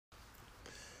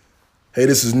Hey,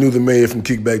 this is New the Mayor from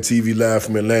Kickback TV Live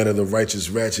from Atlanta, the Righteous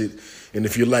Ratchet. And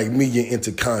if you're like me, you're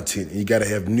into content, and you got to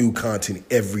have new content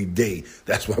every day.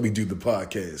 That's why we do the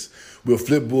podcast. We'll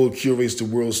Flipboard curates the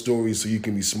world's stories so you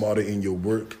can be smarter in your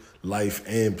work, life,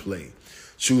 and play.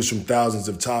 Choose from thousands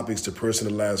of topics to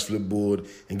personalize Flipboard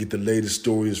and get the latest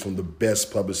stories from the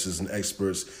best publishers and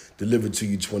experts delivered to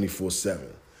you 24/7.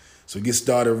 So get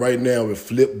started right now with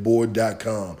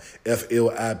Flipboard.com,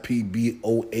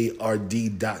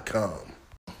 Flipboard.com.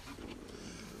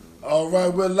 All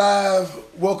right, we're live.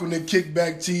 Welcome to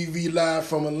Kickback TV Live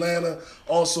from Atlanta,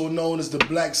 also known as the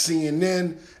Black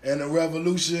CNN, and the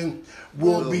revolution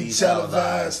will be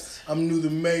televised. I'm New the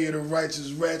Mayor, the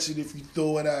Righteous Ratchet. If you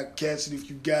throw it, I catch it. If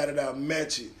you got it, I'll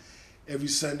match it. Every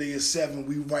Sunday at 7,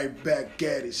 we right back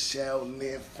at it.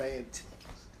 Shaolin Fantastic.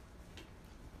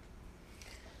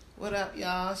 What up,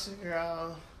 y'all? It's your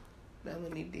girl,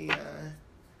 Melanie Dion.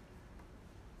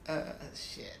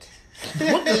 Shit.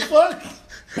 What the fuck?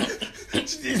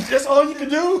 That's all you can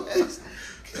do?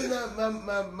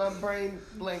 My brain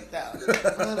blanked out.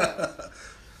 What up?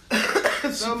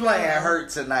 She playing hurt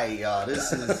tonight, y'all.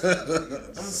 This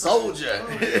is Soldier.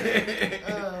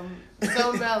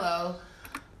 So Mellow,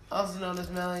 also known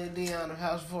as Melanie Dion of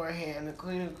House Forehand, the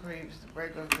Queen of Creeps, the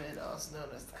Breaker of Men, also known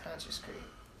as the Conscious Creep.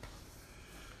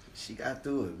 She got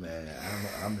through it, man.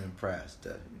 I'm impressed.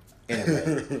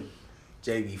 Anyway,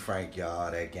 JB Frank,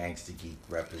 y'all, that gangster geek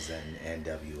representing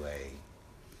NWA,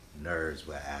 nerds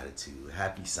with attitude.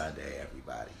 Happy Sunday,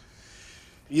 everybody.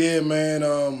 Yeah, man.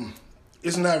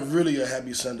 It's not really a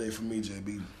happy Sunday for me,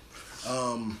 JB.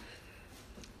 I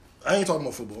ain't talking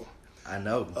about football. I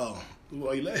know. Oh,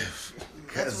 why you laugh?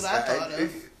 That's what I thought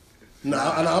of.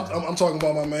 I'm talking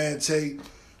about my man Tate.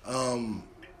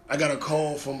 I got a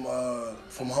call from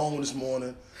home this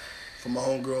morning from my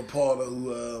homegirl Paula,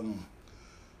 who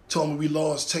told me we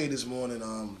lost Tate this morning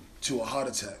to a heart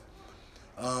attack.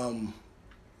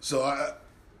 So I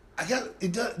got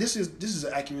it. This is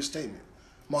an accurate statement.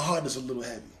 My heart is a little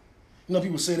heavy. You know,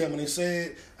 people say that when they say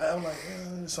it. I'm like,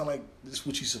 it sounds like this is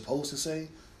what you're supposed to say.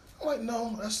 I'm like,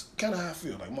 no, that's kind of how I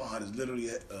feel. Like my heart is literally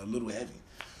a little heavy.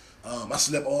 I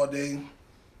slept all day.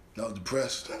 I was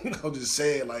depressed. I was just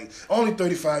sad. Like, only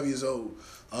 35 years old.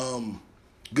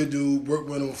 Good dude. Worked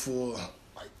with him for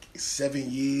like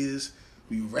 7 years.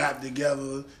 We rapped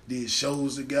together, did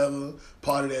shows together,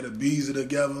 partied at Ibiza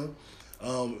together.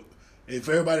 If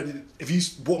you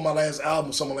bought my last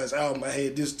album, some of my last album, I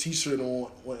had this T-shirt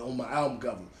on my album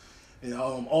cover, and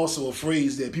also a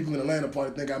phrase that people in Atlanta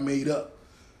probably think I made up,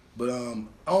 but I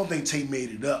don't think Tate made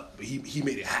it up, but he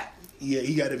made it hot. Yeah,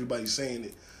 he got everybody saying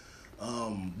it.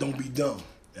 Don't be dumb,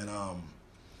 and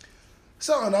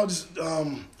so I want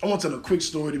to tell a quick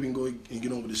story that we can go and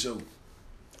get on with the show.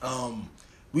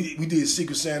 We did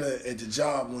Secret Santa at the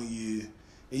job one year,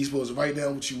 and you're supposed to write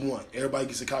down what you want. Everybody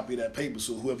gets a copy of that paper,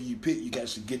 so whoever you pick, you can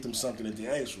actually get them something that they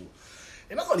ask for.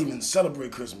 And I don't even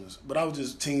celebrate Christmas, but I was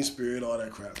just teen spirit, all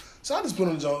that crap. So I just put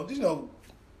on the job,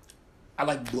 I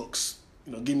like books.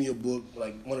 Give me a book,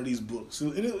 like one of these books.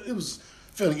 It was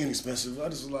fairly inexpensive. I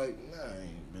just was like, nah, I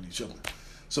ain't really tripping.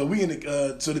 So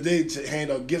so the day to hand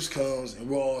out gifts comes, and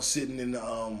we're all sitting in the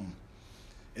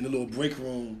little break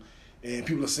room. And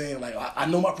people are saying, like, I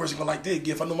know my person gonna like their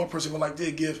gift. I know my person gonna like their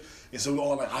gift. And so we're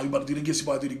all like, you about to do the gifts? You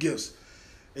about to do the gifts?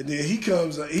 And then he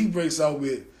breaks out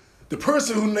with the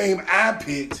person whose name I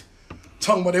picked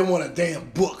talking about they want a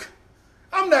damn book.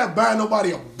 I'm not buying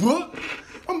nobody a book.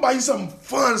 I'm buying you something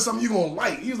fun, something you gonna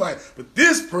like. He was like, but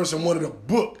this person wanted a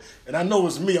book. And I know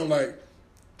it's me. I'm like,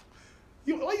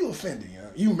 why you offended?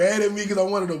 You mad at me because I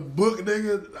wanted a book,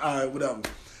 nigga? All right, whatever.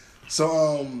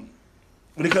 So,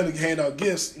 when they come to hand out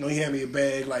gifts, he handed me a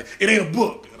bag like, it ain't a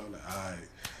book. And I'm like, all right.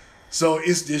 So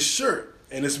it's this shirt,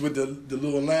 and it's with the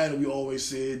little line that we always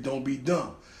said, don't be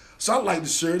dumb. So I like the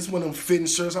shirt. It's one of them fitting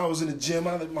shirts. I was in the gym.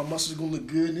 I like my muscles going to look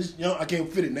good. And I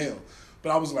can't fit it now.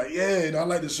 But I was like, yeah, I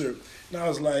like the shirt. And I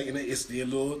was like, and it's the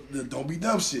don't be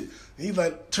dumb shit. And he's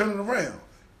like, turn it around.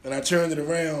 And I turned it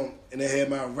around, and it had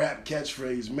my rap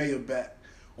catchphrase, Mayor back,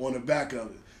 on the back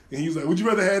of it. And he was like, would you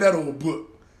rather have that or a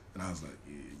book? And I was like,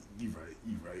 yeah, you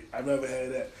right. I've never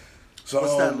had that. So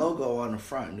what's that logo on the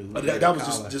front, dude? That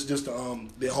was just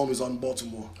their homies on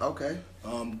Baltimore. Okay.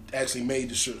 Actually made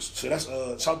the shirts. So that's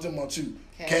shout them out too.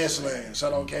 Cashland.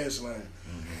 Shout out Cashland.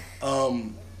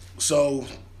 Mm-hmm. So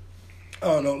I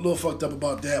don't know, a little fucked up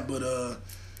about that, but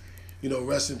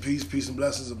rest in peace and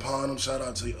blessings upon them. Shout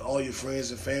out to all your friends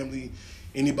and family,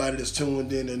 anybody that's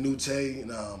tuned in to New Tay,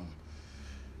 and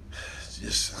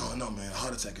just I don't know, man. A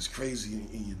heart attack is crazy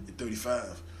in your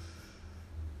 35.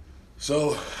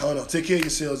 So, I don't know. Take care of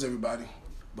yourselves, everybody.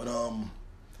 But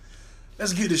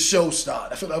let's get the show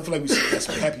started. I feel like we should have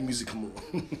some happy music come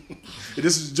on.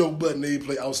 This is Joe Budden. They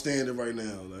play Outstanding right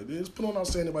now. Like, let's put on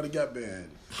Outstanding by the Gap Band.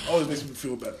 Always makes me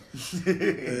feel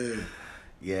better.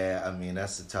 Yeah, I mean,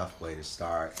 that's a tough way to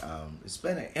start. It's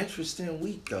been an interesting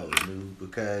week though, Lou,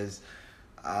 because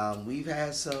we've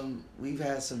had some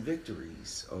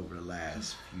victories over the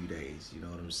last few days. You know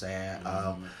what I'm saying?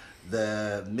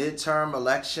 The midterm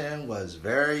election was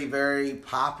very, very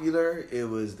popular. It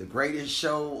was the greatest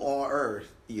show on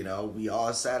earth. You know, we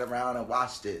all sat around and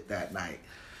watched it that night.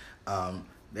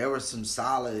 There were some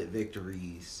solid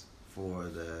victories for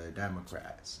the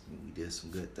Democrats. We did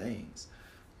some good things.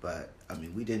 But, I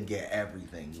mean, we didn't get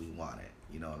everything we wanted.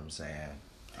 You know what I'm saying?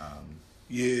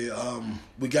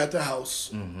 We got the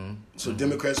House. So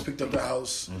Democrats picked up the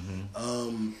House.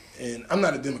 And I'm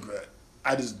not a Democrat.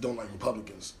 I just don't like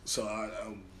Republicans. So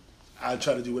I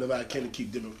try to do whatever I can to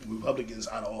keep Republicans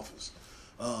out of office.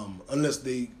 Unless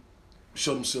they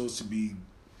show themselves to be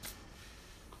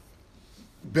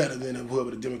better than whoever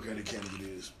the Democratic candidate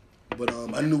is. But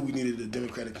I knew we needed a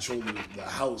Democratic control of the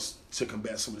House to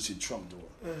combat some of the shit Trump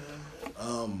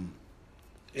doing.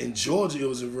 In Georgia, it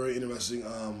was a very interesting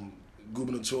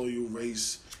gubernatorial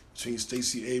race between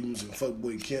Stacey Abrams and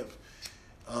fuckboy Kemp.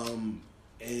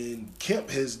 And Kemp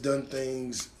has done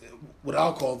things what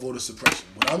I'll call voter suppression.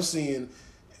 What I'm seeing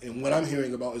and what I'm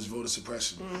hearing about is voter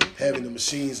suppression. Having the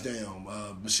machines down,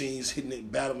 machines hidden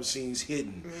it, ballot machines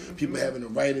hidden. People having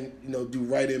to do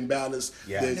write-in ballots.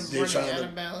 Yes. They're trying out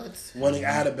of ballots. Running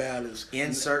out of ballots.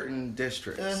 In certain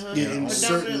districts. In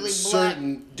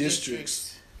certain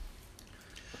districts.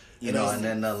 You know, and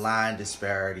then the line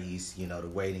disparities, you know, the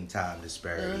waiting time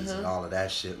disparities and all of that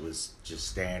shit was just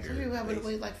standard. Some people having to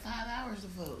wait like 5 hours to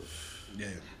vote. Yeah.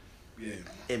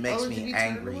 It makes me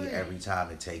angry every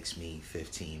time it takes me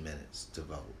 15 minutes to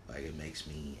vote. Like, it makes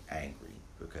me angry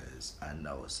because I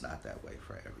know it's not that way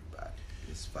for everybody.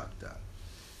 It's fucked up.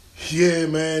 Yeah,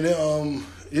 man.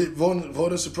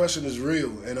 Voter suppression is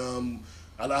real. And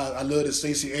I love that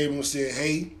Stacey Abrams said,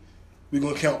 hey, we're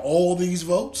going to count all these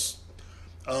votes.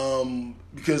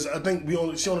 Because I think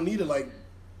she only needed like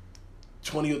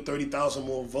 20 or 30,000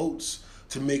 more votes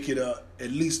to make it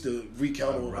at least a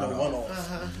recount or a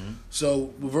runoff.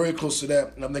 So we're very close to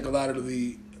that, and I think a lot of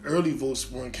the early votes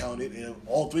weren't counted, and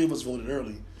all three of us voted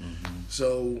early.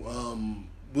 So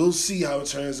we'll see how it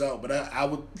turns out, but I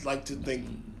would like to think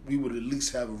we would at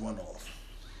least have a runoff.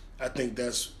 I think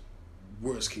that's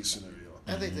worst case scenario.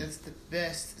 I think that's the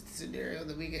best scenario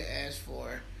that we could ask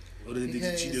for. Or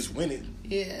did she just win it?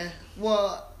 Yeah.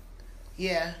 Well,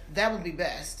 yeah, that would be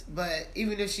best. But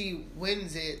even if she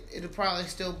wins it, it'll probably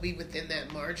still be within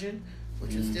that margin,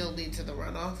 which would still lead to the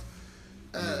runoff.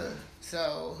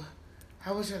 So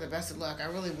I wish her the best of luck. I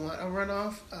really want a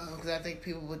runoff because I think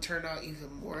people would turn out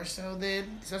even more so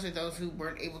then, especially those who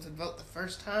weren't able to vote the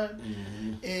first time.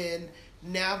 And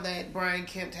now that Brian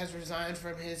Kemp has resigned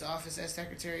from his office as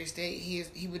Secretary of State,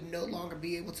 he would no longer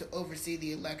be able to oversee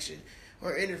the election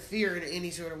or interfere in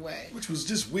any sort of way. Which was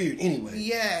just weird anyway.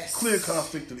 Yes. Clear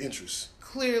conflict of interest.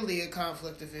 Clearly a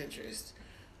conflict of interest.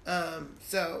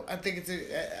 So I think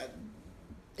it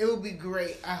will be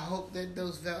great. I hope that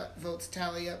those votes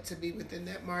tally up to be within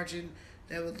that margin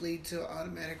that would lead to an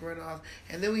automatic runoff.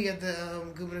 And then we have the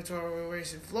gubernatorial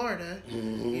race in Florida,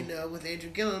 you know, with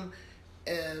Andrew Gillum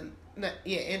and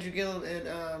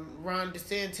Ron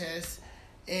DeSantis.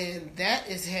 And that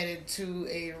is headed to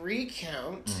a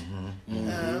recount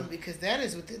because that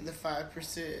is within the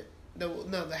 5%. The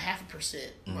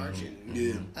 0.5%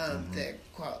 margin. That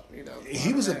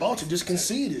he was about to just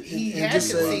concede it. He had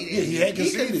conceded. He had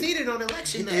conceded. He conceded on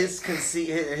election night. His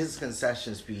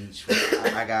concession speech,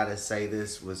 I gotta say,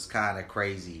 this was kind of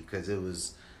crazy because it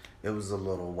was a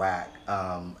little whack,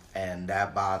 and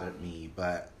that bothered me.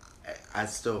 But I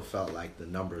still felt like the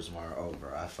numbers weren't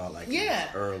over. I felt like it was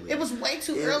early. It was way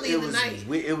too early in the night.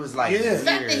 It was like the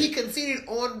fact that he conceded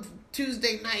on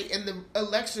Tuesday night and the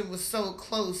election was so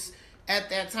close at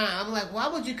that time. I'm like, why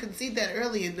would you concede that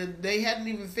early? And then they hadn't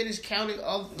even finished counting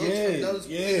all the votes from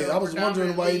those. I was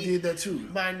wondering why he did that too.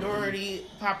 Minority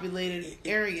populated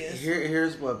areas.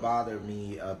 Here's what bothered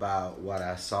me about what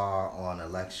I saw on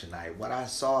election night. What I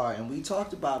saw, and we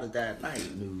talked about it that night,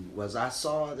 was I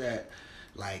saw that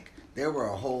like there were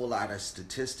a whole lot of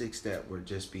statistics that were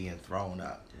just being thrown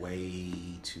up way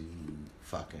too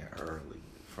fucking early.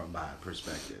 From my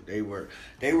perspective, they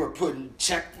were putting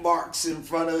check marks in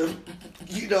front of,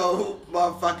 you know,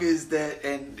 motherfuckers that,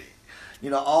 and you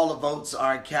know, all the votes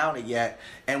aren't counted yet.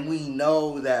 And we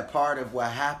know that part of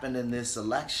what happened in this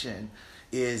election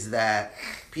is that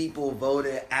people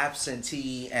voted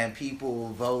absentee and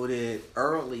people voted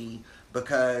early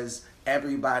because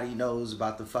everybody knows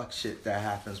about the fuck shit that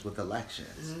happens with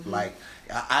elections. Like,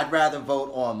 I'd rather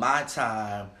vote on my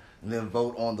time than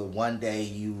vote on the one day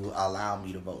you allow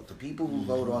me to vote. The people who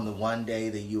vote on the one day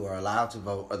that you are allowed to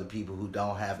vote are the people who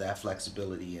don't have that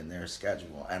flexibility in their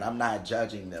schedule. And I'm not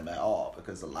judging them at all,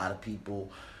 because for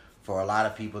a lot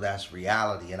of people, that's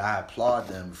reality. And I applaud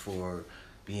them for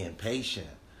being patient.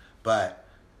 But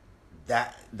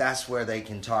that's where they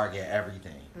can target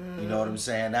everything. You know what I'm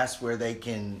saying? That's where they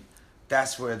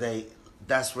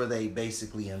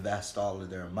basically invest all of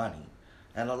their money.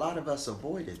 And a lot of us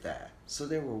avoided that. So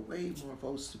there were way more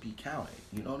votes to be counted.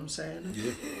 You know what I'm saying?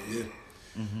 Yeah.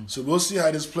 So we'll see how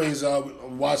this plays out.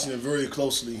 I'm watching it very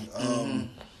closely. And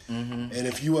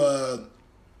if we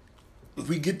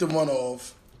get the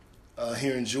runoff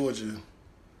here in Georgia,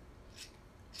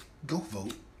 go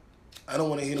vote. I don't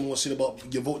want to hear no more shit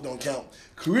about your vote don't count.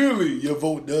 Clearly, your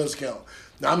vote does count.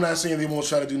 Now, I'm not saying they won't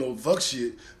try to do no fuck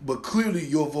shit, but clearly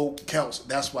your vote counts.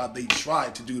 That's why they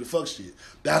tried to do the fuck shit.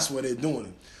 That's why they're doing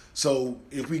it. So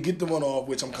if we get the runoff,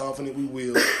 which I'm confident we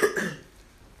will,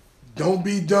 don't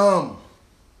be dumb.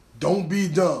 Don't be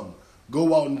dumb.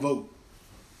 Go out and vote.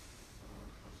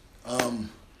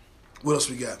 What else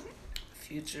we got?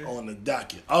 Future. On the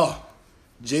docket. Oh,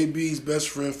 JB's best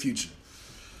friend, Future.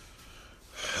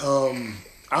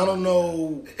 I don't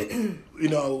know, I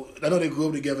know they grew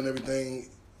up together and everything,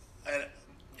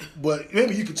 but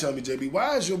maybe you can tell me, JB,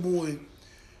 why does it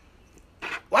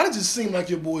just seem like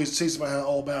your boy is chasing behind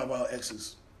all Bow Wow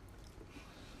exes?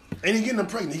 And he getting them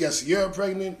pregnant. He got Sierra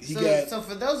pregnant. So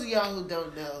for those of y'all who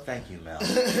don't know. Thank you, Mel.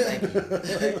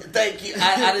 Thank you.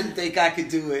 I didn't think I could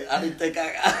do it. I didn't think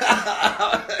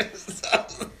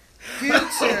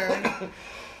Future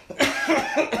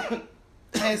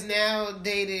has now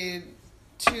dated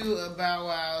two of Bow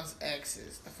Wow's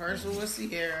exes. The first one was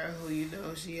Sierra, who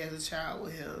she has a child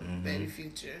with him, baby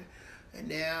Future. And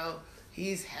now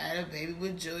he's had a baby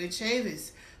with Joey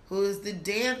Chavis, who is the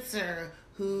dancer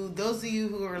who, those of you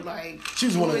who are like... She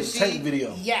was one of the Tank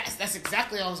video. Yes, that's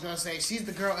exactly what I was going to say. She's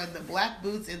the girl in the black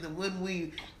boots and the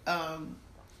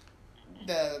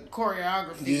the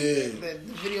choreography. Yeah. The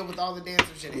video with all the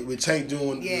dancers in it. With Tank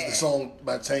doing the song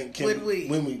by Tank. When we,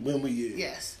 yeah.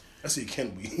 Yes. I see,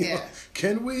 can we? Yeah.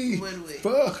 Can we? When we.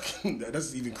 Fuck.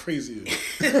 That's even crazier.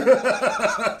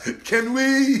 Can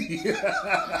we?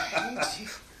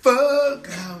 Fuck.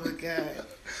 Oh my God.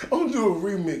 I'm gonna do a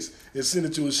remix and send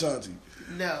it to Ashanti.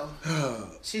 No.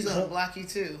 She's gonna block you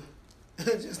too.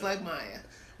 Just like Maya.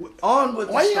 On with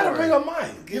Why the you gotta story. bring up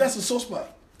Maya? Yeah, that's a soft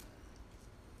spot.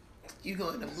 You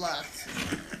going to blocked.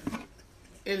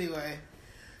 Anyway.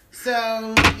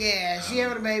 So, yeah, she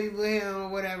having a baby with him or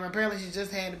whatever. Apparently she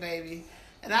just had a baby.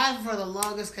 And I, for the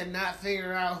longest, could not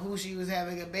figure out who she was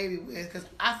having a baby with. Because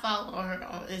I follow her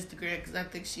on Instagram because I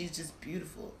think she's just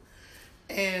beautiful.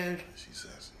 And She's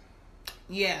sassy.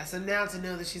 yeah, so now to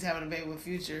know that she's having a baby with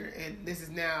Future, and this is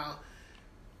now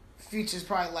Future's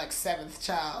probably like 7th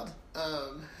child.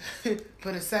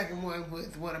 But a second one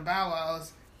with one of Bow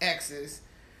Wow's exes,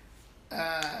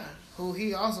 who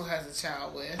he also has a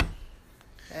child with.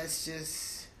 That's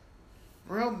just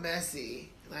real messy.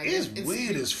 Like It's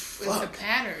weird as fuck. It's a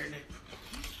pattern.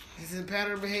 It's a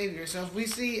pattern of behavior. So if we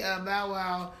see Bow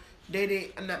Wow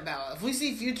dating, not Bow Wow, if we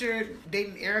see Future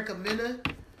dating Erica Mena,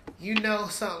 you know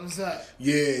something's up.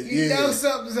 Yeah, You know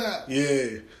something's up.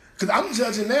 Yeah. Because I'm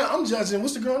judging now.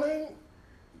 What's the girl name?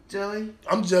 Joey?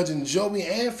 I'm judging Joey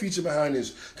and Future behind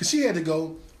this. Because she had to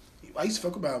go. I used to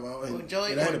fuck with Bow Wow. Or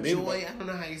Joey and I had or a baby Joy. I don't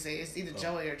know how you say it. It's either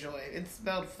Joey or Joy. It's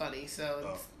spelled funny, so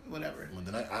it's whatever. Well,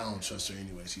 then I don't trust her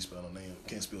anyway. She spelled her name.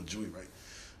 Can't spell Joy right.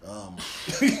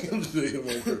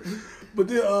 But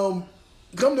then, I'm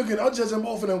looking, I'll judge them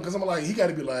both of them because I'm like, he got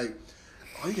to be like,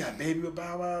 oh, you got a baby with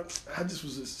Bow Wow? I just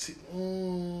was just,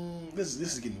 this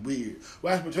is getting weird.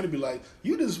 Well, I was trying to be like,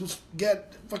 you just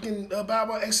got fucking Bow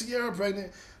Wow ex Sierra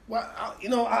pregnant. Well,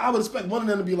 I would expect one of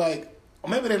them to be like, or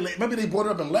maybe they brought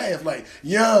it up and laughed like,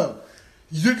 yeah,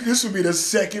 this would be the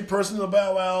second person in the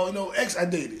Bow Wow, ex I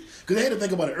dated. Because they had to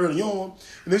think about it early on.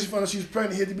 And then she found out she was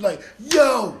pregnant. He had to be like,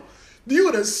 yo, you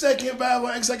were the second Bow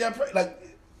Wow ex I got pregnant. Like,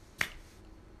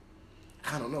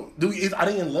 I don't know. Are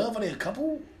they in love? Are they a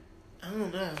couple? I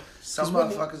don't know. Some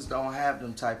motherfuckers don't have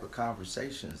them type of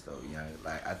conversations, though.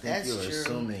 Like, I think you're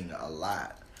assuming a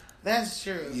lot. That's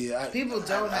true. Yeah, people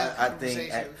don't have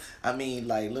conversations. I mean,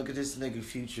 like, look at this nigga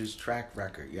Future's track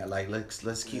record. Yeah, like,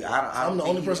 let's keep. I'm the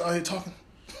only person out here talking.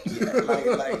 Yeah,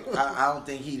 I don't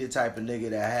think he the type of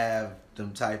nigga that have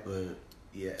them type of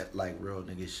like real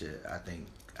nigga shit. I think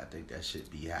that shit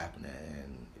be happening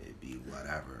and it be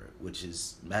whatever, which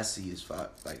is messy as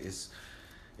fuck. Like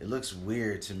it looks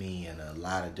weird to me in a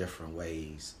lot of different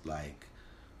ways. Like,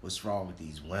 what's wrong with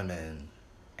these women,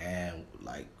 and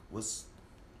like, what's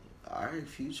all right,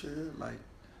 Future? Like,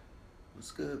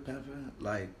 what's good, pimpin'?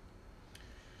 Like,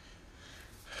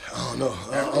 I don't know.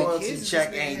 that royalty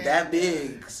check ain't that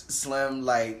big, Slim.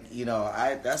 Like,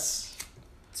 that's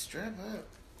strap up.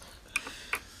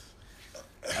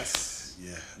 That's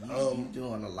yeah. You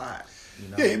doing a lot.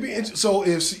 Yeah, it'd be so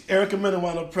if Erica Mena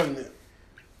wound up pregnant,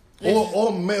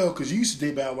 or Mel, because you used to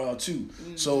date Bow Wow too.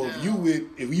 So if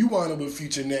you wind up with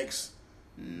Future next,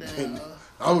 then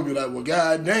I'm gonna be like, well,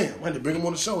 goddamn, I had to bring him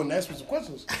on the show and ask me some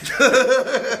questions.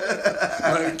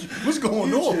 Like, what's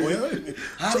going on, man?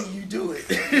 How do you do it?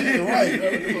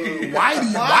 Right?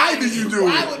 Why do you do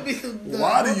Why it? would be the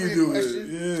Why do you do question.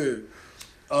 it?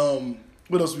 Yeah.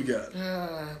 What else we got?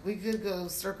 We could go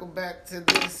circle back to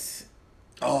this.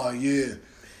 Oh yeah.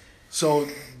 So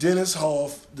Dennis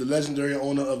Hoff, the legendary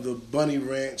owner of the Bunny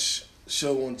Ranch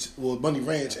show Bunny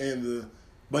Ranch and the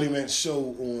Bunny Ranch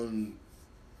show on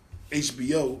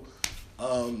HBO,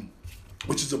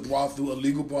 which is a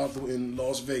legal brothel in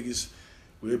Las Vegas,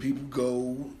 where people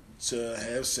go to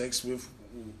have sex with,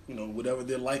 whatever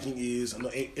their liking is. I know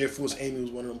Air Force Amy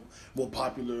was one of the more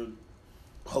popular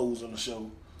hoes on the show.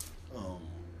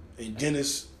 And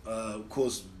Dennis, of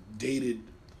course, dated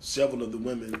several of the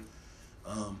women.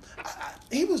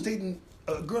 He was dating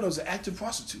a girl that was an active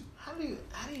prostitute. How do you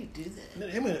do that?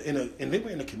 And they were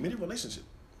in a committed relationship.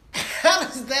 How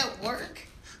does that work?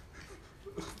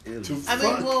 I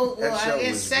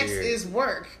guess sex weird. is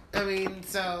work. I mean,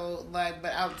 so but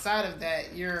outside of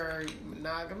that, you're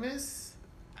monogamous.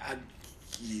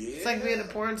 Yeah. It's like being a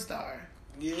porn star.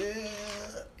 Yeah.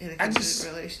 In a committed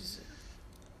relationship.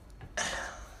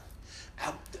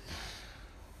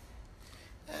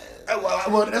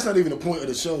 Well, that's not even the point of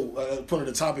the show, point of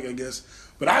the topic, I guess.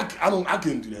 But I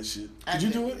couldn't do that shit. Could you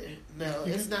do it? No,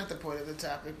 it's not the point of the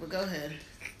topic. But go ahead.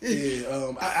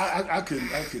 Yeah, I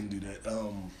couldn't do that.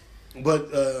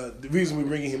 But the reason we're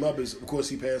bringing him up is, of course,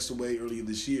 he passed away earlier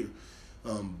this year,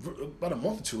 about a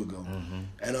month or two ago,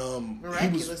 and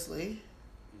miraculously,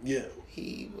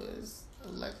 he was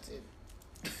elected.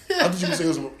 I thought you were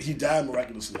saying he died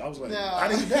miraculously. I was like, how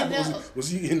did he die? No. Was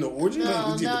he in the orgy?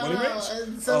 Was he in the Bunny Ranch?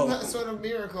 Some sort of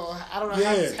miracle. I don't know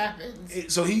how this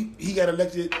happens. So he got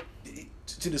elected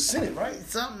to the Senate, right?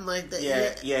 Something like that.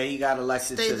 Yeah, he got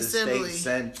elected to Assembly.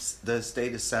 the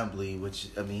state assembly, which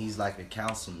he's like a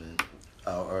councilman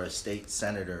or a state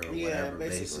senator or whatever,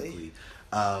 basically.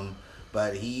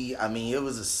 But it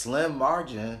was a slim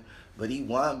margin. But he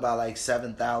won by like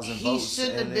 7,000 votes. He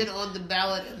shouldn't have been on the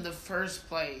ballot in the first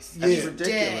place. Yeah. He's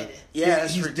dead. Yeah,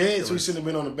 he's dead, so he shouldn't have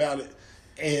been on the ballot.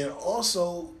 And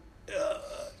also,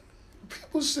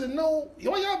 people should have known,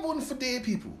 why y'all voting for dead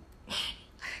people? I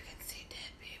can see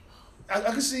dead people.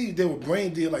 I can see they were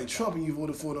brain dead like Trump and you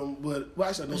voted for them, but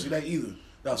actually I don't see that either.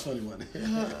 That was funny one.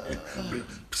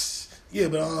 Yeah,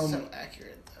 but so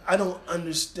accurate though. I don't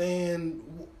understand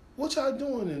what y'all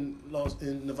doing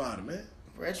in Nevada, man.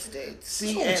 Red states.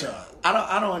 See, and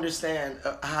I don't understand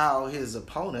how his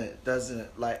opponent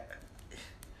doesn't like.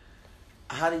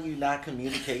 How do you not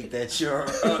communicate that your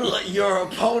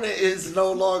opponent is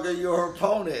no longer your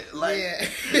opponent? Like, yeah.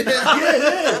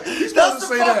 He's supposed to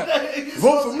say that.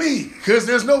 Vote for me, because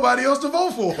there's nobody else to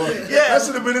vote for. Yeah. That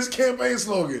should have been his campaign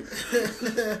slogan.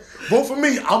 Vote for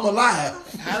me, I'm alive.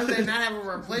 How do they not have a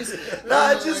replacement?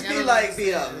 No, just be like,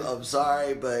 I'm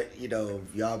sorry, but y'all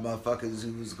motherfuckers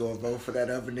who's gonna vote for that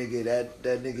other nigga, that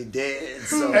nigga dead.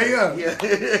 So yeah.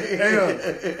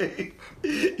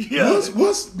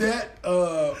 What's that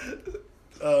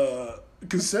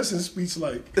concession speech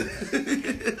like?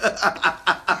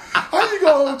 How you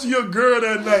go home to your girl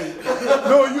that night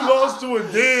knowing you lost to a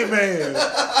dead man?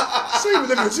 She was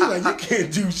looking at you like, you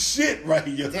can't do shit right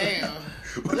here. Damn.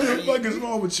 What the fuck is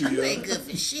wrong with you, yo? You ain't good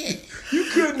for shit. You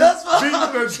couldn't beat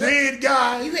a dead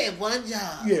guy. You had one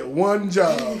job. You had one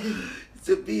job.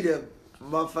 To beat a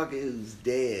motherfucker who's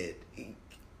dead.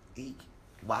 He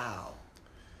wow.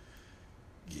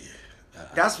 Yeah.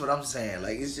 That's what I'm saying.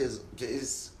 Like,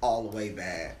 it's all the way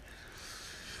bad.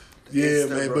 Yeah, it's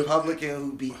the man. Republican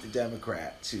who beat the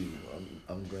Democrat too.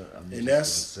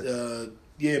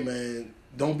 Yeah, man.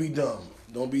 Don't be dumb.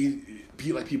 Don't be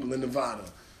like people in Nevada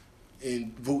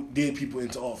and vote dead people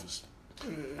into office.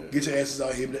 Get your asses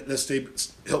out here. Let's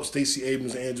help Stacey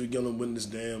Abrams and Andrew Gillum win this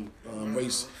damn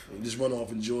race. And just run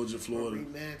off in Georgia, Florida.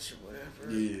 Rematch or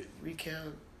whatever. Yeah.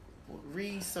 Recount.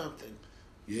 Something.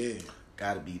 Yeah.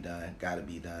 Gotta be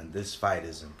done. This fight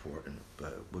is important,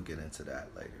 but we'll get into that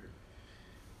later.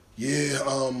 Yeah,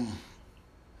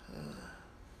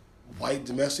 white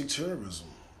domestic terrorism.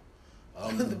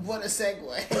 What a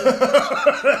segue.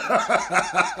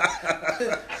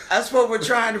 That's what we're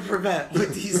trying to prevent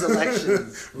with these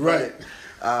elections. Right.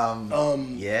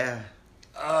 Yeah.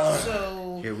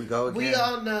 So Here we go again. We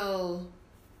all know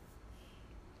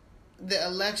the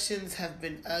elections have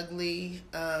been ugly.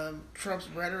 Trump's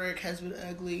rhetoric has been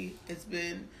ugly. It's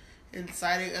been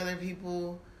inciting other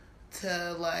people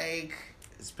to like.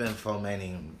 It's been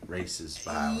fomenting racist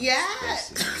violence. Yeah.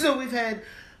 basically. So we've had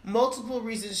multiple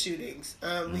recent shootings.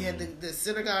 We had the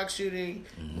synagogue shooting.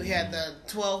 We had the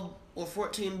 12 or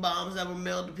 14 bombs that were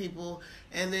mailed to people.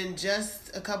 And then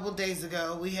just a couple days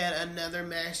ago, we had another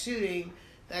mass shooting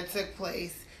that took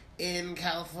place in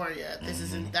California. This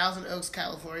is in Thousand Oaks,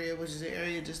 California, which is an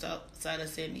area just outside of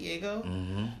San Diego,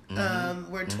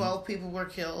 where 12 people were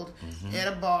killed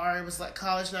at a bar. It was like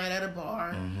college night at a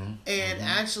bar. And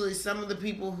actually, some of the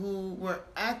people who were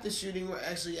at the shooting were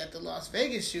actually at the Las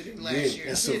Vegas shooting last year.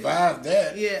 And survived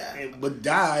that. Yeah. But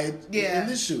died in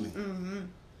this shooting.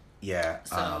 Yeah,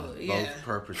 So, both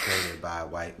perpetrated by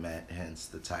white men, hence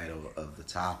the title of the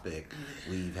topic.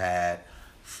 We've had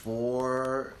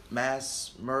 4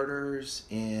 mass murders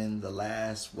in the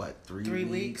last, 3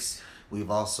 weeks? We've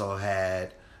also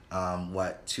had,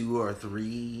 2 or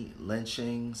 3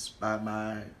 lynchings by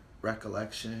my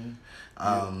recollection.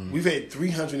 We've had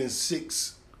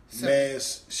 306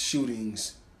 mass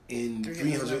shootings in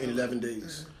 311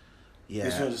 days. Yeah.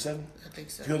 307? I think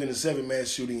so. 307 mass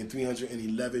shooting in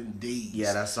 311 days.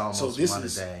 Yeah, that's almost one a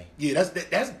day. Yeah,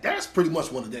 that's pretty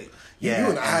much one a day. Yeah,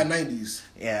 You're in the high 90s.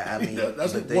 Yeah, I mean,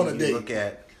 that's but one a then day. you look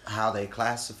at how they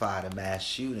classified a mass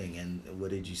shooting, and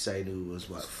what did you say? There was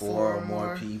 4 or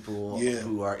more people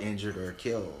who are injured or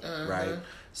killed, right?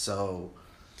 So,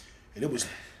 and it was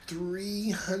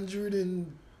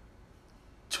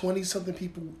 320 something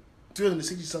people.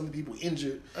 360 something people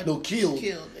injured, killed,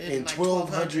 and like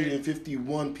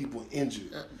 1,251 people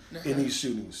injured in these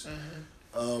shootings.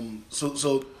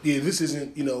 So this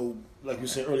isn't, like we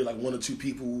said earlier, like 1 or 2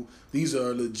 people. These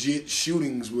are legit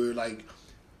shootings where like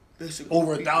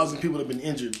over 1,000 people have been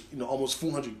injured. Almost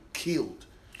 400 killed.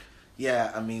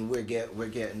 Yeah, I mean we're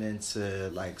getting into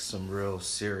like some real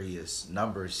serious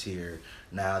numbers here.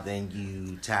 Now then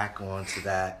you tack on to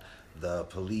that the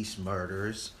police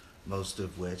murders, most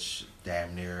of which,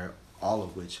 damn near all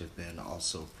of which, have been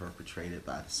also perpetrated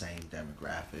by the same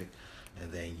demographic.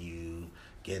 And then you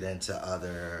get into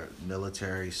other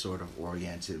military sort of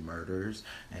oriented murders,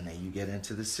 and then you get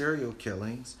into the serial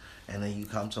killings, and then you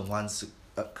come to one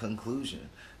conclusion.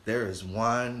 There is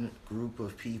one group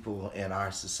of people in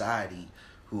our society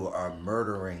who are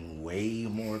murdering way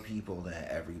more people than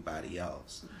everybody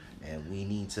else. And we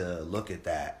need to look at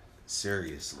that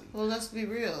seriously. Well, let's be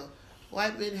real.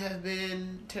 White men have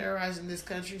been terrorizing this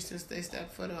country since they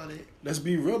stepped foot on it. Let's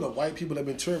be real. The white people have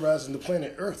been terrorizing the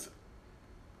planet Earth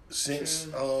since,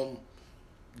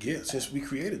 since we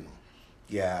created them.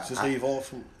 Yeah. Since they evolved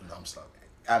from. No, I'm sorry.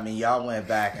 I mean, y'all went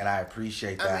back, and I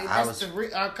appreciate that.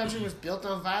 Our country was built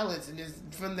on violence, and it's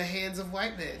from the hands of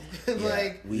white men.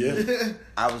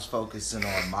 I was focusing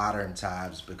on modern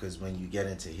times because when you get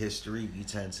into history, you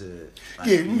tend to.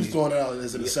 We was throwing it out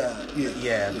as an aside.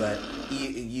 Yeah, but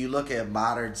you look at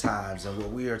modern times, and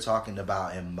what we are talking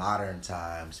about in modern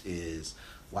times is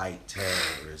white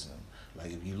terrorism.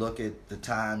 Like if you look at the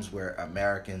times where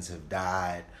Americans have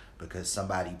died because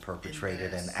somebody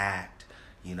perpetrated an act.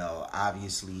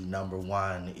 Obviously, number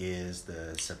one is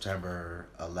the September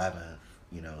 11th,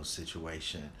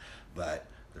 situation. But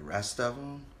the rest of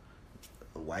them,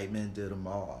 the white men did them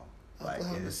all.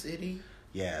 Oklahoma City?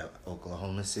 Yeah,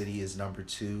 Oklahoma City is number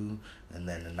 2. And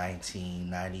then the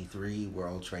 1993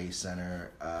 World Trade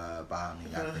Center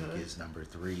bombing, I think, is number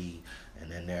 3.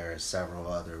 And then there are several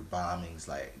other bombings.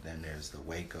 Then there's the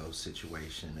Waco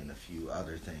situation and a few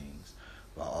other things.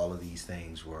 But all of these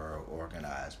things were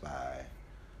organized by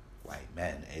white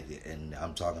men, and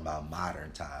I'm talking about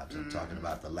modern times. I'm talking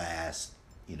about the last,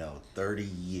 30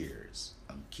 years.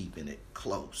 I'm keeping it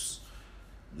close.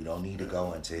 We don't need to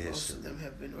go into history. Most of them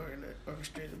have been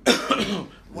orchestrated.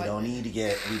 We don't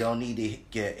need to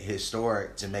get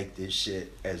historic to make this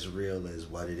shit as real as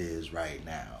what it is right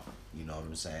now. You know what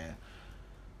I'm saying?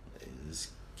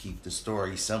 Just keep the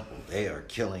story simple. They are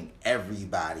killing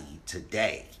everybody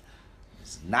today.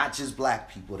 It's not just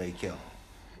black people they kill.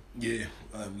 Yeah,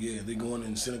 they going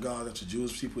in synagogue after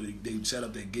Jewish people. They set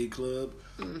up that gay club.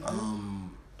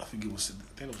 I forget what city. I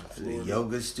think it was in Florida. The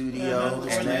yoga studio,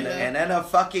 and then a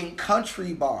fucking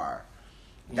country bar.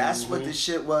 That's what the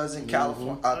shit was in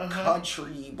California. A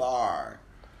country bar.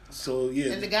 So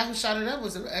yeah, and the guy who shot it up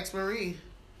was an ex-Marine.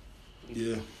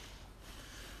 Yeah,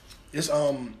 it's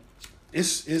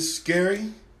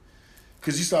scary.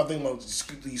 Because you start thinking about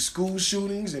these school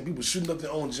shootings and people shooting up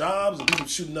their own jobs and people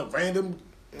shooting up random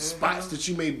spots that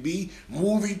you may be,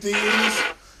 movie theaters.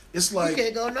 It's like you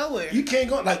can't go nowhere. You can't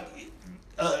go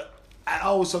I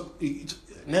always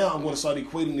now I'm going to start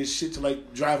equating this shit to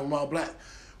like driving while black.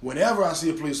 Whenever I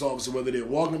see a police officer, whether they're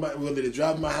whether they're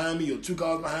driving behind me or 2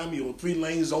 cars behind me or 3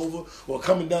 lanes over or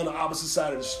coming down the opposite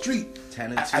side of the street,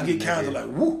 10 and 2, I get kind of like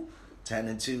woo. 10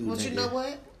 and 2. But you know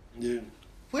what? Yeah.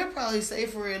 We're probably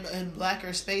safer in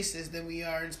blacker spaces than we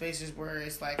are in spaces where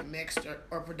it's like mixed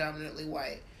or predominantly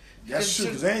white. That's true,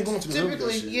 because they ain't going to the hood with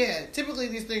that shit. Yeah, typically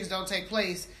these things don't take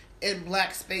place in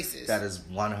black spaces. That is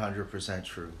 100%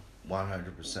 true.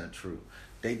 100% true.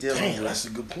 They deal Damn, that's a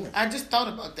good point. I just thought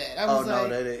about that.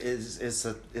 That is it's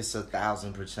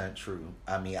 1,000% true.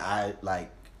 I mean, I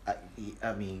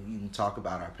mean, you can talk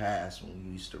about our past when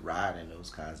we used to ride in those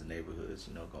kinds of neighborhoods,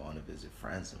 you know, going to visit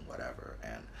friends and whatever.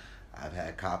 And I've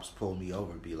had cops pull me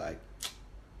over and be like,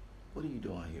 "What are you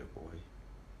doing here, boy?"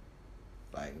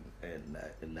 Like,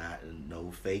 and not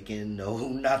no faking, no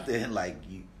nothing. Like,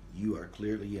 you are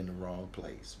clearly in the wrong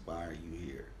place. Why are you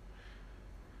here?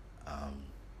 And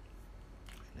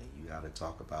then you got to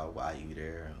talk about why you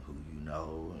there and who you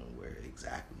know and where the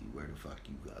fuck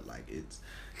you go. Like, it's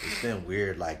been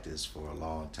weird like this for a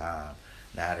long time.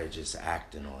 Now they're just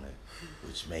acting on it,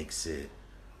 which makes it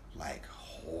like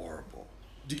horrible.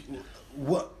 Do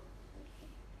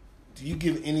you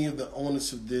give any of the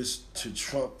onus of this to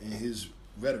Trump and his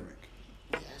rhetoric?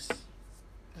 Yes.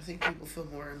 I think people feel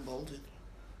more emboldened.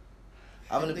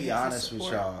 I'm going to be honest with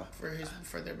y'all.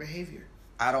 For their behavior.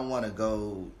 I don't want to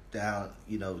go down,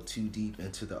 too deep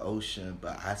into the ocean,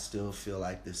 but I still feel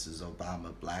like this is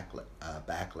Obama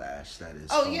backlash that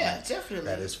is. Oh yeah, definitely.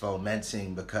 That is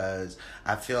fomenting, because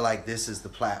I feel like this is the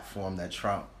platform that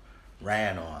Trump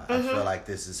ran on. I feel like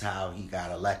this is how he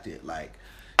got elected. Like,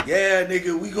 yeah,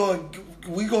 nigga, we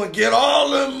gonna get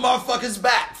all them motherfuckers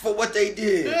back for what they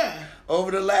did over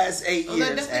the last 8 years.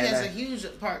 That definitely has a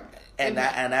huge part. And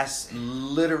that's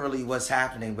literally what's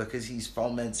happening, because he's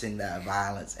fomenting that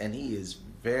violence, and he is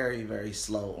very, very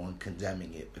slow on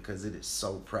condemning it because it is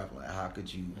so prevalent. How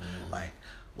could you,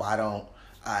 why don't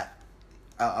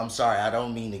I'm sorry, I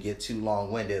don't mean to get too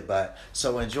long-winded, but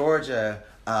so in Georgia,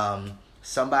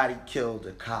 somebody killed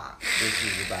a cop. This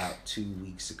was about 2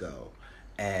 weeks ago,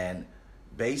 and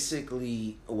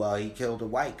basically, he killed a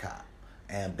white cop.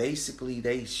 And basically it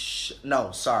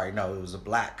was a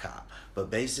black cop. But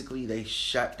basically they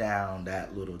shut down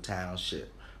that little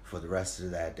township for the rest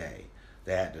of that day.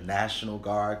 They had the National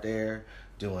Guard there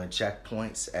doing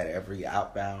checkpoints at every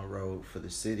outbound road for the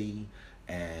city.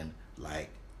 And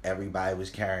everybody was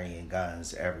carrying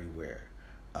guns everywhere.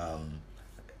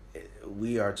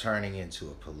 We are turning into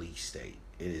a police state.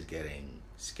 It is getting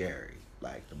scary.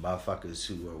 Like, the motherfuckers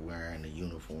who are wearing the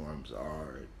uniforms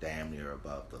are damn near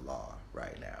above the law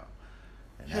right now.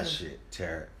 And that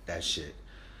shit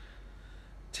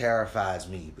terrifies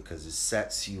me, because it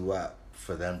sets you up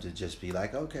for them to just be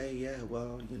like, okay, yeah,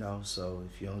 well, so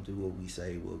if you don't do what we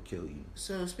say, we'll kill you.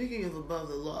 So, speaking of above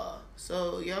the law,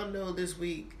 so y'all know this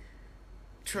week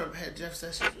Trump had Jeff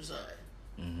Sessions resign.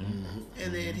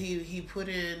 And then he put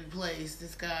in place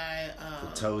this guy,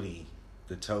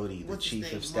 the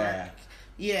chief of staff.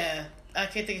 Yeah, I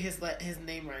can't think of his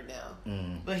name right now.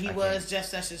 But he was Jeff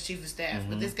Sessions' chief of staff.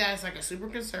 But this guy's like a super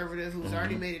conservative who's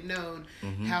already made it known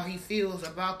how he feels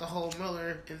about the whole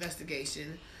Mueller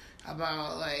investigation.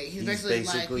 About he's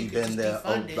basically been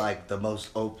the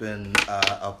most open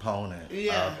opponent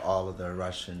of all of the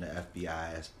Russian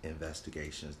FBI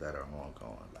investigations that are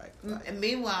ongoing. And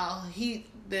meanwhile,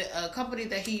 the company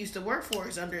that he used to work for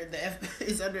is under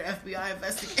FBI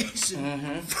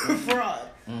investigation for fraud.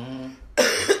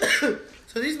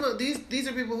 So these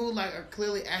are people who are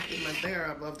clearly acting like they're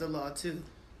above the law too.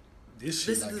 This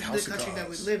is the country that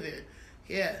we live in.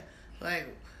 Yeah,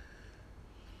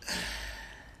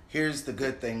 Here's the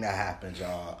good thing that happened,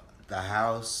 y'all. The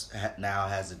House now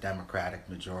has a Democratic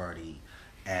majority,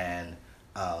 and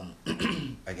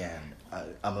again,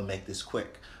 I'm gonna make this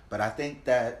quick, but I think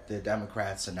that the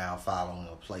Democrats are now following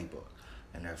a playbook,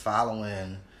 and they're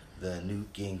following the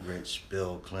Newt Gingrich,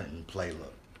 Bill Clinton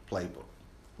playbook,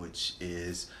 which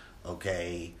is,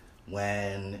 okay,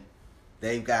 when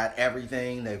they've got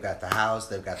everything, they've got the House,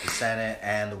 they've got the Senate,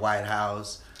 and the White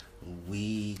House,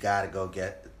 we gotta go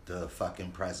get the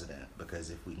fucking president, because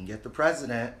if we can get the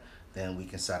president, then we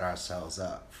can set ourselves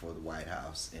up for the White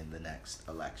House in the next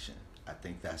election. I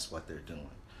think that's what they're doing.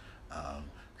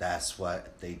 That's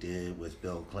what they did with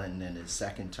Bill Clinton in his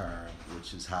second term,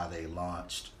 which is how they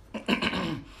launched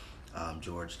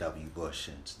George W. Bush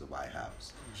into the White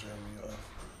House.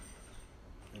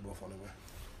 They're both on the way.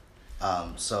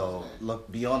 So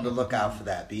be on the lookout for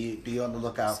that. Be on the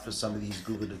lookout for some of these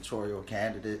gubernatorial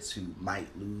candidates who might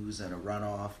lose in a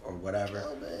runoff or whatever.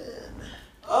 Oh man.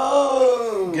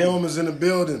 Oh, Gilman's in the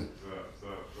building.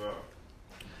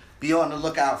 Be on the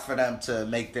lookout for them to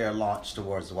make their launch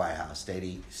towards the White House.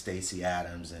 Stacey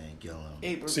Adams and Gillum.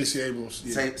 Abrams. Stacey Abrams.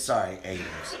 Yeah.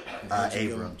 Abrams.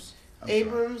 Abrams.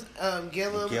 Abrams,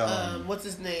 Gillum, what's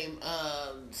his name?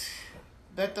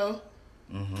 Beto.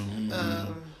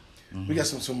 We got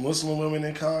some Muslim women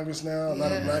in Congress now. A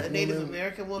lot of black a Native women.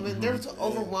 American woman. There's an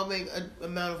overwhelming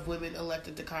amount of women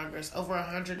elected to Congress. Over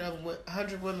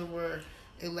 100 women were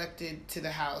elected to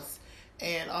the House,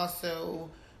 and also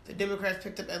the Democrats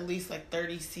picked up at least like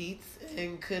 30 seats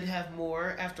and could have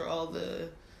more after all the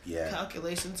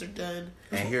calculations are done.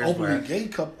 And here's openly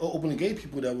gay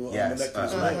people that were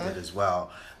elected as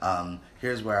well.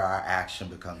 Here's where our action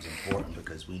becomes important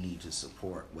because we need to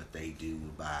support what they do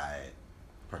by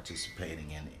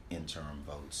participating in interim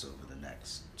votes over the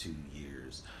next 2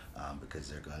 years, because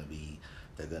they're going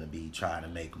to be trying to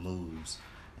make moves,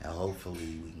 and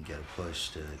hopefully we can get a push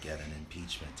to get an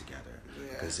impeachment together,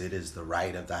 because it is the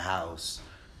right of the House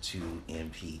to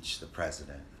impeach the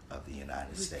president of the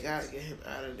United States. We gotta get him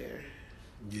out of there.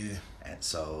 Yeah. And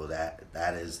so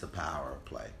that is the power of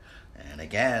play. And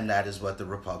again, that is what the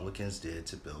Republicans did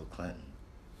to Bill Clinton.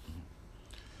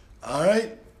 All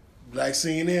right. Black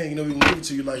CNN, you know we can give it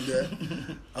to you like that.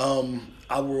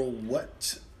 Our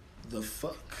what the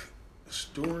fuck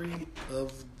story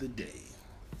of the day.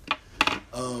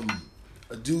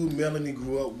 A dude Melanie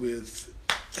grew up with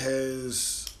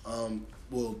has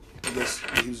well, I guess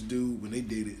he was a dude when they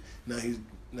dated. Now he's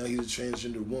a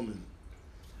transgender woman.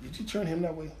 Did you turn him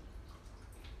that way?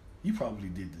 You probably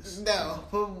did this. No,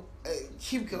 but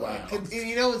keep going. Wow.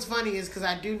 You know what's funny is because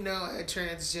I do know a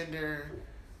transgender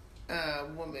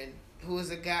woman who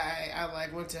was a guy I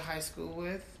went to high school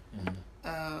with.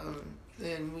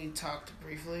 And we talked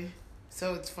briefly.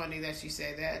 So it's funny that you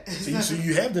say that. So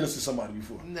you have done this to somebody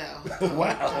before? No.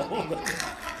 Wow.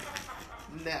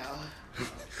 No.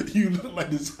 You look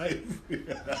like the type.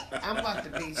 I'm about to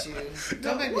beat you.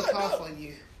 Don't make me cough on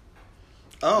you.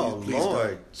 Oh, Please Lord.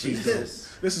 don't. Jesus.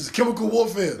 This is chemical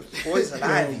warfare. Poison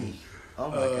ivy. Oh,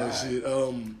 my God. Shit.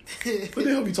 What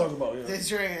the hell we talking about? Yeah. The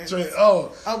trans.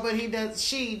 Oh, but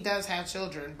she does have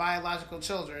children, biological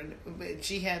children, but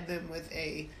she had them with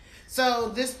a. So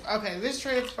this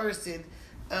trans person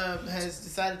has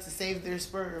decided to save their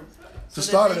sperm. So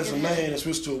started as a man and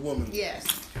switched to a woman. Yes.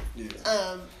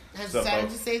 Yeah. Has decided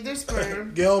to save their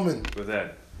sperm. Gelman. What's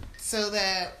that? So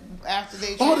that after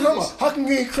they Hold on, how can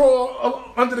you crawl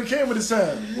up under the camera this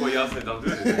time? Well, y'all said don't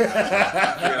do it.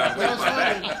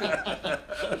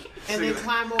 And they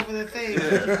climb over the thing.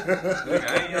 Look,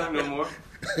 I ain't young no more.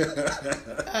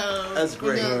 That's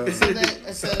great.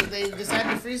 So they decided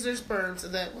to freeze their sperm so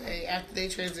that way after they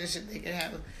transition they can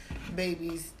have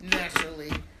babies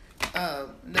naturally.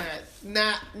 Not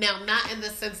in the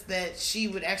sense that she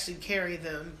would actually carry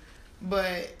them,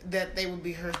 but that they would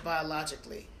be hers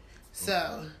biologically.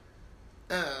 So,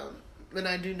 and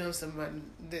I do know someone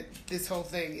that this whole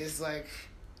thing is like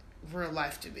real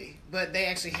life to me, but they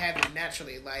actually had them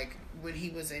naturally. Like when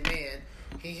he was a man,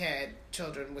 he had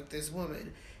children with this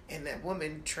woman, and that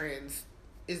woman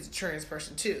is a trans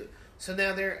person too. So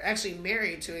now they're actually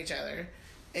married to each other,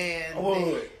 and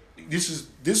wait. This is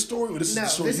this story, or this is the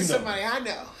story this is you know? somebody I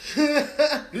know.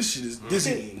 This shit is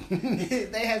dizzying.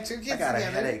 They have 2 kids I got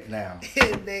together. a headache now.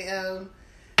 And they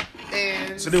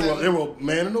So they were a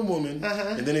man and a woman,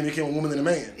 and then they became a woman and a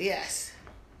man. Yes.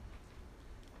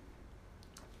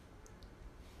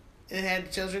 And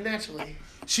had children naturally.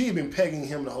 She had been pegging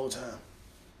him the whole time.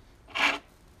 I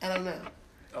don't know.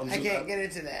 I can't get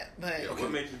into that, but What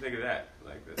makes you think of that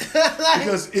like this?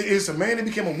 Because it's a man that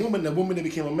became a woman, and a woman that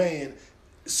became a man.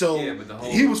 So but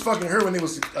he was fucking her when they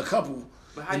was a couple,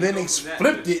 and then they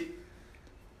flipped it.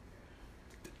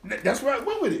 That's where I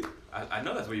went with it. I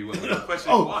know that's where you went. The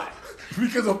question is why?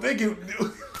 Because I'm thinking.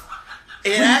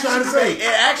 It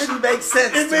actually makes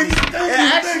sense. It makes sense.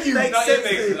 Thank you. No, it makes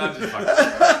sense. I'm just fucking.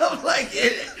 I'm like,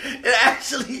 it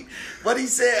actually, what he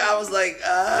said, I was like,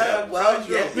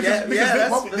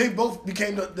 Because they both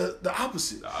became the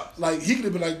opposite. Like, he could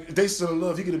have been like, if they still in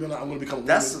love, he could have been like, I'm going to become a woman.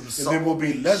 That's some and then we'll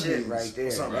be lesbians right there.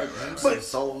 or something. Right. But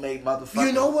soulmate motherfucker.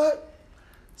 You know what?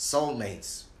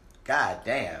 Soulmates. God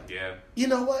damn. Yeah. You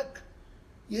know what?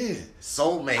 Yeah.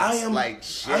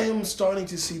 Soulmates. I am starting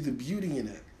to see the beauty in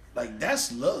it. Like,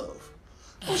 that's love.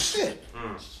 Oh, shit.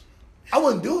 I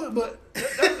wouldn't do it, but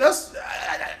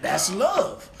that's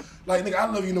love. Like, nigga,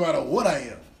 I love you no matter what I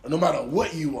am, or no matter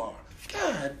what you are.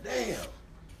 God damn.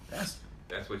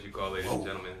 That's what you call, ladies and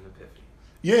gentlemen, an epiphany.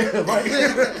 Yeah, right.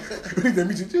 That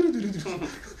means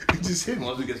it just hit me.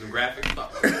 Once we get some graphics,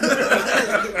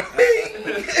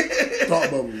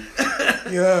 Thought bubble.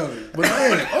 Yeah, but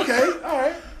man, okay, all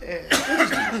right.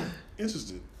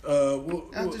 Interesting.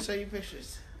 I'll just show you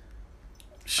pictures.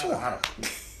 Sure.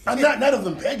 Not of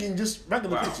them begging, just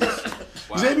regular pictures.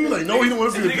 Wow. JB like, no, he don't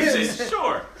want to see the Nigga pictures. said,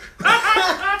 sure.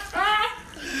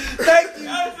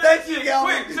 Thank you,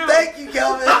 Kelvin. Quick, too. Thank you,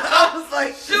 Kelvin. I was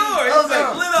like, Sure. I was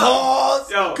like, lit up.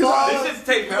 pause. Yo, pause. this is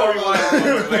tape before we watch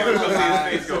it. Let's go see his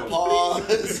face go.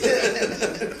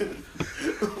 Pause.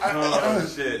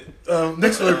 Oh, shit.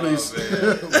 Next story, please. Oh,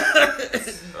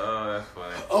 that's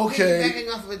funny. Okay. Backing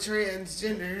off of a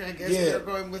transgender, I guess we're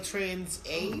going with trans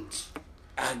age.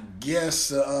 I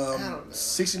guess I don't know.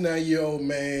 69-year-old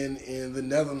man in the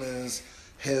Netherlands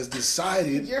has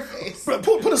decided. Your face. Put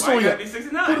a Why story you up. gotta be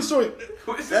 69? Put a story.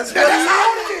 That's what he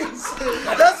is.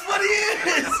 That's what he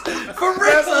is. For real.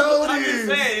 That's how I'm it just is.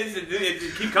 saying, it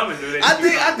keep coming, dude. I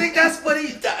think that's what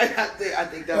he. I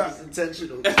think that was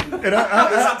intentional. And I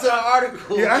Listen to the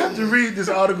article. yeah, I have to read this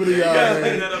article to y'all, You gotta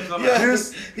clean man. that up somehow.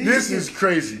 This is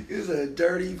crazy. He's a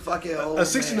dirty fucking old A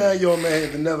 69-year-old man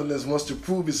in the Netherlands wants to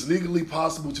prove it's legally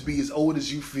possible to be as old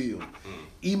as you feel.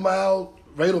 Email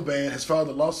Radelband has filed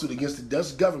a lawsuit against the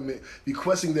Dutch government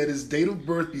requesting that his date of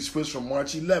birth be switched from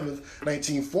March 11th,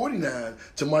 1949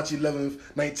 to March 11th,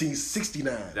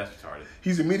 1969. That's retarded.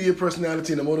 He's a media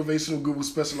personality and a motivational guru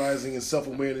specializing in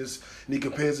self-awareness, and he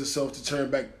compares himself to turn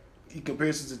back. He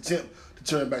compares his attempt to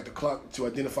turn back the clock to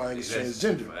identifying as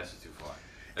transgender. That's just too far.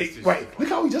 That's too Right. far. Look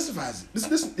how he justifies it.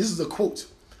 This is a quote.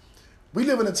 We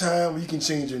live in a time where you can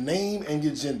change your name and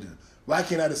your gender. Why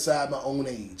can't I decide my own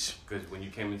age? Because when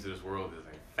you came into this world, there's a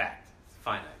fact. It's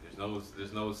finite.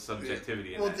 There's no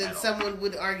subjectivity in Well, that then at all. someone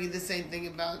would argue the same thing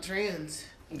about trans.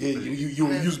 Yeah, you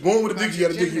was born with a dick, you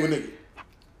got a dick, you a nigga.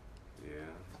 Yeah.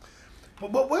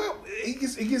 But well, it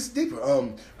gets deeper.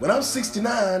 When I'm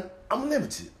 69, I'm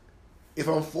limited. If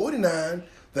I'm 49,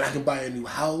 then I can buy a new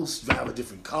house, drive a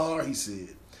different car. He said,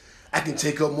 I can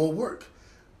take up more work.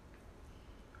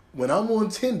 When I'm on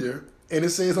Tinder and it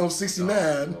says I'm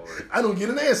 69, I don't get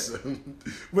an answer.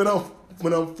 When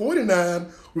I'm 49,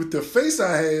 with the face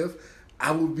I have,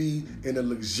 I will be in a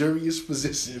luxurious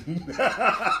position.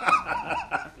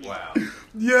 Wow.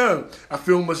 Yeah, I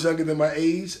feel much younger than my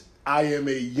age. I am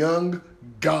a young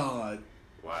god.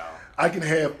 Wow. I can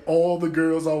have all the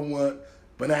girls I want,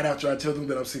 but not after I tell them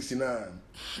that I'm 69.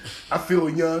 I feel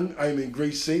young, I am in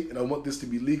great shape, and I want this to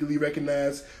be legally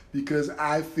recognized because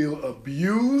I feel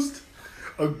abused,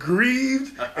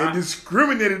 aggrieved, and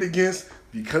discriminated against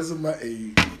because of my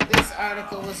age. This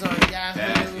article was on That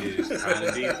Yahoo. is kind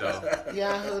of deep, though.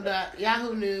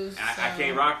 Yahoo News. I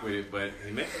can't rock with it, but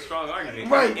he makes a strong argument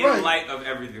Right, in right. light of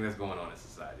everything that's going on in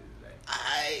society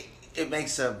today. It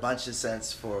makes a bunch of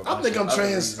sense for. I think I'm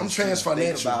trans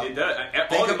financial. It does.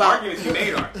 All the arguments he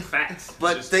made are facts.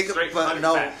 But Just think- straight but fucking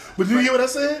no. facts. But do you hear what I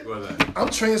said? What was that? I'm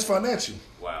trans financial.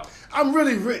 Wow. I'm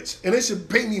really rich, and they should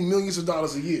pay me millions of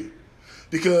dollars a year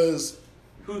because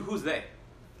Who's they?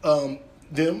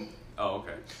 them, Oh,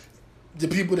 okay. the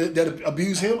people that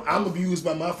abuse him, I'm abused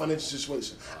by my financial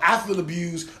situation. I feel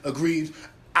abused, aggrieved.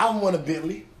 I want a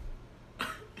Bentley.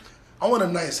 I want a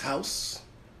nice house.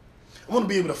 I want to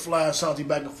be able to fly Ashanti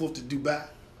back and forth to Dubai.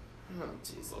 Oh,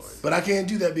 Jesus. But I can't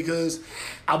do that because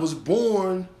I was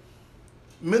born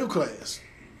middle class.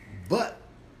 But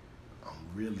I'm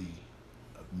really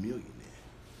a millionaire.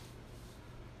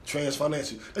 Trans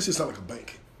financial. That shit sound like a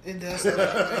bank. It does. Sound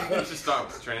like You should start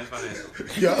with trans financial.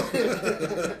 Yeah.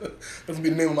 That's gonna be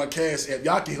the name of my cash app.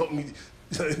 Y'all can help me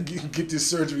get this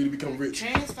surgery to become rich.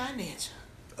 trans financial.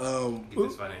 Get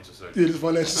this financial surgery. Yeah, this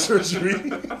financial surgery.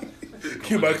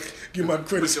 get my credit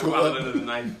Put your score wallet up. under the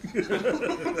knife.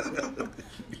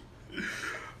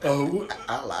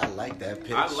 I like that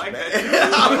pitch. I like man. that too.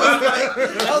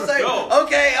 I was like, Go.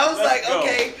 okay. I was Let's like, go.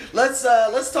 okay. Let's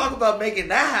talk about making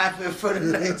that happen for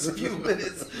the next few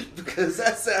minutes because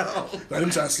that sounds. Like them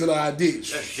trying to steal our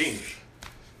ideas. That's genius.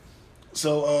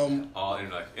 So All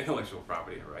intellectual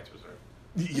property and rights reserved.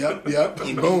 yep.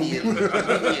 Boom.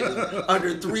 Immediately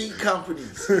under 3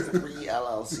 companies, 3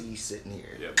 LLCs sitting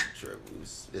here. Yep. Sure,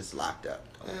 it's locked up.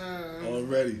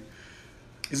 Already.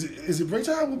 Is it break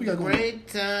time? What we got going on? Great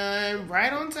time.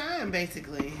 Right on time,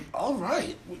 basically. All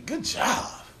right. Good job.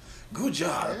 Good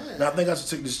job. Yeah. Now I think I should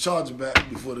take this charger back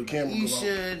before the camera You goes off.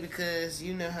 should, because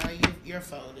you know how your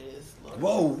phone is.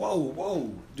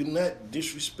 Whoa. Do not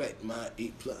disrespect my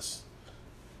 8 Plus.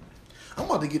 I'm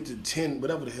about to get to 10,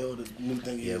 whatever the hell the new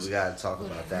thing Yeah, is. we gotta talk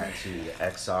about that too. The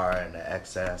XR and the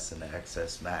XS and the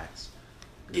XS Max.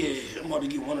 Yeah, I'm about to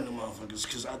get one of them motherfuckers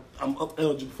because I'm up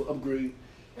eligible for upgrade.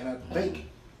 And I think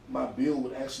my bill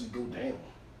would actually go down.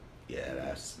 Yeah,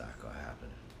 that's not gonna happen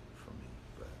for me.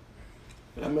 But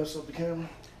Did I mess up the camera?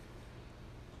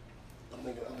 I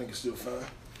think it's still fine.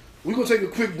 We're gonna take a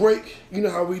quick break. You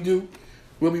know how we do.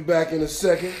 We'll be back in a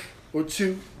second or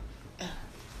two.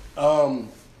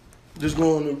 Just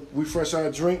going to refresh our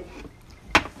drink.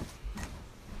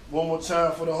 One more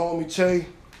time for the homie Che.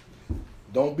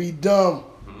 Don't be dumb.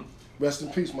 Rest in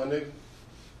peace, my nigga.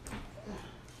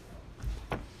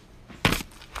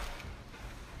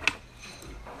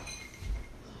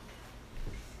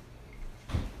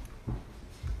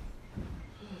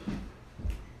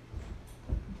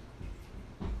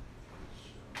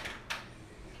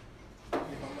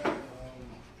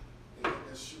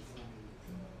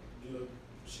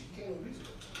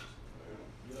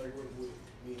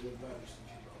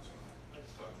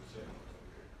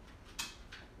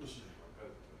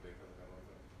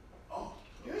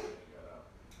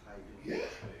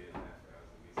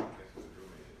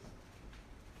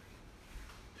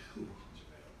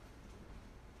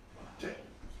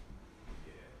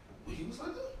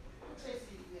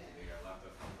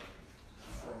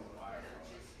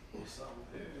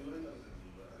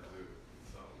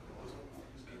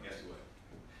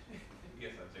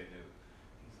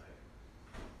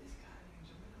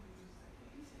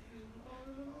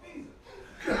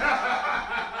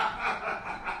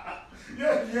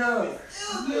 Yeah.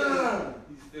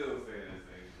 He's still saying that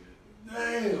same shit.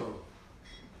 Damn.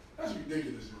 That's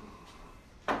ridiculous,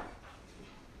 man.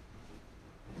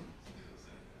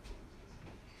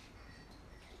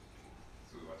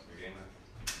 So we watching the game now?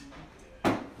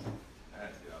 Yeah. I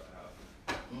had to get out the house.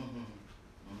 I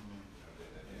did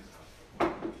that dance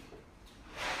house.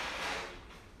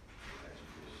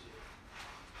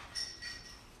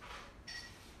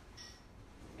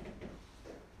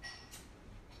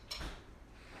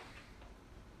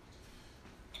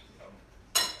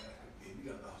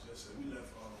 We left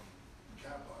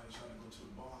Cal Party trying to go to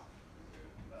the bar.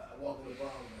 I walked in the bar,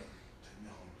 I'm like, take me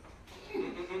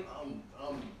home,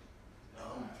 dog.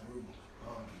 I'm through.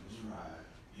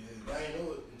 Yeah, I ain't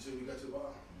know it until we got to the bar.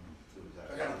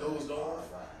 I got dozed off.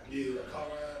 Yeah, the car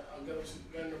ride. I got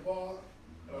in the bar,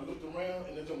 and I looked around,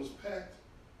 and the joint was packed.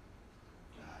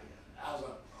 I was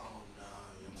like, oh,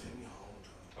 nah, you take me home,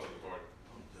 dog. How was the party?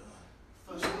 I'm done.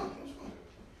 That's fine.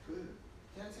 Good.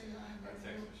 Did I tell you I had I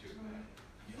texted her, she was mad.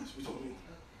 Yes, we told me.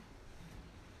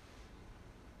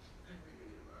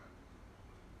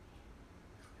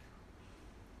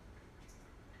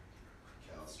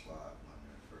 Cal squad won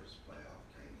their first playoff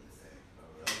game today.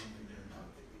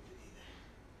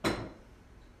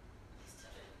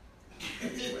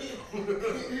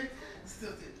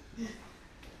 Still did.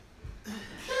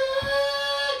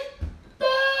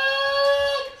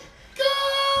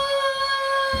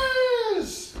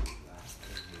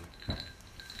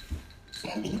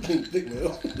 You can't think, man.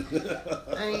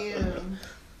 I am.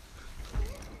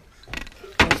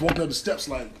 I was walking up the steps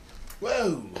like,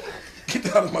 whoa, get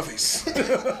that out of my face.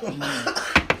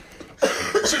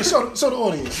 show the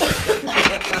audience.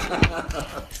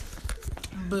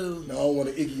 Boo. No, I don't want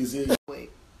to Iggy his ear. Wait.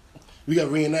 We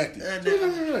got reenacted. I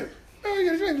didn't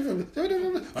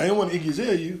want to Iggy his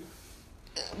ear, you.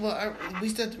 Well, we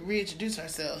still have to reintroduce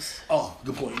ourselves. Oh,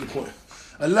 good point.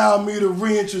 Allow me to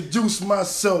reintroduce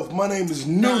myself. My name is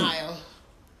New. Nile.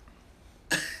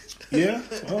 Yeah?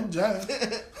 Oh, John.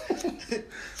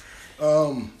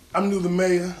 I'm New the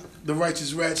Mayor, the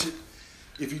Righteous Ratchet.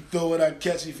 If you throw it, I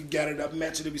catch it. If you got it, I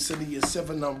match it. Every 7 years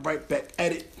 7, I'm right back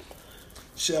at it.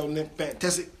 Shell Nick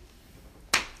Fantastic.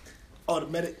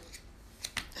 Automatic.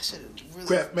 I should have really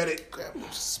Craft medic. grabbed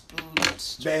a spoon.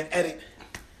 Bad addict.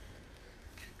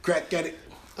 Crack addict.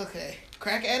 Okay.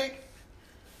 Crack addict?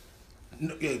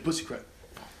 No, yeah, pussy crack.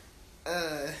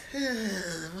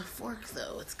 My fork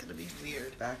though, it's gonna be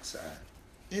weird. Backside.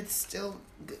 It's still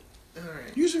good. All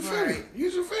right. Use your finger. Right.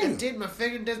 Use your I finger. did. My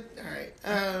finger did. All right.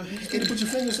 Can you put your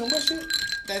fingers on my shit?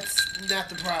 That's not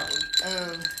the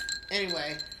problem.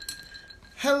 Anyway.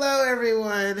 Hello,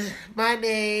 everyone. My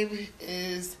name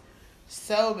is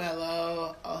So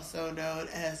Mellow, also known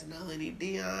as Melanie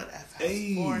Dion,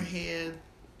 Hey. beforehand.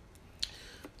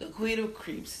 The Queen of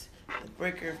Creeps, the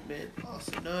Breaker of Men,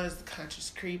 also known as the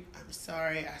Conscious Creep. I'm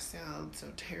sorry, I sound so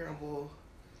terrible.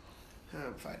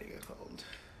 I'm fighting a cold.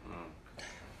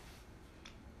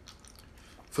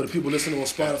 For the people listening on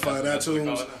Spotify and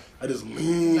iTunes, I just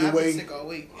lean I've been away. sick all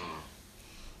week.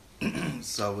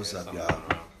 So what's up, y'all?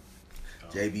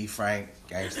 JB Frank,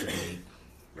 Gangsta Beat,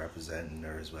 representing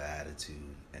Nerds with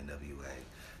Attitude, NWA.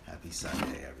 Happy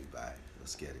Sunday, everybody.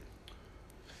 Let's get it.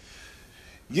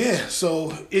 Yeah, so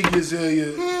Iggy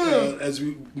Azalea, as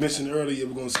we mentioned earlier,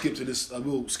 we're going to skip to this.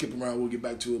 We'll skip around. We'll get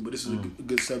back to it, but this is a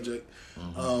good subject.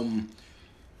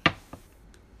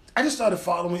 I just started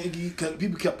following Iggy because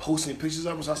people kept posting pictures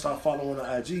of her, so I started following her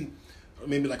on IG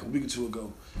maybe like a week or two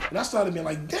ago. And I started being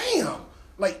like, damn,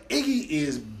 like Iggy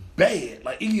is bad.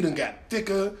 Like Iggy done got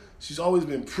thicker. She's always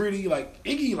been pretty. Like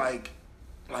Iggy, like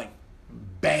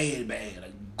bad,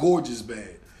 like gorgeous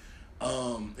bad.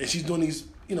 And she's doing these,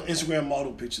 Instagram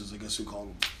model pictures, I guess we call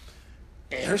them.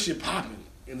 And her shit popping.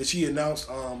 And then she announced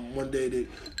one day that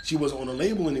she wasn't on the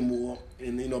label anymore.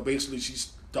 And, basically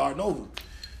she's starting over.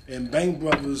 And Bang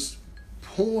Brothers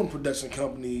porn production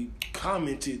company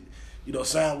commented,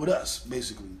 sign with us,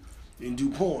 basically, and do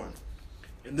porn.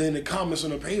 And then the comments on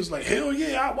the page was like, hell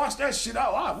yeah, I watched that shit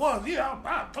out. I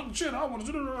fucking shit, I want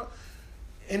to do that.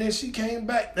 And then she came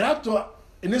back, and I thought,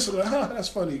 initially, that's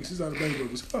funny, because she's out of Bang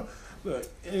Brothers. Look,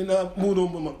 and I moved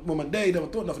on with my day, never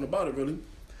thought nothing about it, really,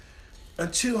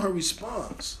 until her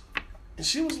response. And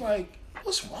she was like,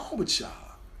 what's wrong with y'all?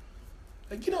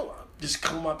 Like, just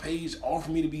come on my page, offer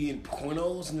me to be in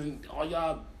pornos, and then all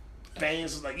y'all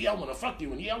fans is like, yeah, I want to fuck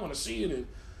you, and yeah, I want to see it, and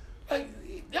like,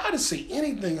 y'all didn't say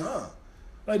anything, huh?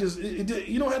 Like,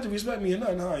 you don't have to respect me or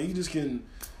nothing, huh? You just can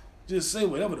just say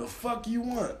whatever the fuck you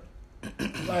want.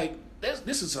 Like,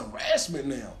 this is harassment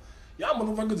now. Y'all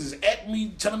motherfuckers is at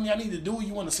me, telling me I need to do it.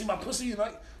 You want to see my pussy?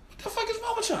 Like, what the fuck is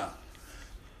wrong with y'all?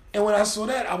 And when I saw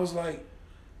that, I was like,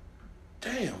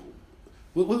 damn.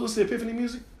 What's the Epiphany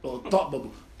music? Oh, Thought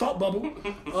Bubble. Thought Bubble.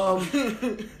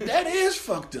 That is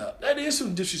fucked up. That is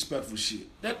some disrespectful shit.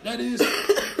 That is.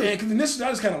 And because initially I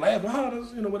just kind of laughed,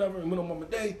 whatever, and went on my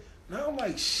day. Now I'm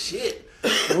like, shit.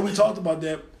 And when we talked about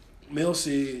that, Mel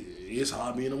said, it's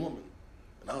hard being a woman.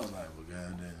 And I was like, well,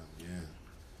 goddamn, yeah.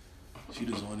 She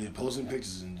just on there posting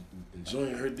pictures and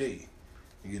enjoying her day.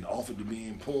 And getting offered to be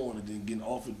in porn and then getting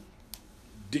offered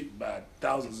dick by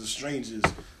thousands of strangers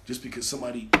just because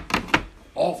somebody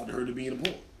offered her to be in a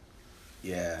porn.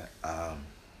 Yeah.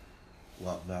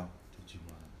 Well, Mel, did you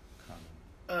want to comment?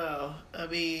 Oh, I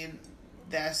mean,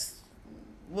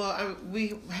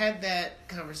 we had that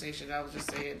conversation. I was just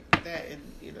saying that, and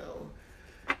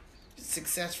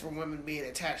success for women being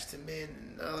attached to men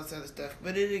and all this other stuff.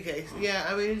 But in any case, yeah,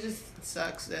 I mean, it just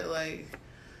sucks that, like,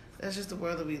 that's just the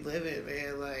world that we live in,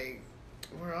 man. Like,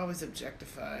 we're always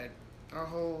objectified. Our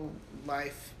whole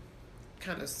life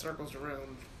kind of circles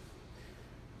around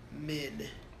men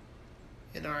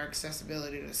and our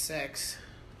accessibility to sex.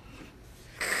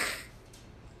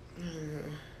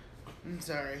 I'm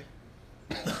sorry.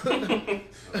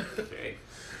 Okay.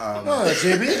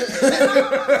 JB.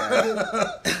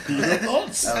 Your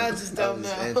thoughts? I just don't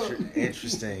know.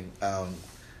 Interesting. I'm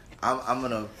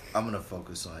gonna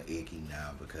focus on Iggy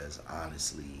now because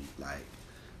honestly, like,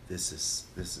 this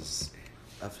is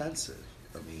offensive.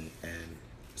 I mean, and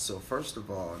so first of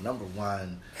all, number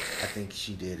one, I think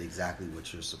she did exactly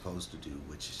what you're supposed to do,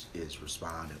 which is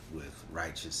respond with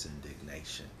righteous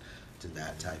indignation to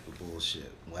that type of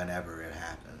bullshit whenever it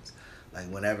happens. Like,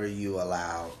 whenever you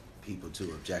allow people to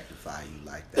objectify you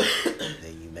like that,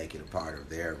 then you make it a part of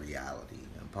their reality.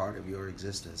 And part of your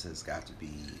existence has got to be,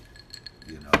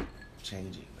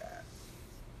 changing that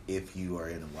if you are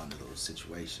in one of those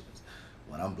situations.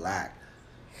 When I'm black,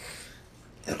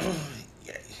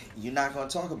 you're not going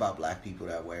to talk about black people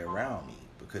that way around me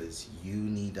because you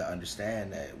need to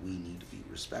understand that we need to be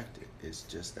respected. It's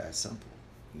just that simple.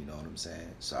 You know what I'm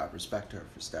saying? So I respect her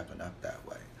for stepping up that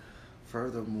way.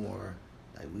 Furthermore,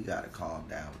 like, we got to calm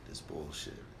down with this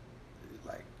bullshit.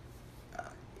 Like,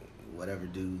 whatever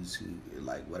dudes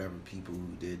whatever people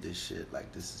who did this shit,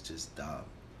 like, this is just dumb.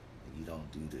 You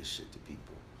don't do this shit to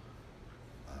people.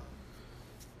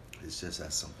 It's just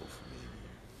that simple for me.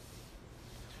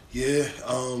 Yeah,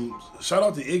 shout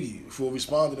out to Iggy for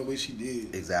responding the way she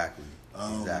did. Exactly.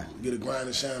 Get a Grind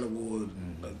and Shine award.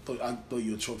 Mm-hmm. I'll throw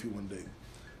you a trophy one day.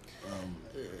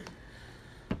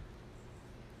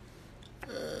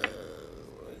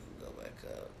 Go back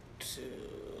up to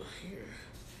here.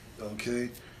 Okay.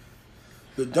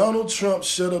 The Donald Trump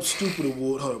Shut Up Stupid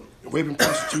Award. Rape and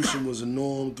prostitution was a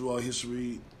norm throughout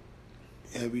history.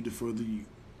 And read the further.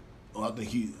 I think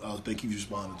he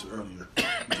responded to earlier.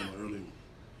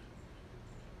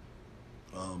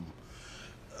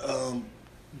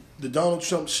 The Donald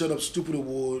Trump Shut Up Stupid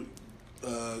Award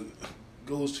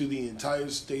goes to the entire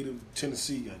state of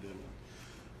Tennessee.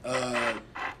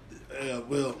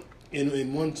 Well,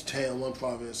 in one town, one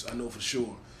province, I know for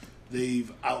sure,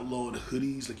 they've outlawed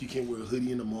hoodies. Like, you can't wear a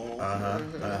hoodie in the mall.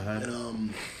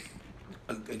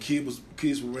 And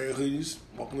kids were wearing hoodies,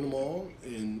 walking in the mall,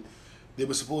 and they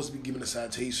were supposed to be given a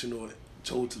citation or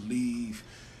told to leave.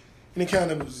 And it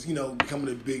kind of was, becoming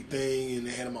a big thing, and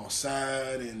they had him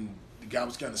outside, and the guy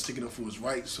was kind of sticking up for his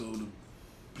rights, so the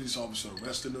police officer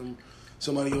arrested him.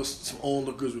 Somebody else, some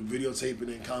onlookers were videotaping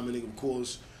and commenting, of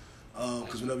course,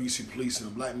 because whenever you see police and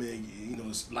a black man,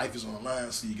 his life is on the line,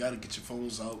 so you got to get your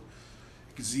phones out.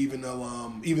 Because even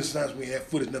though, even sometimes when we have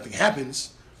footage, nothing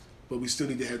happens, but we still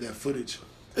need to have that footage.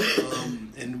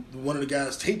 And one of the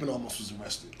guys taping almost was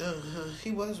arrested.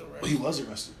 He was arrested. He was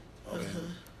arrested. Okay.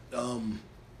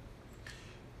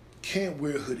 Can't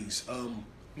wear hoodies.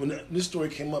 When this story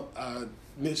came up, I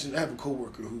mentioned I have a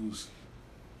coworker who's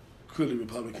clearly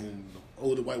Republican, an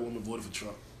older white woman voted for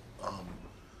Trump.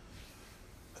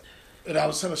 And I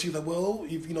was telling her, she was like, well,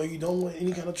 if you don't want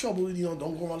any kind of trouble, don't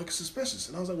go around looking suspicious.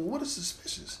 And I was like, well, what is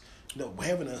suspicious?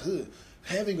 Having a hood.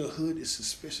 Having a hood is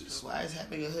suspicious. Why is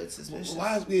having a hood suspicious?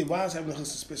 Why is having a hood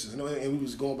suspicious? And we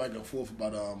was going back and forth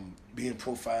about being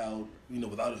profiled,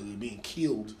 without a hood, being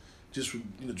killed just for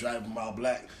driving a mile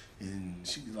black. And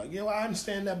she was like, yeah, well, I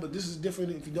understand that, but this is different.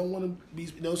 If you don't want to be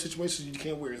in those situations, you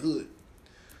can't wear a hood.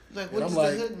 Like, what does the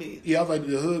hood mean? Yeah, I was like,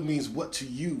 the hood means what to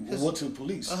you or what to the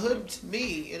police? A hood to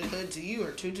me and a hood to you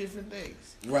are two different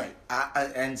things. Right.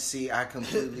 I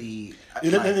completely...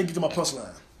 Let me get to my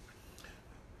punchline.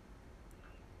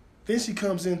 Then she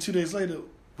comes in 2 days later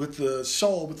with the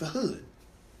shawl with the hood.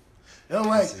 And I'm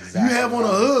like, exactly, you have on a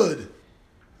hood.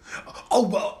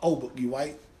 But you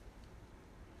white?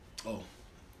 Oh.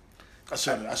 I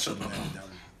shut it down.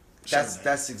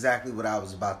 That's exactly what I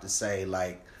was about to say.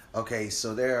 Like, okay,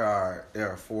 so there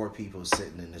are 4 people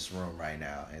sitting in this room right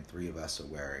now, and 3 of us are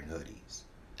wearing hoodies.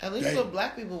 At least when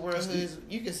black people wear hoods,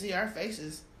 you can see our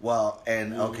faces. Well,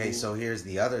 and okay, so here's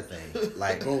the other thing.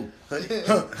 Like,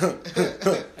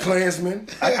 Klansman.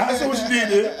 I saw what you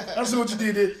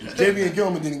did there. JB and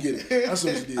Gilman didn't get it. I saw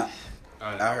what you did.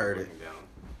 I heard it.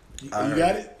 You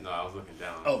got it? No, I was looking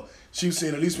down. Oh, she was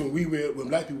saying at least when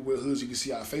black people wear hoods, you can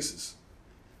see our faces.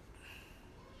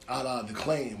 A la the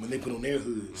Klan when they put on their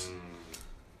hoods.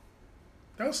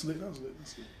 That was slick. All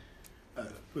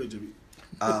right, go ahead, JB.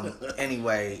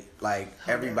 Anyway, like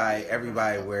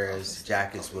everybody wears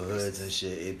jackets with hoods and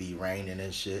shit. It be raining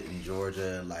and shit in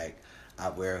Georgia. Like, I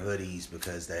wear hoodies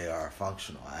because they are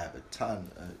functional. I have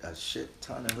a shit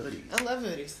ton of hoodies. I love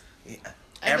hoodies. Yeah.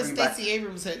 I have a Stacey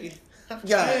Abrams hoodie.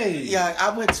 Yeah. I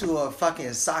went to a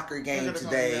fucking soccer game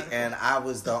today, and I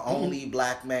was the only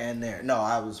black man there. No,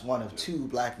 I was one of 2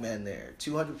 black men there.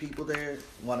 200 people there.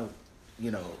 One of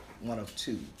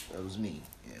 2. That was me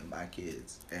and my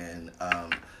kids, and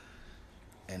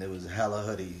it was hella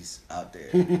hoodies out there.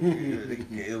 I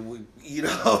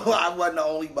wasn't the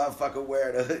only motherfucker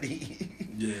wearing a hoodie.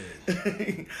 Yeah.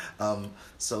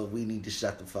 So we need to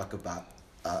shut the fuck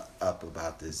up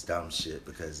about this dumb shit,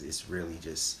 because it's really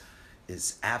just.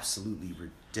 It's absolutely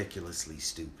ridiculously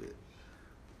stupid.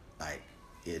 Like,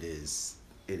 it is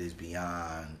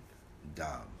beyond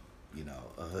dumb.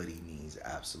 A hoodie means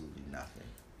absolutely nothing.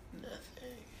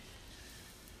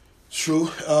 True.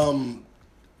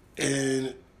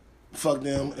 And fuck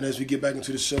them. And as we get back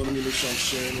into the show, let me make sure I'm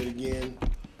sharing it again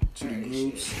to the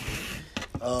groups.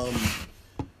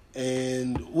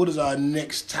 And what is our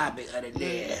next topic out of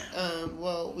there?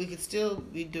 Well, we could still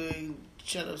be doing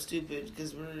Shut Up Stupid,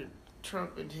 because we're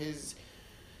Trump and his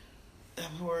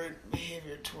abhorrent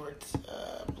behavior towards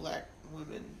black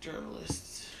women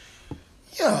journalists.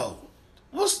 Yo,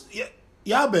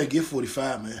 y'all better get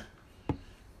 45, man.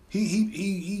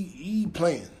 He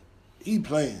playing.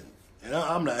 And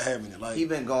I'm not having it. Like, he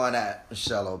been going at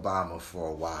Michelle Obama for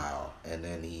a while, and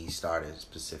then he started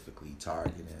specifically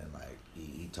targeting, like,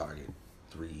 he targeted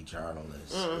 3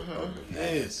 journalists over the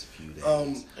past few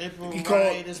days. April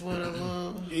Wright is one of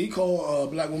them. He called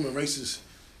a black woman racist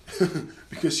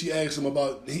because she asked him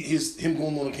about him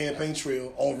going on a campaign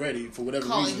trail already for whatever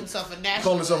reason. Calling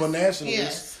himself a nationalist.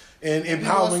 Yes. And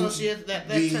empowering associate that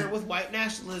term with white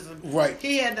nationalism. Right.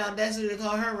 He had the audacity to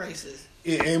call her racist.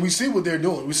 Yeah, and we see what they're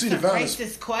doing. We see the violence.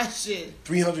 Racist question.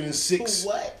 306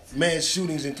 mass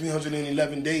shootings in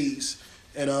 311 days,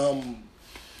 and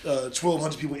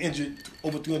 1,200 people injured,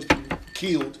 over 300 people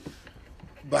killed.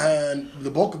 Behind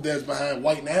the bulk of that is behind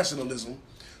white nationalism.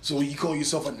 So when you call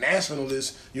yourself a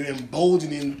nationalist, you're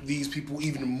emboldening these people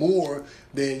even more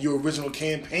than your original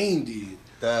campaign did.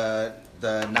 The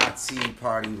Nazi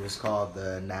party was called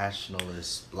the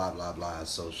Nationalist blah blah blah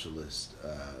Socialist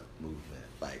movement.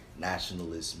 Like,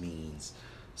 nationalist means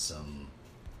some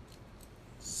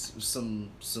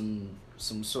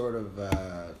sort of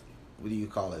what do you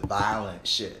call it? Violent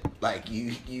shit. Like,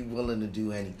 you willing to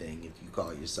do anything if you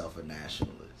call yourself a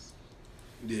nationalist.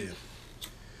 Yeah.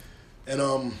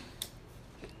 And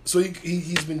So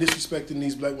he's been disrespecting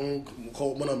these black women,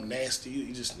 called one of them nasty.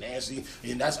 He's just nasty,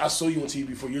 and I saw you on TV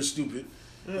before. You're stupid.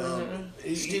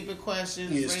 Stupid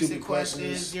questions, yeah, racist stupid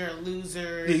questions. You're a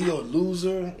loser. Yeah, you're a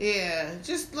loser. Yeah,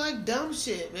 just like dumb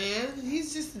shit, man.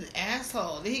 He's just an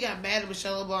asshole. Then he got mad at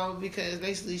Michelle Obama because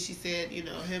basically she said, you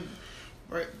know, him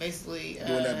basically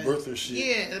doing that birther shit.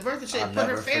 Yeah, the birther shit put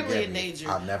her family in danger.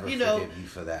 I'll never forgive you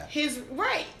for that.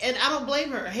 Right, and I don't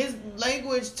blame her. His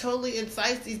language totally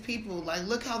incites these people. Like,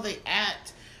 look how they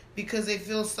act because they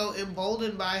feel so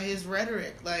emboldened by his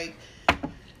rhetoric. Like,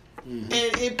 and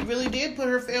it really did put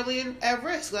her family at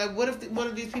risk. Like, what if one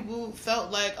of these people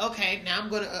felt like, okay, now I'm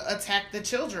going to attack the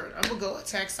children. I'm going to go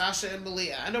attack Sasha and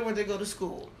Malia. I know where they go to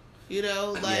school. You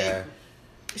know, like,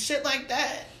 shit like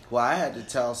that. Well, I had to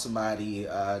tell somebody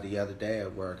the other day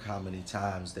at work how many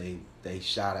times they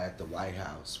shot at the White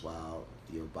House while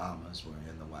the Obamas were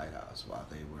in the White House, while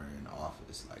they were in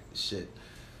office. Like, the shit,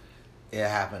 it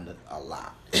happened a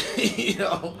lot. You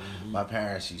know, my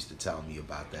parents used to tell me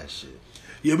about that shit.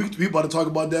 Yeah, we about to talk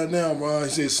about that now, Ron. He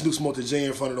said Snoop smoked a J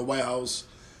in front of the White House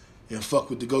and fuck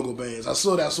with the go-go bands. I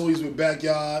saw that. I saw he's with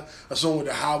Backyard. I saw him with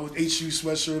the Howard HU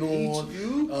sweatshirt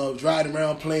on. Riding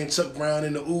around playing Chuck Brown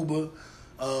in the Uber.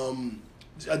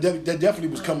 That definitely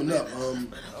was coming up.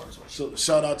 So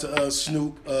shout out to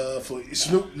Snoop for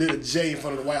Snoop lit a J in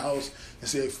front of the White House and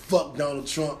said fuck Donald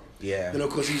Trump. Yeah. Then of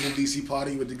course he's in DC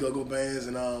partying with the go-go bands,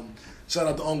 and shout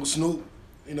out to Uncle Snoop.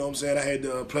 You know what I'm saying? I had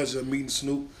the pleasure of meeting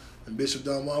Snoop and Bishop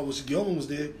Don Juan. Gilman was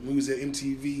there. We was at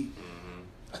MTV.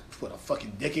 What, a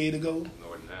fucking decade ago?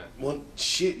 More than that. One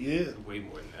shit, yeah. Way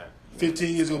more than that.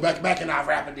 15 years ago, back in our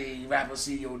rapper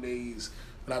CEO days.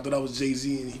 And I thought I was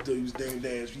Jay-Z and he thought he was Dame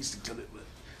Dash. We used to kill it, but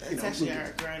that's actually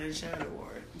our Grind and Shine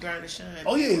award. Grind and Shine.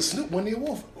 Oh yeah, Snoop won the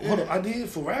award. Hold up, I did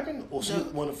for rapping or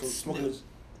Snoop won it for smoking?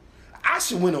 I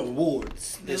should win an award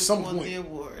at some point. Snoop won the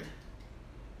award.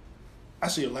 I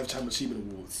should get a Lifetime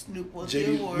Achievement Award. Snoop won JD,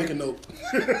 the award. make a note.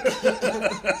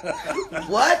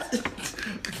 What?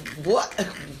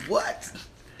 What?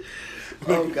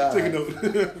 Oh God. Take a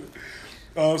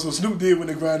note. So Snoop did win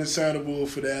the Grind and Shine Award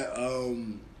for that.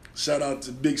 Shout out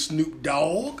to Big Snoop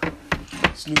Dogg,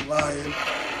 Snoop Lion.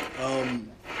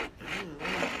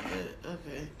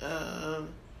 Okay.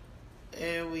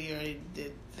 And we already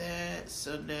did that,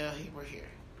 so now we're here.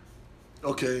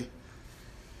 Okay.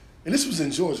 And this was in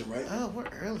Georgia, right? Oh, we're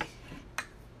early.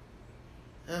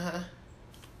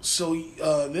 So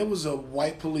there was a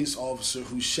white police officer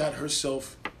who shot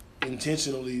herself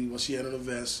intentionally while she had on a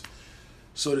vest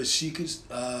so that she could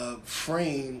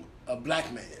frame a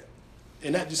black man.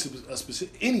 And not just a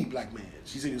specific, any black man.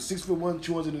 She said he was 6'1",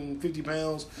 250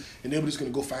 pounds, and they were just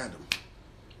going to go find him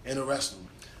and arrest him.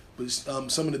 But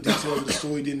some of the details of the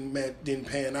story didn't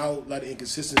pan out, a lot of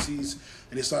inconsistencies,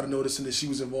 and they started noticing that she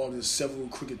was involved in several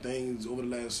crooked things over the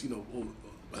last,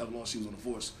 however long she was on the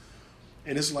force.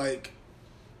 And it's like,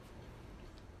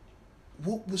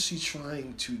 what was she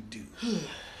trying to do?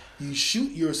 You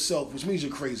shoot yourself, which means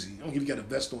you're crazy. I don't give you got a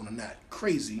vest on or not.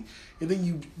 Crazy. And then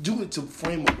you do it to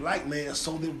frame a black man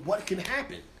so that what can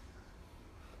happen?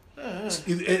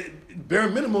 At bare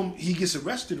minimum, he gets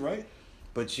arrested, right?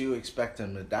 But you expect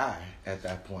him to die at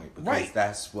that point because right.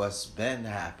 That's what's been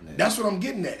happening. That's what I'm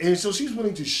getting at. And so she's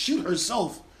willing to shoot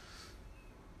herself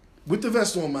with the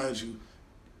vest on, mind you,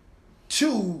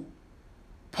 to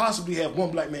possibly have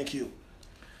one black man killed.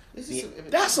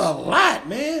 That's a lot,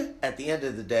 man. At the end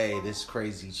of the day, this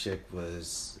crazy chick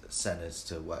was sentenced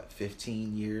to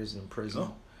 15 years in prison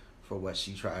for what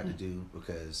she tried to do,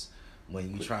 because when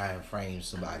you try and frame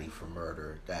somebody for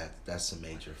murder, that's a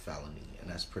major felony, and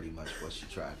that's pretty much what she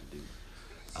tried to do.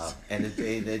 And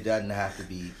it doesn't have to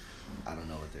be. I don't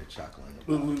know what they're chuckling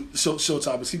about. Show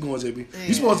topics. Keep going, JB.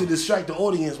 You're supposed to distract the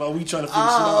audience while we trying to figure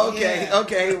shit out. Okay,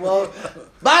 okay. Well,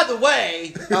 by the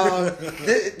way,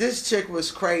 this chick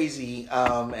was crazy,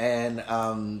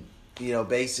 and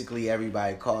basically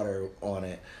everybody caught her on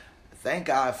it. Thank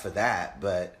God for that,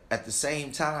 but at the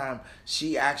same time,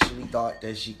 she actually thought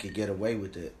that she could get away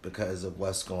with it because of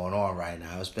what's going on right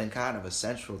now. It's been kind of a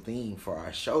central theme for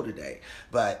our show today,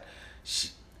 but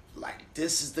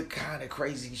this is the kind of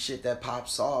crazy shit that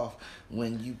pops off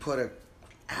when you put a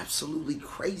absolutely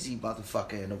crazy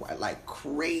motherfucker in the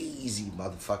crazy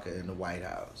motherfucker in the White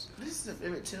House. This is the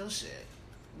Emmett Till shit.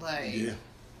 Yeah.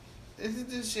 This is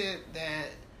the shit that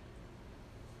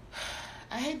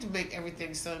I hate to make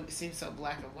everything seem so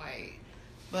black and white,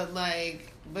 but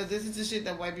this is the shit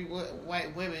that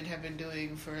white women have been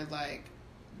doing for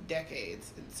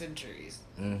decades and centuries,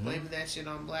 blaming that shit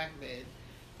on black men,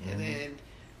 and then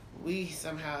we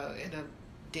somehow end up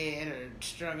dead or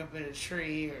strung up in a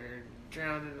tree or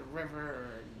drowned in a river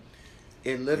or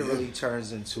it literally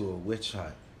turns into a witch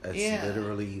hunt. That's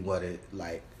literally what it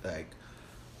like.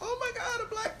 Oh my God,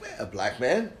 a black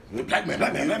man, black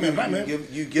man.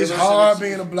 You give it's hard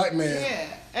being a black man. Yeah,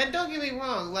 and don't get me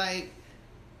wrong, like,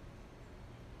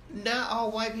 not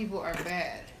all white people are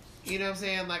bad. You know what I'm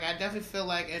saying? Like, I definitely feel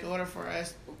like in order for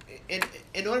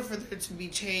there to be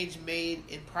change made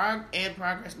in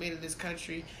progress made in this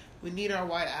country, we need our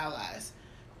white allies.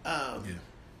 But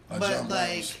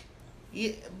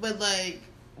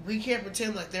we can't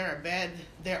pretend like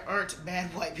there aren't bad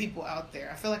white people out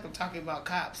there. I feel like I'm talking about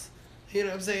cops. You know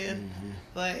what I'm saying? Mm-hmm.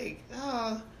 Like,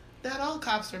 not all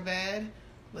cops are bad,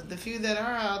 but the few that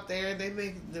are out there, they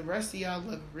make the rest of y'all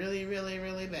look really, really,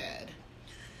 really bad.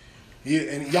 Yeah,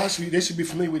 and they should be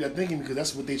familiar with that thinking because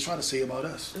that's what they try to say about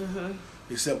us. Mm-hmm.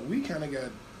 Except we kind of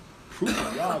got proof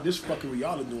of y'all, this fucking what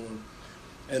y'all are doing.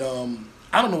 And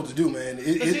I don't know what to do, man.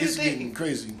 It's getting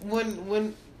crazy.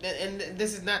 And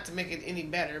this is not to make it any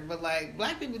better, but like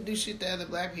black people do shit to other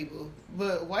black people,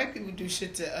 but white people do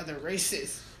shit to other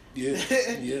races. Yeah,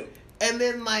 yeah. And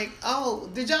then like, oh,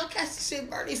 did y'all catch the shit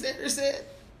Bernie Sanders said?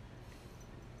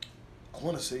 I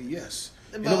want to say yes.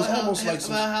 About, it was almost like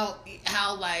about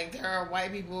how like there are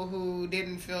white people who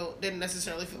didn't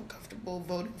necessarily feel comfortable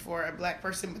voting for a black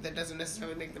person, but that doesn't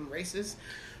necessarily make them racist.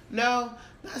 No,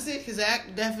 that's the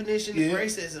exact definition of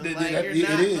racism. You're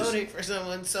not voting for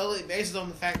someone solely based on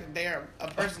the fact that they are a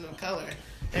person of color.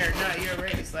 They're not your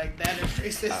race. Like, that is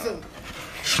racism.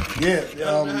 Yeah.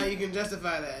 I don't know how you can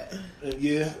justify that.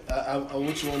 Yeah, I'm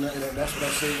with you on that. And that's what I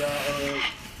say,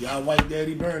 y'all white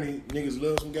daddy Bernie. Niggas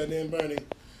love some goddamn Bernie.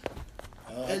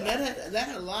 And that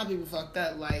had a lot of people fucked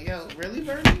up. Like, yo, really,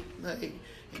 Bernie? Like,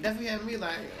 it definitely had me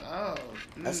like, oh.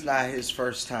 That's not his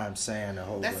first time saying a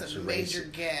whole bunch of racist. That's a major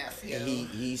gaffe, yo.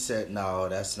 He said, no,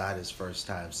 that's not his first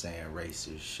time saying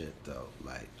racist shit, though.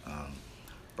 Like,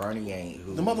 Bernie ain't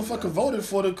who... The motherfucker voted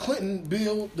for the Clinton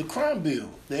bill, the crime bill,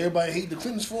 that everybody hate the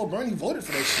Clintons for. Bernie voted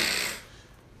for that shit.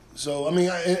 So, I mean,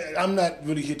 I'm not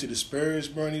really here to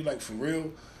disparage Bernie, like, for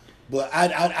real. But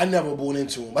I never bought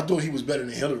into him. I thought he was better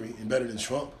than Hillary and better than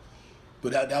Trump.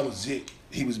 But that was it.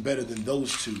 He was better than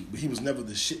those two. But he was never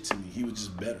the shit to me. He was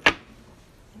just better.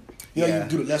 You know, you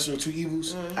do the lesser of two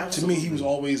evils. To me, he was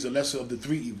always the lesser of the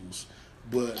three evils.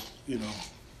 But, you know,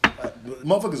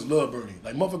 motherfuckers love Bernie.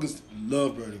 Like, motherfuckers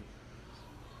love Bernie.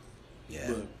 Yeah.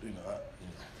 But, you know.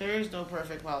 There is no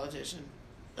perfect politician.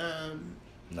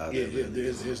 No,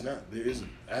 there's not. There isn't.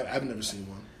 I've never seen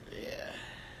one.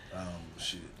 Yeah.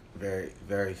 Shit. Very,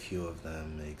 very few of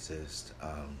them exist.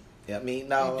 I mean,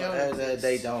 no,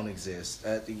 they don't exist.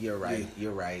 You're right. Yeah.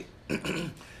 You're right.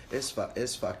 It's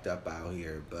fucked up out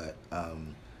here, but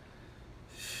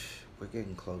we're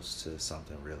getting close to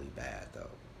something really bad, though.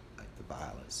 Like, the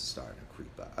violence is starting to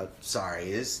creep up.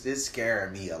 Sorry, it's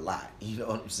scaring me a lot. You know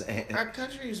what I'm saying? Our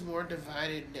country is more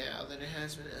divided now than it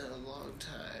has been in a long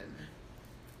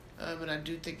time, and I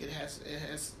do think it has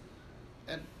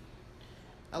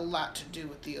a lot to do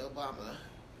with the Obama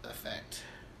effect.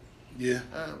 Yeah.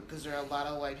 Because there are a lot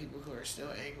of white people who are still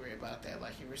angry about that,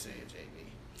 like you were saying, JB.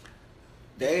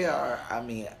 They are. I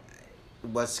mean,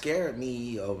 what scared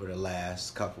me over the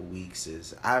last couple weeks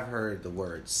is I've heard the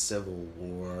word civil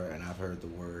war and I've heard the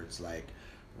words like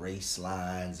race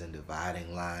lines and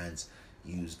dividing lines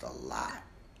used a lot,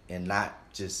 and not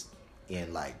just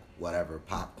in like whatever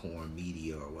popcorn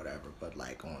media or whatever, but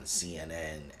like on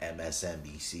CNN,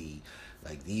 MSNBC.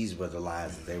 Like, these were the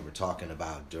lines that they were talking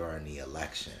about during the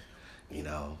election, you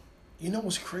know? You know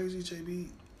what's crazy, JB,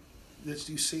 that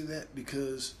you say that?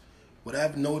 Because what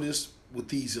I've noticed with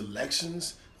these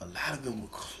elections, a lot of them were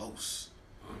close.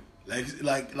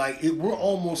 We're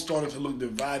almost starting to look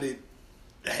divided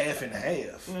half and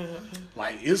half. Mm-hmm.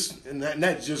 Like, it's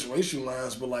not just racial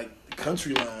lines, but like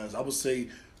country lines. I would say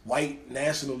white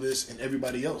nationalists and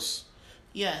everybody else.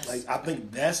 Yes. Like, I think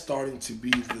that's starting to be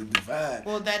the divide.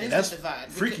 Well, that's the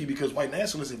divide. Freaky because white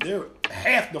nationalists, if they're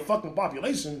half the fucking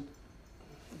population,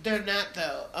 they're not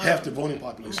though. Half the voting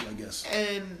population, I guess.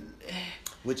 And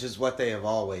which is what they have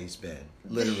always been.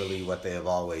 Literally what they have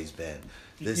always been.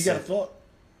 You got a thought?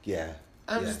 Yeah.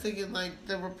 I'm just thinking, like,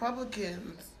 the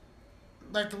Republicans,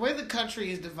 like, the way the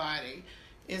country is dividing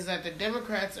is that the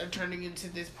Democrats are turning into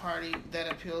this party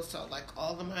that appeals to, like,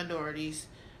 all the minorities,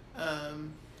 the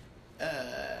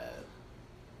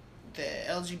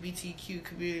LGBTQ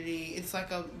community. It's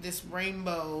like this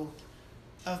rainbow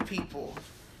of people,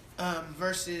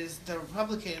 versus the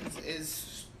Republicans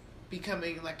is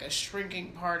becoming like a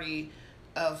shrinking party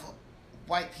of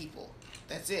white people.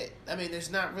 That's it. I mean,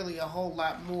 there's not really a whole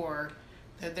lot more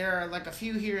that there are like a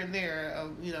few here and there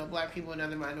of, black people and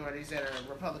other minorities that are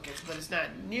Republicans, but it's not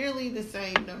nearly the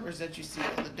same numbers that you see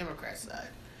on the Democrat side.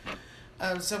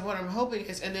 So what I'm hoping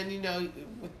is, and then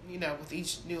with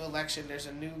each new election, there's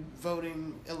a new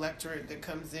voting electorate that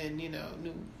comes in.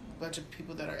 New bunch of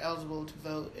people that are eligible to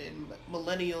vote, and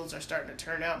millennials are starting to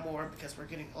turn out more because we're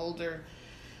getting older,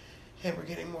 and we're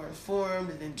getting more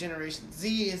informed. And then Generation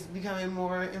Z is becoming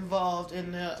more involved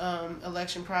in the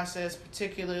election process,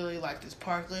 particularly like this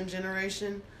Parkland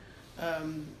generation.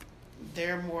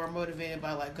 They're more motivated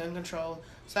by like gun control.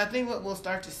 So I think what we'll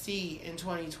start to see in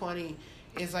 2020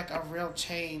 is like a real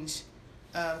change,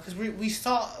 because we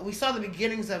saw the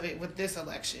beginnings of it with this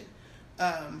election,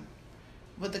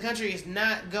 but the country is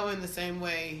not going the same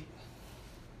way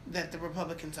that the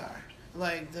Republicans are.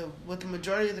 Like what the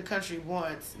majority of the country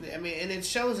wants. I mean, and it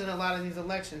shows in a lot of these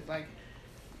elections. Like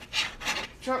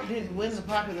Trump didn't win the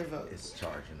popular vote. It's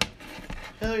charging.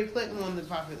 Hillary Clinton won the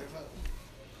popular vote.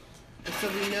 And so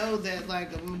we know that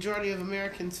like a majority of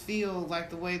Americans feel like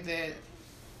the way that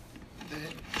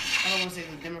I don't want to say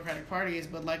the Democratic Party is,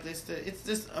 but like this, it's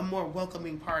just a more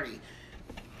welcoming party,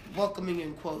 welcoming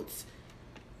in quotes,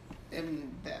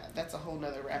 and that's a whole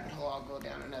nother rabbit hole I'll go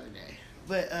down another day.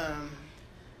 But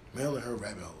Mel and her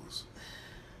rabbit holes.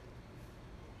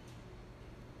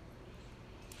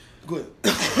 Go ahead.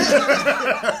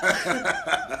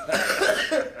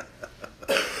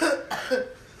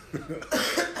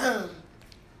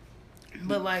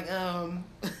 But like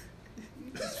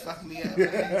just fuck me up.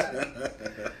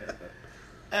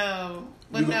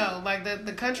 But no, like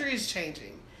the country is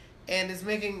changing, and it's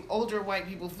making older white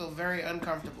people feel very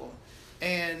uncomfortable.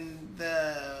 And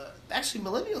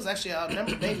millennials actually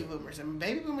outnumber baby boomers. I mean,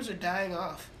 baby boomers are dying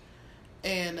off.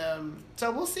 And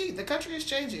so we'll see. The country is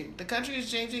changing. The country is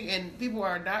changing, and people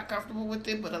are not comfortable with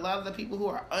it. But a lot of the people who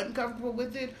are uncomfortable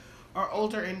with it are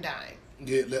older and dying.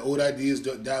 Yeah, let old ideas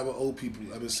die with old people.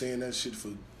 I've been saying that shit for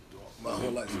my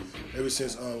whole life, ever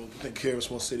since I think Kara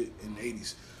said it in the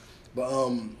 80s. But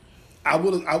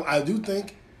I do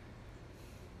think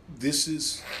this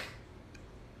is.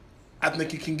 I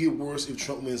think it can get worse if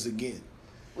Trump wins again.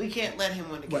 We can't let him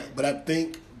win again. Right, but I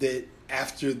think that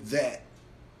after that,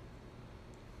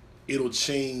 it'll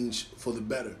change for the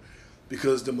better,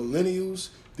 because the millennials,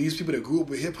 these people that grew up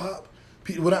with hip hop,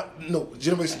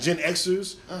 Generation Gen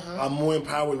Xers are more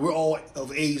empowered. We're all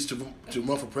of age to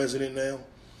run for president now,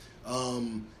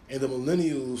 and the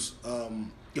millennials,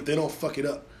 if they don't fuck it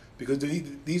up, because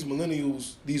these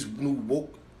millennials, these new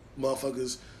woke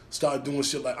motherfuckers, start doing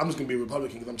shit like, I'm just gonna be a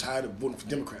Republican because I'm tired of voting for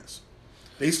Democrats.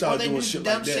 They start doing shit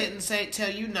like that. Dumb shit and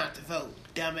tell you not to vote,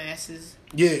 dumbasses.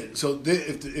 Yeah, so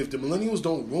if the millennials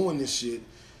don't ruin this shit,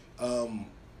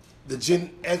 the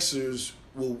Gen Xers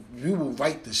will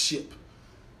right the ship,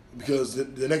 because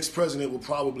the next president will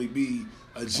probably be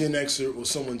a Gen Xer or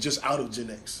someone just out of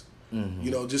Gen X.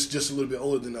 Mm-hmm. Just a little bit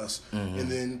older than us. Mm-hmm.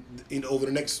 And then over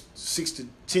the next 6 to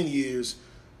 10 years,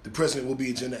 the president will be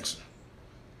a Gen Xer.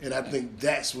 And I think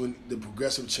that's when the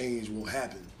progressive change will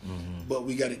happen. Mm-hmm. But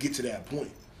we got to get to that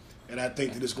point. And I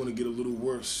think that it's going to get a little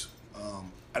worse.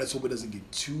 I just hope it doesn't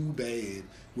get too bad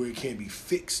where it can't be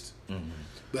fixed. Mm-hmm.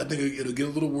 But I think it'll get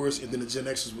a little worse, and then the Gen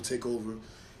Xers will take over.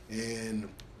 And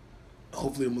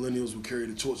hopefully the millennials will carry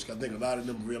the torch. I think a lot of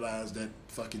them realize that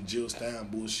fucking Jill Stein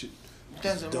bullshit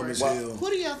doesn't dumb work. as hell. Who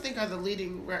do y'all think are the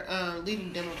leading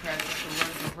Democrats to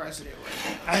run for president right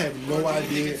now? I have no idea.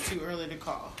 Do you think it's too early to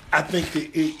call? I think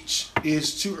that it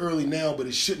is too early now, but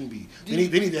it shouldn't be. They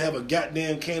need to have a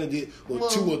goddamn candidate or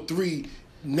 2 or 3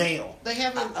 now. They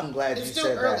haven't. I'm glad you said that. It's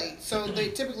still early, so they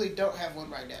typically don't have one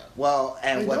right now. Well,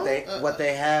 and what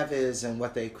they have is, and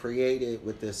what they created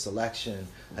with this election,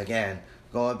 again,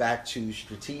 going back to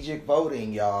strategic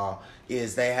voting, y'all,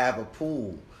 is they have a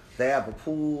pool. They have a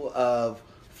pool of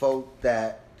folk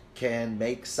that can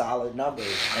make solid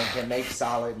numbers and can make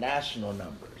solid national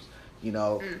numbers.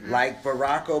 Like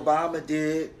Barack Obama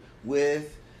did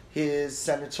with his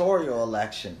senatorial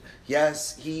election.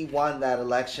 Yes, he won that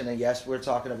election, and yes, we're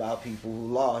talking about people who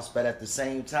lost, but at the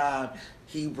same time,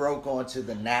 he broke onto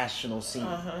the national scene,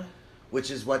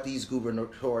 which is what these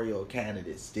gubernatorial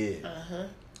candidates did.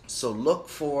 So look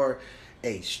for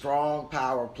a strong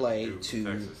power play to...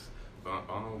 Texas.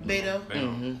 Beto.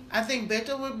 Mm-hmm. I think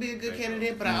Beto would be a good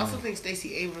candidate, but I also think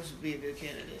Stacey Abrams would be a good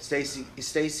candidate.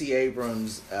 Stacey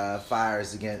Abrams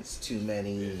fires against too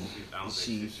many.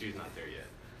 She's not there yet.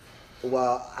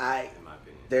 Well, in my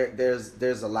opinion,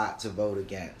 there's a lot to vote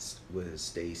against with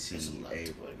Stacey Abrams. There's a lot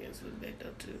to vote against with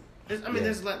Beto too. There's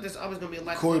always going to be a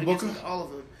lot to vote against with all of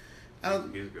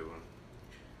them. He's a good one.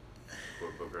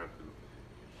 Cory Booker.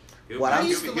 What I I'm-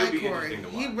 used to he'll like be Corey. interesting to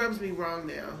He watch. rubs me wrong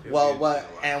now. Well,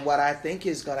 what I think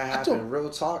is going to happen, told- real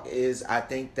talk, is I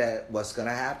think that what's going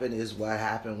to happen is what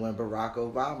happened when Barack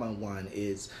Obama won.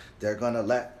 Is they're going to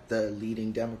let the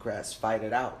leading Democrats fight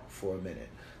it out for a minute,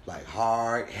 like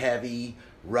hard, heavy,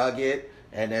 rugged,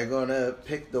 and they're going to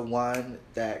pick the one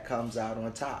that comes out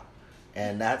on top,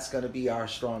 and that's going to be our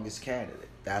strongest candidate.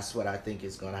 That's what I think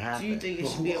is going to happen. Do you think it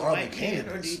Well, should be who a are the white man, or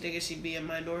candidates? do you think it should be a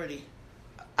minority?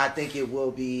 I think it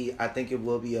will be. I think it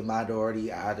will be a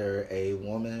minority, either a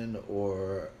woman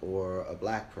or a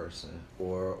black person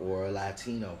or a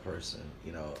Latino person.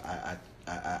 You know,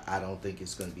 I don't think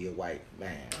it's going to be a white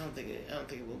man. I don't think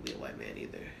it will be a white man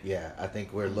either. Yeah, I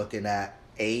think we're looking at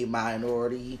a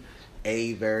minority,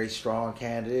 a very strong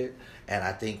candidate, and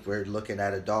I think we're looking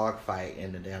at a dogfight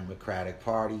in the Democratic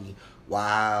Party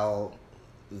while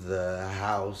the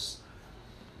House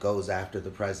goes after the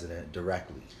president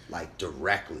directly, like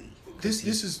directly. This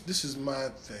is my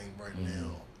thing right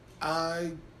now.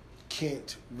 I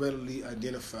can't readily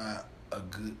identify a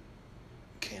good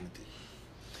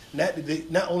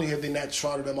candidate. Not only have they not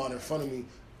trotted them out in front of me,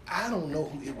 I don't know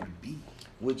who it would be.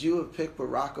 Would you have picked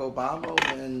Barack Obama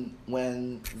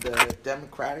when the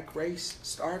Democratic race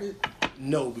started?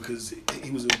 No, because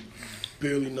he was a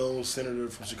barely known senator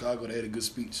from Chicago that had a good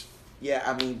speech. Yeah,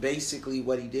 I mean, basically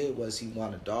what he did was he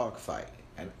won a dogfight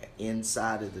and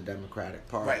inside of the Democratic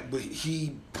Party. Right, but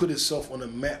he put himself on the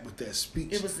map with that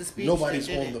speech. It was the speech Nobody's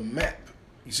that did on it. the map.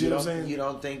 You see what I'm saying? You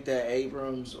don't think that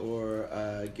Abrams or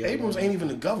Gilmore- Abrams ain't even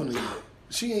the governor yet.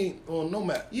 She ain't on no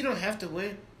map. You don't have to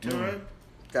win to run.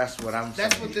 That's what I'm saying.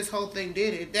 That's what this whole thing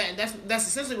did. That's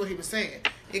essentially what he was saying.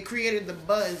 It created the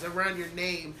buzz around your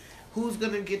name. Who's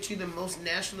going to get you the most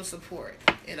national support?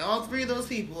 And all three of those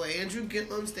people, Andrew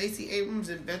Gitlam, Stacey Abrams,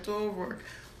 and Beto O'Rourke,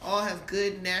 all have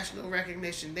good national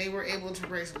recognition. They were able to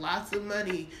raise lots of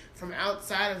money from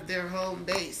outside of their home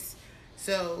base.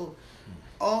 So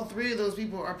all three of those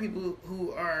people are people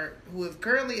who have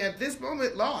currently at this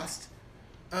moment lost.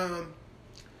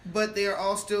 But they are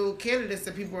all still candidates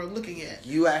that people are looking at.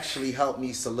 You actually helped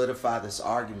me solidify this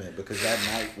argument because that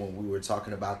night when we were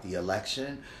talking about the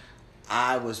election,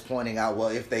 I was pointing out, well,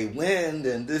 if they win,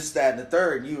 then this, that, and the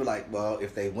third. And you were like, well,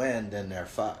 if they win, then they're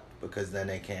fucked because then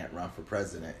they can't run for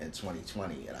president in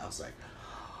 2020. And I was like,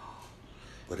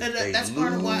 but if they that's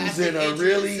part of why I lose think in a Andrew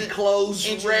really Gillum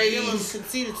close race.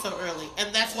 conceded so early,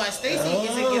 and that's why Stacey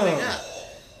isn't giving up.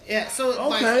 Yeah, so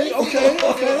Okay.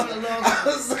 I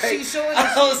was like, she's showing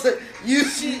that I was like, you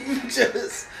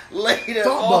just laid it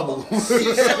Thought off. bubble.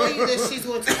 she's showing you that she's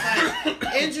going to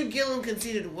fight. Andrew Gillum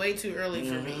conceded way too early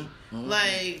for me.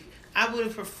 Like, I would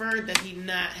have preferred that he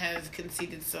not have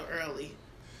conceded so early.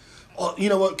 Oh, you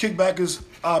know what? Kickbackers,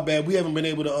 our bad. We haven't been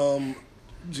able to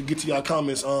get to y'all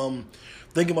comments.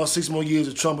 Thinking about 6 more years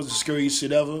of Trump is the scariest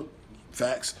shit ever.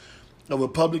 Facts.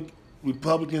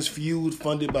 Republicans feud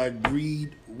funded by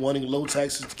greed, wanting low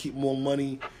taxes to keep more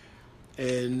money,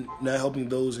 and not helping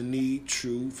those in need.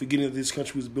 True. Forgetting that this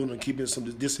country was built on keeping some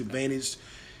disadvantaged,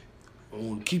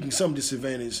 and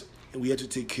we have to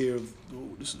take care of.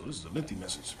 Oh, this is a lengthy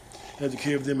message. We have to take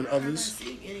care of them and I'm not others.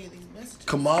 seeing any of these messages.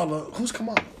 Kamala, who's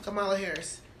Kamala? Kamala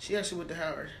Harris. She actually went to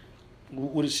Howard.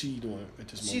 What is she doing at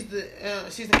this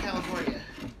moment? She's in California.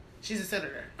 She's a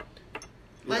senator.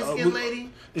 Light skinned lady.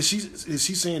 Is she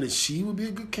saying that she would be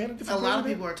a good candidate for A lot of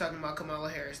president? people are talking about Kamala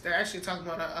Harris. They're actually talking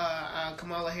about a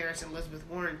Kamala Harris and Elizabeth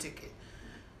Warren ticket.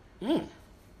 I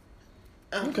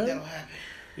don't think that'll happen.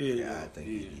 Yeah, I think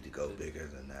you need to go bigger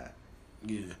than that.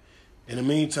 Yeah. In the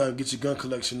meantime, get your gun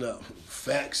collection up.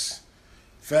 Facts.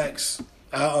 Facts.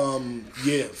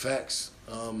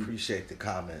 Appreciate the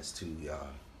comments too, y'all.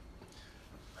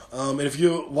 And if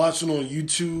you're watching on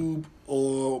YouTube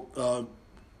or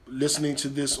listening to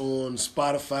this on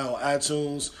Spotify or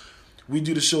iTunes, we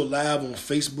do the show live on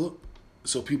Facebook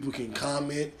so people can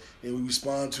comment and we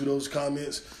respond to those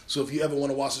comments. So if you ever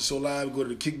want to watch the show live, go to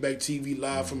the Kickback TV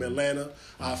Live from Atlanta,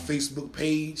 our Facebook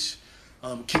page,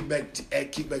 Kickback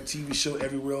TV Show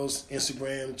everywhere else,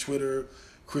 Instagram, Twitter,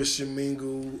 Christian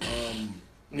Mingle,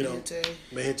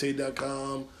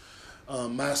 Mahente.com,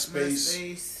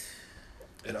 MySpace.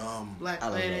 And Black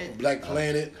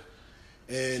Planet,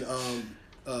 and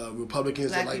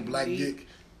Republicans Black that like people black eat. dick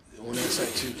on that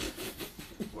site too.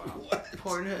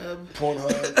 Pornhub.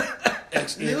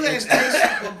 X, You N, have X,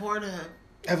 spaceship on Pornhub.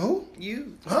 have who?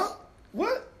 You. Huh?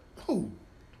 What? Who?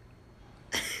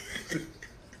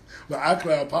 My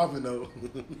iCloud popping though.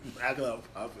 iCloud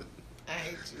popping. I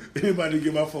hate you. Anybody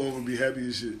get my phone would be happy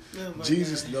as shit. Oh my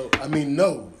Jesus, God. no. I mean,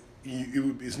 no.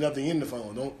 It's nothing in the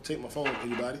phone. Don't take my phone,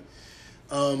 anybody.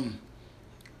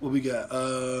 What we got?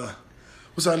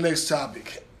 What's our next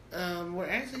topic? We're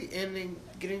actually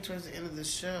getting towards the end of the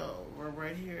show. We're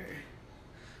right here.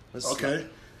 Okay.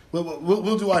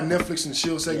 We'll do our Netflix and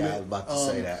chill segment. Yeah, I was about to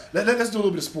say that. Let's do a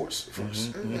little bit of sports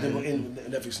first. And then we'll end the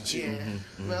Netflix and chill. Yeah.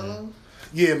 Mello?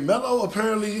 Yeah, Melo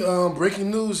apparently,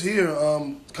 breaking news here.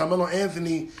 Carmelo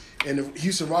Anthony and the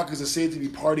Houston Rockets are said to be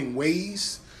parting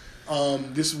ways.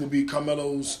 This will be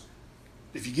Carmelo's,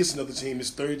 if he gets another team,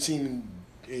 his third team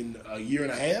in a year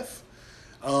and a half.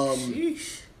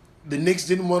 Sheesh. The Knicks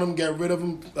didn't want him, got rid of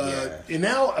him. And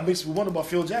now I basically wonder about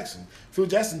Phil Jackson. Phil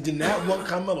Jackson did not want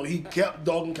Carmelo. He kept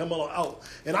dogging Carmelo out.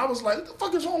 And I was like, what the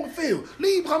fuck is wrong with Phil?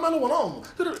 Leave Carmelo alone.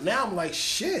 Now I'm like,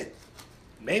 shit.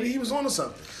 Maybe he was on to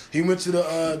something. He went to the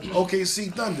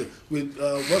OKC Thunder with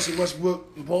Russell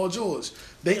Westbrook and Paul George.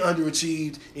 They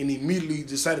underachieved and immediately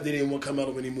decided they didn't want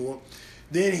Carmelo anymore.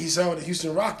 Then he signed with the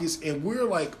Houston Rockets, and we're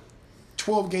like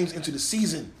 12 games into the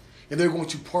season, and they're going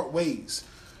to part ways.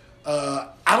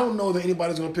 I don't know that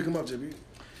anybody's going to pick him up, JB.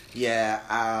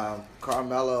 Yeah,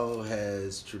 Carmelo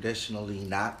has traditionally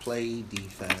not played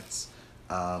defense.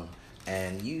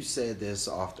 And you said this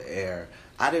off the air.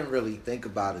 I didn't really think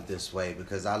about it this way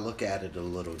because I look at it a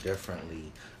little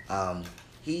differently.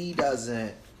 He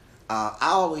doesn't. I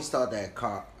always thought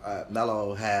that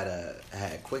Melo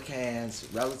had quick hands,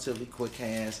 relatively quick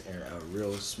hands, and a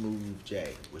real smooth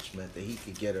J, which meant that he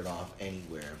could get it off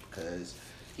anywhere because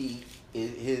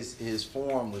his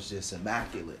form was just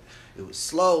immaculate. It was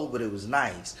slow, but it was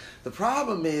nice. The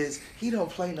problem is he don't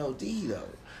play no D though,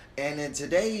 and in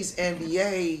today's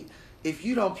NBA, if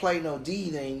you don't play no D,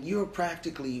 then you're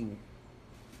practically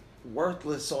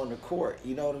worthless on the court.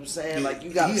 You know what I'm saying? Yeah, like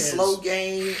you got a slow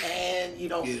game, and you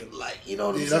don't you know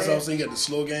what I'm saying? That's what I'm saying. He got the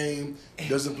slow game,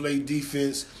 doesn't play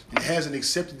defense, and hasn't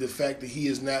accepted the fact that he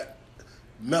is not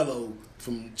Melo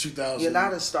from 2000. You're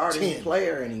not a starting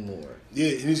player anymore.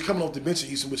 Yeah, and he's coming off the bench in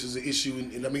Houston, which is an issue.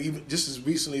 And I mean, even just as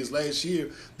recently as last year,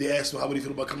 they asked him how would he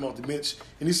feel about coming off the bench,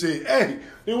 and he said, "Hey,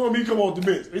 they want me to come off the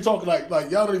bench. They talking like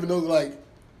y'all don't even know like."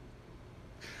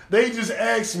 They just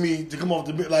asked me to come off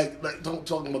the bench, like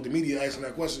talking about the media asking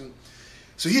that question.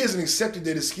 So he hasn't accepted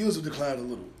that his skills have declined a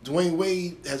little. Dwayne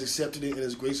Wade has accepted it and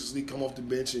has graciously come off the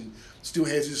bench and still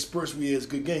has his spurts where he has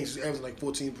good games. He's averaging like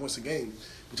 14 points a game,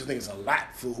 which I think is a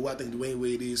lot for who I think Dwayne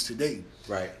Wade is today.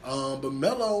 Right. But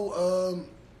Melo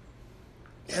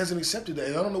hasn't accepted that.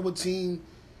 And I don't know what team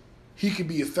he could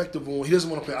be effective on. He doesn't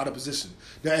want to play out of position.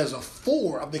 Now, as a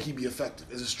 4, I think he'd be effective.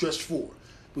 As a stretch 4.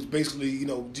 Which basically, you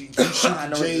know, you shoot I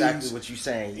know James, exactly what you're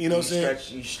saying. You know what I'm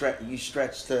saying? You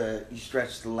stretch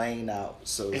the lane out,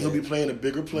 so and he'll be playing a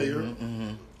bigger player,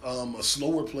 a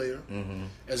slower player,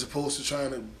 as opposed to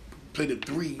trying to play the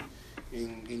 3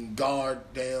 and guard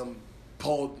damn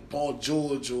Paul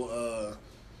George or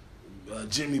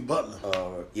Jimmy Butler,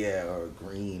 or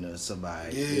Green or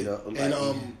somebody. Yeah, you know, like, and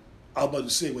I was about to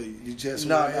say, wait, you just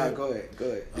no, go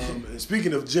ahead. And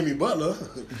speaking of Jimmy Butler,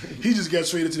 he just got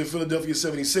traded to the Philadelphia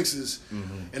 76ers.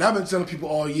 And I've been telling people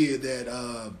all year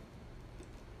that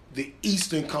the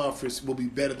Eastern Conference will be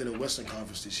better than the Western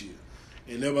Conference this year.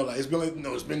 And they're like,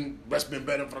 West's been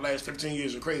better for the last 15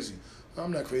 years. You're crazy.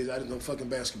 I'm not crazy. I just know fucking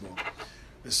basketball.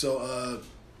 And so,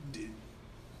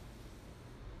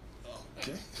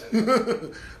 okay.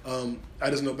 I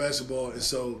just know basketball. And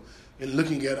so, in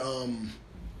looking at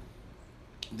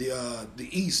the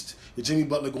East, with Jimmy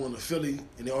Butler going to Philly,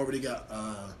 and they already got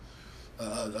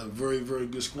a very, very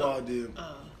good squad there.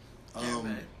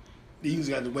 You just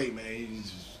got to wait, man.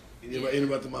 You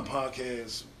interrupted my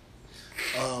podcast.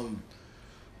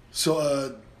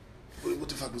 So what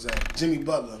the fuck was that? Jimmy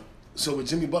Butler. So with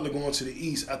Jimmy Butler going to the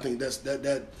East, I think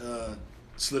that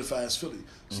solidifies Philly.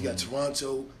 So you got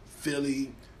Toronto,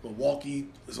 Philly, Milwaukee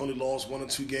has only lost 1 or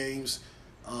 2 games,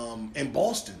 and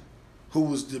Boston, who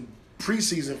was the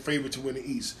preseason favorite to win the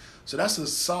East. So that's a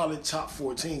solid top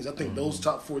 4 teams. I think those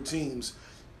top 4 teams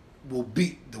will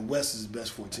beat the West's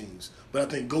best 4 teams. But I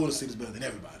think Golden State is better than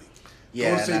everybody. Yeah,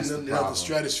 Golden State that's is the out the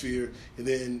stratosphere, and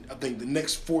then I think the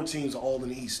next 4 teams are all in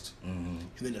the East, and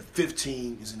then the 5th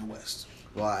team is in the West.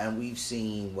 Well, and we've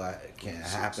seen what can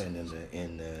happen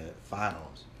in the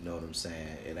finals. You know what I'm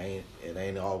saying? It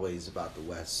ain't always about the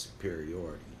West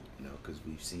superiority. You know, because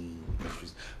we've seen.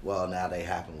 Well, now they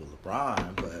happen with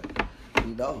LeBron, but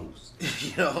who knows?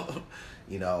 you know.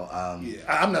 Yeah,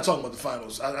 I'm not talking about the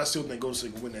finals. I still think Golden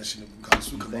State will win that shit.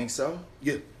 You think so?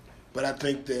 Yeah, but I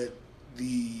think that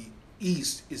the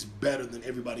East is better than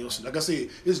everybody else. Like I said,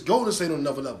 it's Golden State on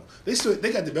another level. They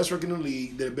got the best record in the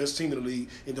league. They're the best team in the league.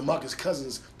 And DeMarcus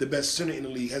Cousins, the best center in the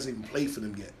league, hasn't even played for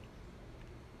them yet.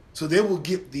 So they will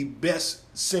get the best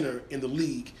center in the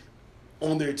league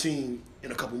on their team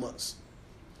in a couple months.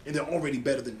 And they're already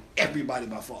better than everybody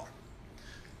by far.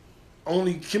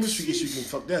 Only chemistry issue can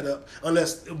fuck that up.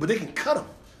 But they can cut him.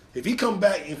 If he come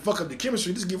back and fuck up the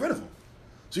chemistry, just get rid of him.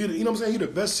 So you know what I'm saying? You're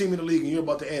the best team in the league, and you're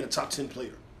about to add a top 10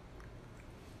 player.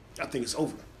 I think it's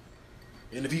over.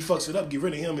 And if he fucks it up, get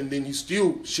rid of him, and then you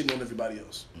still shitting on everybody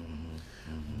else.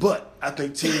 But I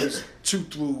think teams 2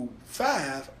 through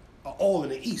 5 are all in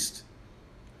the East.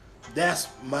 That's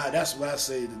what I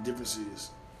say the difference is.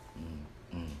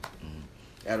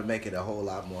 That'll make it a whole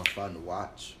lot more fun to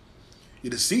watch. Yeah,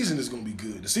 the season is gonna be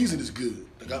good. The season is good.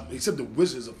 Except the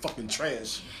Wizards are fucking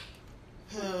trash.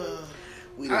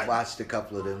 We done watched a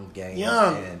couple of them games.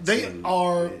 Yeah, and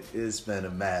it's been a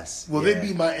mess. Well, they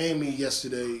beat Miami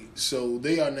yesterday, so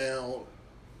they are now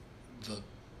the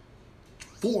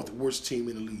 4th worst team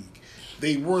in the league.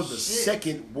 They were the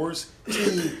 2nd worst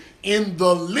team in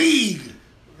the league.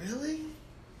 Really?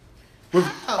 With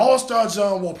All-Star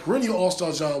John Wall, perennial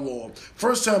All-Star John Wall,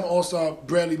 first-time All-Star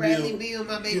Bradley Beal,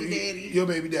 my baby daddy. Your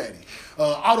baby daddy.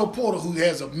 Otto Porter, who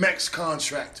has a max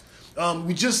contract.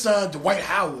 We just signed Dwight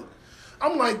Howard.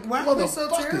 I'm like, why are they so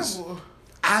terrible?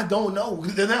 I don't know.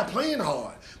 They're not playing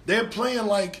hard. They're playing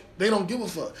like they don't give a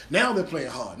fuck. Now they're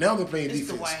playing hard. Now they're playing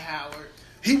defense. Dwight Howard.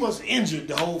 He was injured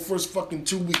the whole first fucking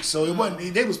 2 weeks, so it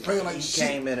wasn't. They was playing like shit. He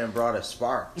came in and brought a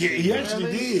spark. Yeah, he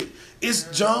actually did. It's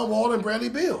John Wall and Bradley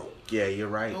Beal. Yeah, you're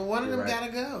right. Well, one of them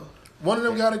gotta go. One of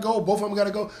them gotta go. Both of them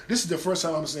gotta go. This is the first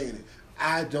time I'm saying it.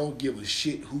 I don't give a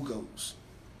shit who goes.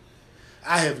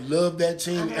 I have loved that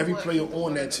team. Every player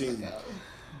on that team.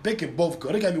 They can both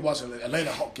go. They gotta be watching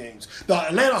Atlanta Hawks games. The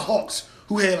Atlanta Hawks,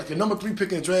 who had like a number 3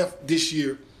 pick in the draft this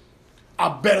year,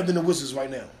 are better than the Wizards right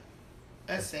now.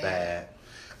 That's bad.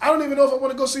 I don't even know if I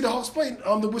want to go see the Hawks play.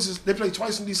 The Wizards, they play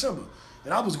twice in December,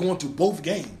 and I was going to both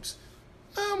games.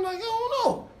 I'm like, I don't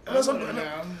know.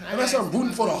 Unless I'm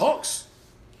rooting for the Hawks,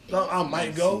 I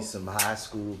might go. See some high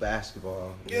school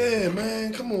basketball. Yeah,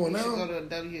 man, come on now. Go to a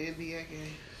WNBA game.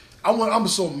 I'm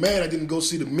so mad I didn't go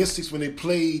see the Mystics when they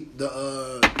played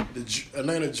the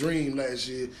Atlanta Dream last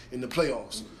year in the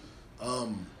playoffs.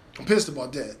 I'm pissed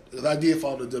about that. I did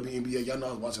follow the WNBA. Y'all know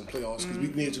I was watching the playoffs because we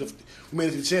made it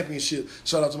to the championship.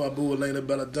 Shout out to my boo, Elena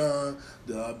Belladon,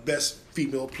 the best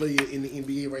female player in the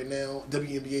NBA right now,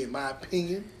 WNBA in my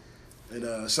opinion.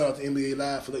 And shout out to NBA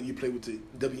Live for letting you play with the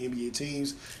WNBA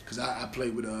teams because I play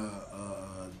with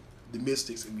the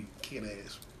Mystics and we kick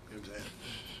ass. You know what I'm saying?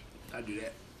 I do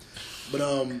that.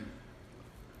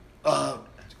 But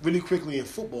really quickly in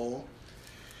football,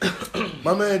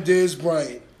 my man Dez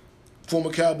Bryant,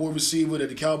 former Cowboy receiver that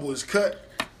the Cowboys cut,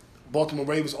 Baltimore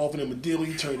Ravens offered him a deal.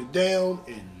 He turned it down,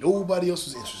 and nobody else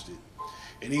was interested.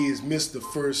 And he has missed the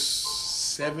first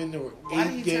 7 or 8 games. Why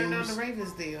did he turn down the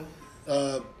Ravens deal?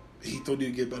 He thought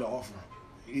he'd get a better offer.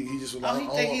 He just was he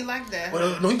think he liked that?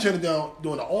 Well, no, he turned it down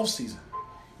during the off season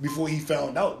before he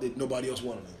found out that nobody else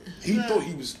wanted him. He thought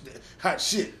he was hot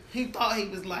shit. He thought he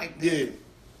was like that. Yeah.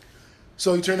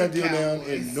 So he turned that deal down,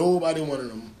 and nobody wanted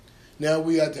him. Now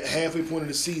we at the halfway point of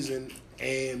the season,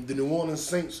 and the New Orleans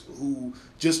Saints, who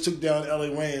just took down the LA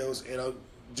Rams and are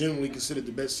generally considered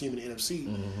the best team in the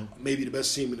NFC, maybe the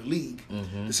best team in the league,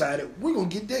 decided we're going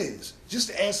to get Dez just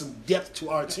to add some depth to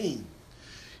our team.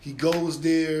 He goes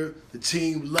there. The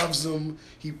team loves him.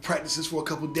 He practices for a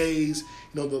couple days.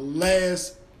 You know, the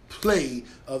last play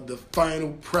of the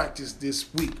final practice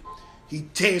this week, he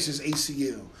tears his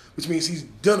ACL, which means he's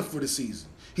done for the season.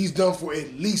 He's done for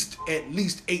at least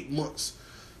 8 months.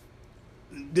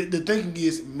 The thinking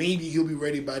is maybe he'll be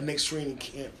ready by next training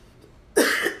camp.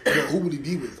 Who would he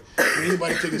be with? Would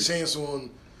anybody take a chance on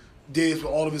Dez with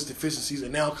all of his deficiencies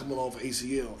and now coming off an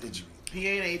ACL injury? He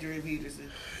ain't Adrian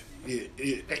Peterson. Yeah.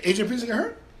 Adrian Peterson got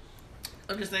hurt?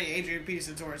 I'm just saying Adrian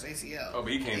Peterson tore his ACL. Oh,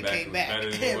 but he came back.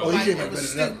 Better than he came back better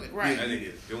than ever. Right. I think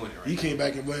he's doing it right. He came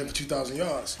back and ran for 2,000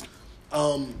 yards.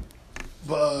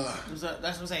 But that's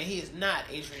what I'm saying. He is not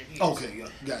Adrian Peterson. Okay,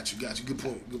 got you. Good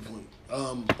point.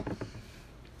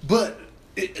 But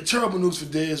terrible news for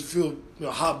Dez. Feel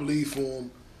hot bleed for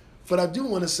him. But I do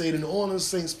want to say the New Orleans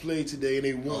Saints played today and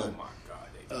they won. Oh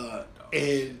my God!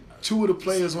 And 2 of the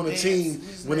players on the team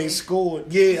when they scored,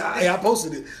 I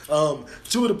posted it. 2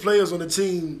 of the players on the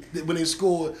team when they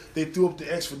scored, they threw up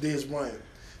the X for Dez Bryant.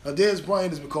 Now Dez Bryant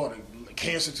has been called a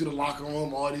cancer to the locker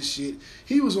room, all this shit.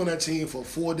 He was on that team for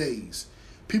 4 days.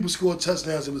 People scored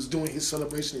touchdowns and was doing his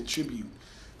celebration and tribute.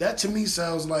 That to me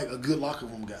sounds like a good locker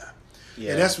room guy.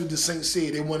 Yeah. And that's what the Saints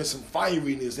said. They wanted some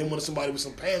fieriness. They wanted somebody with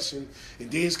some passion. And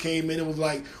Dez came in and was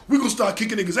like, we're going to start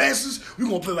kicking niggas' asses. We're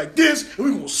going to play like this. And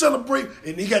we're going to celebrate.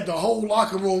 And he got the whole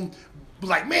locker room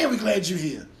like, man, we're glad you're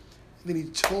here. And then he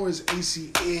tore his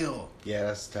ACL. Yeah,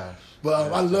 that's tough.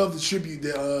 But I love the tribute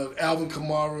that Alvin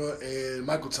Kamara and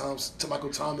Michael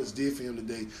Thomas did for him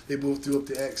today. They both threw up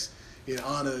the X. in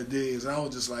honor of Dez. And I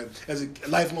was just like, as a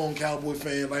lifelong Cowboy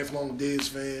fan, lifelong Dez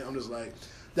fan, I'm just like,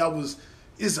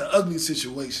 it's an ugly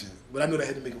situation, but I know that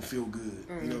had to make him feel good.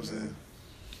 You know what I'm saying?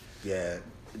 Yeah,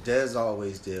 Dez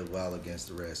always did well against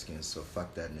the Redskins, so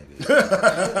fuck that nigga.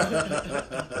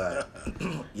 But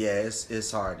yeah,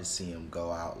 it's hard to see him go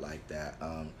out like that.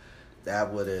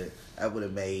 That would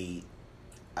have made.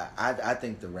 I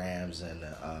think the Rams and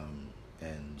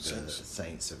the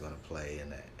Saints are going to play in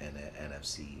the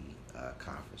NFC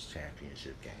Conference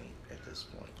Championship game at this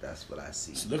point. That's what I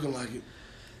see. It's looking like it.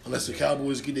 Unless the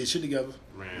Cowboys get their shit together.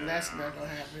 Man, That's not gonna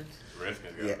happen.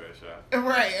 Redskins got a better shot.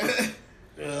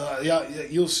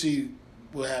 Right. You'll see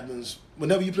what happens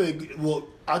whenever you play. Well,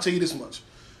 I'll tell you this much.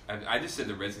 I just said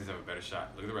the Redskins have a better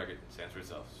shot. Look at the record. Stands for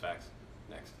itself. It's facts.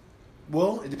 Next.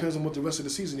 Well, it depends on what the rest of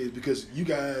the season is because you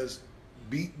guys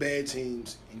beat bad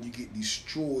teams and you get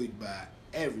destroyed by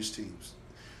average teams.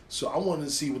 So I wanted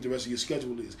to see what the rest of your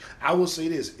schedule is. I will say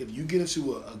this: if you get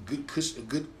into a good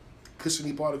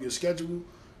cushiony part of your schedule,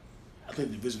 I think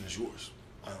the division is yours.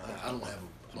 I don't have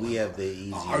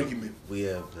argument. We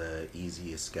have the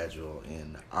easiest schedule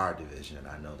in our division.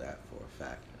 I know that for a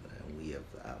fact. And we have,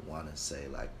 I want to say,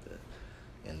 like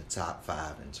in the top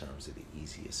 5 in terms of the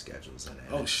easiest schedules in the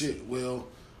NFC. Oh shit! Well,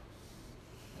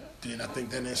 then I think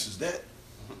that answers that.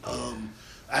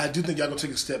 I do think y'all gonna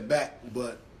take a step back,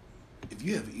 but if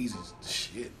you have easy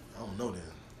shit, I don't know then.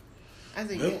 I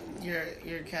think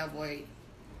your Cowboy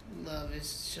love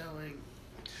is showing.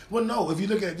 Well, no. If you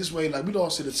look at it this way, like we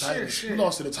lost to the Titans. Sure. We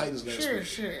lost to the Titans last week.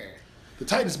 Sure. The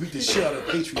Titans beat the shit out of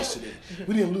the Patriots today.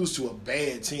 We didn't lose to a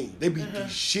bad team. They beat the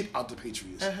shit out the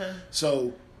Patriots.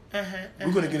 So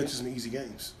we're gonna get into some easy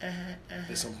games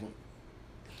at some point.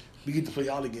 We get to play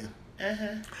y'all again.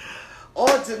 On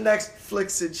to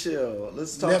Netflix and chill.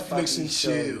 Let's talk about Netflix and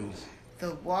chill.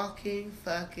 The Walking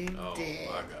fucking Dead.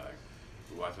 Oh my god.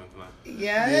 You watching it tonight?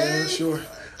 Yes. Yeah, sure.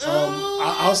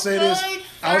 I'll say this. Yeah.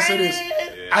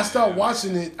 I started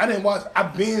watching it. I didn't watch. I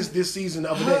binged this season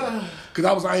the other day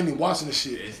because I ain't even watching the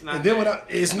shit. It's not and then bad.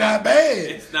 it's not bad.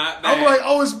 It's not bad. I'm like,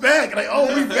 oh, it's back. Like,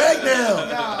 oh, we back now.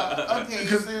 No, okay,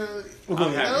 so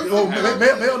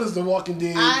Mel is the Walking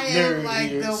Dead I am nerd like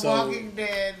here, the so. Walking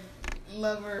Dead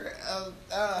lover of.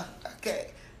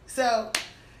 Okay, so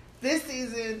this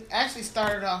season actually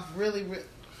started off really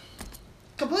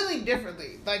completely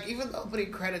differently. Like even the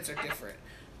opening credits are different,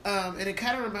 and it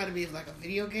kind of reminded me of like a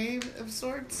video game of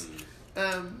sorts.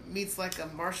 Meets like a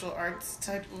martial arts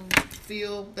type of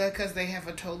feel because they have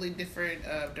a totally different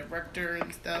director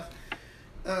and stuff.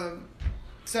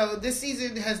 So this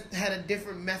season has had a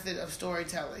different method of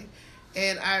storytelling,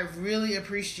 and I really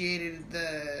appreciated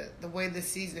the way this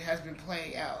season has been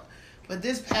playing out. But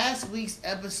this past week's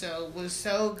episode was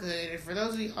so good, and for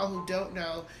those of y'all who don't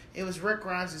know, it was Rick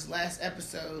Grimes' last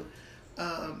episode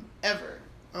ever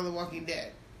on The Walking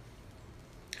Dead.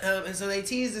 And so they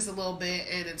teased this a little bit,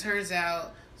 and it turns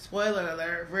out, spoiler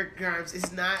alert, Rick Grimes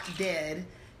is not dead.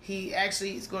 He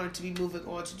actually is going to be moving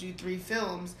on to do 3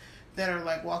 films that are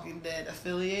like Walking Dead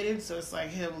affiliated. So it's like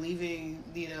him leaving,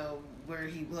 where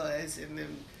he was, and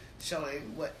then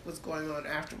showing what was going on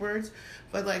afterwards.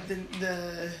 But like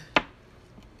the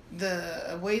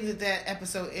way that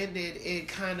episode ended, it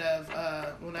kind of,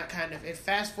 it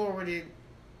fast forwarded.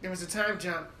 There was a time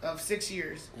jump of 6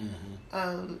 years.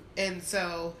 And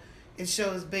so it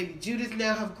shows baby Judith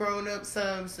now have grown up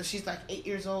some. So she's like 8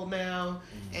 years old now.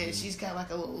 And she's got like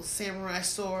a little samurai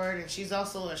sword. And she's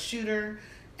also a shooter.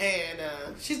 And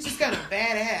she's just kind of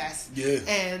badass. Yeah.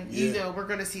 And, we're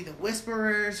going to see the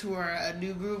Whisperers, who are a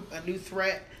new group, a new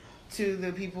threat to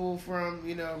the people from,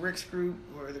 Rick's group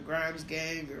or the Grimes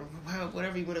gang or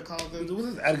whatever you want to call them. What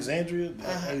is it, Alexandria?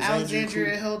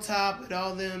 Alexandria Hilltop and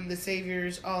all them, the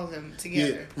Saviors, all of them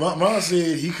together. Yeah, Ron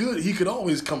said he could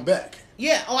always come back.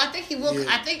 Yeah, I think he will. Yeah.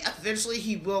 I think eventually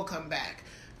he will come back.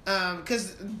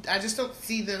 Because I just don't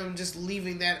see them just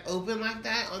leaving that open like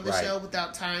that on the show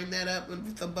without tying that up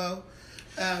with a bow.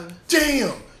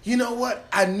 Damn! You know what?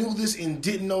 I knew this and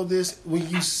didn't know this. When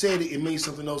you said it, it made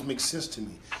something else make sense to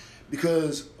me.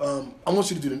 Because I want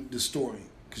you to do the story,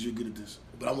 because you're good at this.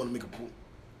 But I want to make a point.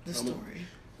 The story?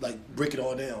 Break it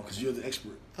all down, because you're the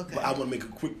expert. Okay. But I want to make a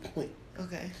quick point.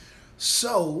 Okay.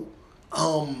 So,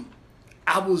 I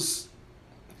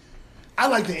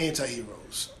like the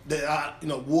anti-heroes.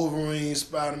 Wolverine,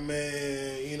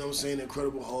 Spider-Man,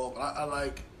 Incredible Hulk. I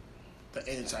like the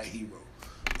anti-hero.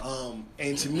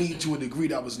 And to me, to a degree,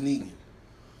 that was Negan.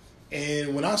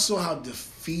 And when I saw how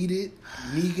defeated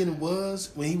Negan was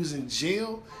when he was in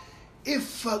jail, it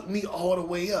fucked me all the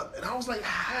way up. And I was like,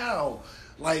 how?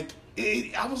 I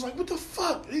was like, what the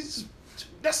fuck?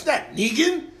 That's not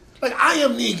Negan. Like, I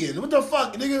am Negan. What the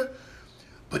fuck, nigga?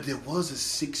 But there was a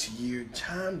 6-year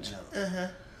time jump. Uh-huh.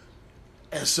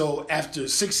 And so after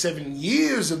 6-7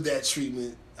 years of that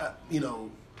treatment,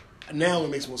 now it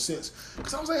makes more sense.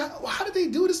 Because I was like, how did they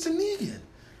do this to Negan?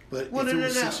 But if it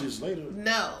was 6 years later.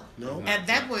 No. At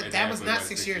that point, that was not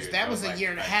 6 years. That was a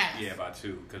year and a half. Yeah, about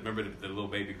 2. Because remember, the little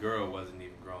baby girl wasn't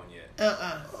even grown yet.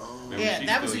 Yeah,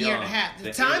 that was a year and a half.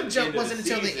 The time jump wasn't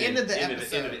until the end of the episode.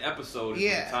 The end of the episode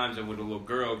is the time jump when the little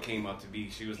girl came up to be.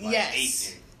 She was like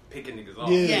 8 and picking niggas off.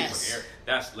 Yes.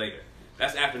 That's later.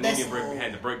 That's after Negan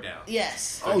had the breakdown.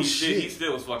 Yes. So he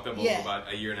still was fucked up over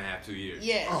about a year and a half, 2 years.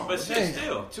 Yeah. But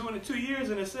still, 2 years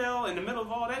in a cell in the middle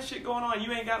of all that shit going on,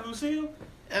 you ain't got Lucille?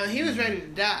 He was ready to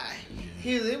die. Let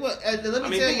me tell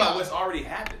think you about what's already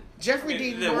happened. Jeffrey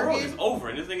Dean the Morgan. world is over,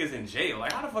 and this thing is in jail.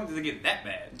 Like, how the fuck does it get that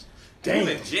bad? Damn. He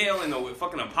was in jail in the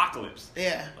fucking apocalypse.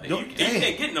 Yeah. Like, you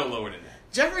can't get no lower than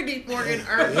that. Jeffrey Dean Morgan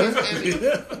earned his Emmy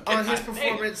on his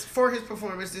performance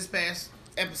this past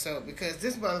episode, because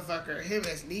this motherfucker, him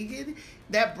as Negan,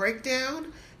 that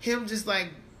breakdown, him just like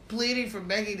pleading for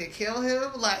Maggie to kill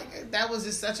him, like that was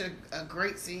just such a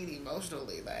great scene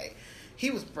emotionally. Like,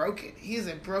 he was broken. He's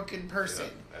a broken person.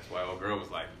 Yeah, that's why old girl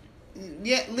was like,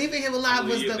 yeah, leaving him alive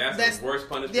was that's the worst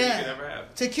punishment you could ever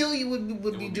have. To kill you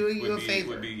would be doing you a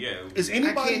favor. Is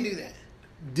anybody I can't do that.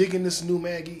 digging this new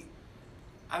Maggie?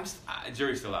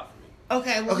 Jury's still out for me.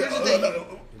 Okay, well, here's the thing.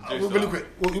 Really quick.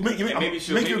 Well, maybe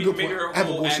her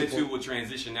whole attitude will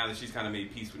transition now that she's kind of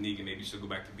made peace with Negan. Maybe she'll go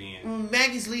back to being.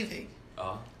 Maggie's leaving.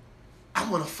 I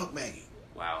want to fuck Maggie.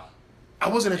 Wow. I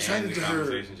wasn't attracted to her. The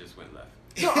conversation just went left.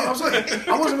 No, I'm saying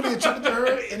I wasn't really attracted to her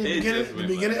in the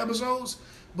beginning episodes,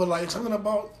 but like something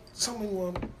about something.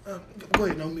 Go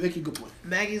ahead, no, make a good point.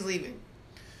 Maggie's leaving.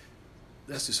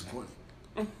 That's disappointing.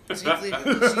 She's leaving.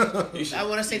 I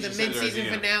want to say the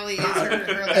mid-season finale is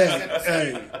her last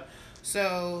episode.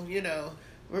 So,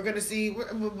 we're going to see,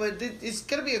 but it's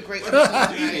going to be a great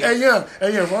episode.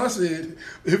 Hey, Ron said,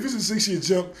 if it's a 6-year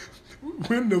jump,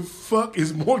 when the fuck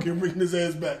is Morgan bringing his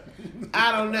ass back?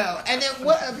 I don't know. And then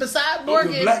what? Besides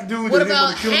Morgan, the black dude what that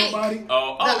about didn't want to kill Hank?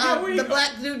 nobody? The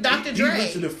black dude, Dr. Dre. He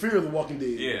went to the Fear of the Walking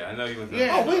Dead. Yeah, I know he went to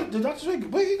Yeah. Oh, wait, did Dr. Dre,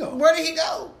 where'd he go? Where did he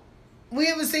go? We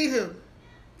haven't seen him.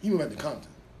 He went back to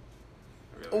Compton.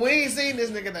 We ain't seen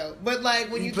this nigga though. But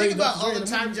like when you think about all the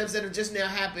time jumps that have just now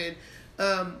happened,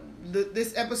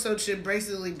 this episode should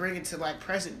basically bring it to like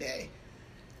present day.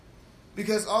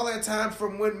 Because all that time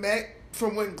from when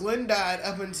Glenn died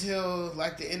up until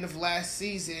like the end of last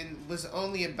season was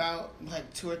only about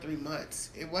like 2 or 3 months.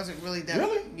 It wasn't really that.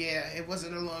 Really? Yeah, it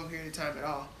wasn't a long period of time at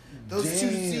all. Those 2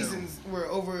 seasons were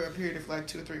over a period of like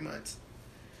 2 or 3 months.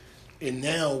 And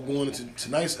now going into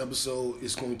tonight's episode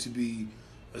is going to be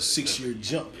a 6-year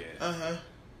jump. Yeah.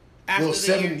 After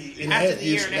the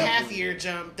year and a half year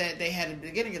jump that they had at the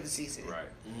beginning of the season. Right.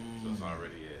 So it's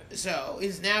already So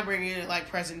it's now bringing it like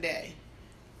present day.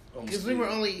 Because we were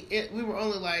only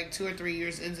like 2 or 3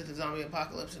 years into the zombie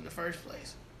apocalypse in the first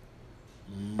place.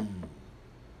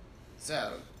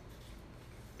 So,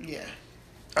 yeah.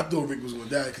 I thought Rick was gonna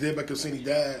die because everybody kept saying he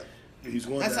died. He was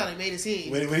going. That's how they made it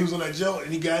seem. When he was on that jump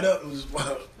and he got up, it was just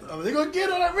wow. They're gonna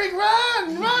get on that Rick,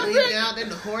 run, Rick. Down, then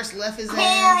the horse left his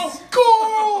ass.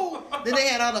 Carl. Then they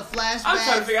had all the flashbacks. I'm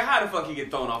trying to figure out how the fuck he get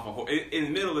thrown off a horse. In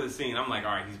the middle of the scene, I'm like,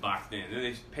 all right, he's boxed in. Then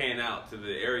they pan out to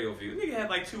the aerial view. Nigga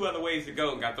had like 2 other ways to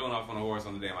go and got thrown off on a horse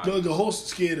on the damn island. The horse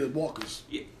scared of walkers.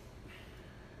 Yeah.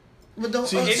 But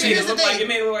it made it look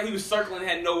like he was circling and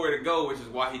had nowhere to go, which is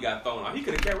why he got thrown off. He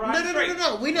could have kept riding straight.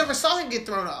 No. We never saw him get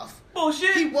thrown off.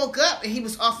 Bullshit. He woke up and he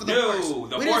was off of the horse.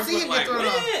 The we horse didn't see him like, get thrown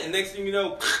off. And next thing you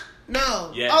know,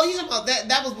 no. Yes. Oh, you talking about that?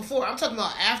 That was before. I'm talking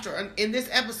about after. In this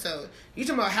episode, you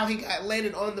talking about how he got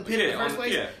landed on the pin in the first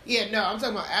place? No, I'm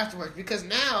talking about afterwards because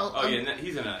now.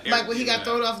 He's in a like when he got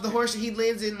thrown off the horse and he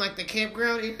lands in like the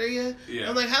campground area. Yeah.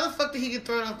 I'm like, how the fuck did he get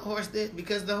thrown off the horse then?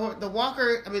 Because the horse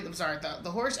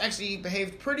actually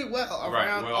behaved pretty well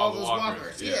around all those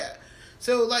walkers. Yeah.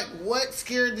 So like, what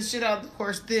scared the shit out of the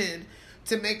horse then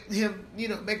to make him,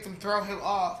 make them throw him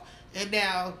off? And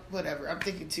now, whatever. I'm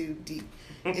thinking too deep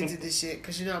into this shit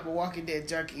because I'm a Walking Dead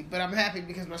junkie. But I'm happy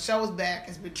because my show is back.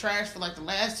 It's been trashed for like the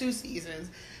last 2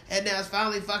 seasons, and now it's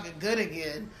finally fucking good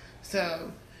again.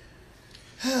 So,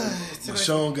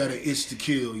 Michonne got an itch to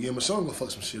kill. Yeah, Michonne gonna fuck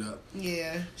some shit up.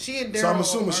 Yeah, she and Daryl. So I'm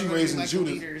assuming she raising like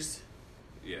Judith.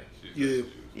 Yeah,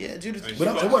 Judith.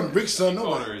 But it wasn't Rick's son,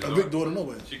 no way. Rick's daughter, no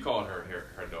way. She called her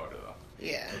daughter though.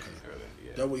 Yeah. Okay.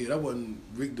 That wasn't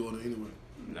Rick's daughter anyway.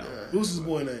 No. What was his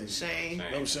boy name? Shane.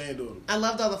 That was Shane's daughter. I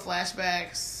loved all the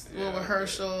flashbacks. With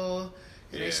Herschel,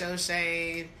 and they showed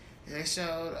Shane, and they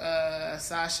showed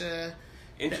Sasha.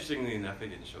 Interestingly enough, they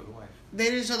didn't show the wife.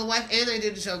 They didn't show the wife, and they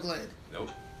didn't show Glenn.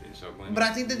 Nope. didn't show Glenn. But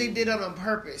I think that they did it on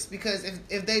purpose because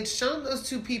if they'd shown those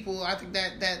two people, I think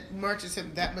that marches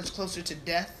him that much closer to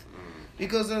death.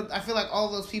 Because I feel like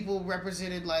all those people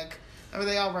represented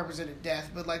they all represented death,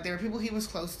 but like there were people he was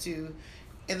close to,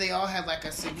 and they all had like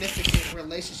a significant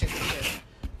relationship with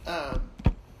him.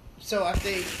 So I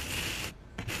think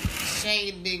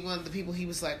Shane being one of the people he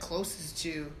was like closest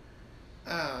to,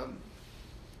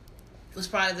 was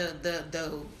probably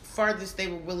the farthest they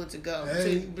were willing to go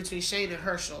between Shane and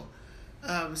Herschel.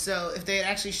 So if they had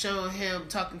actually shown him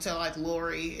talking to like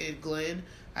Lori and Glenn,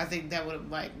 I think that would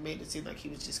have like made it seem like he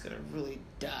was just gonna really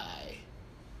die.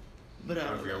 But I I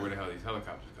don't forget know. where the hell these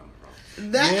helicopters coming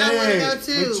from. That I want to Yeah, know me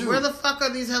too. too. Where the fuck are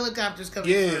these helicopters coming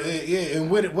from? Yeah,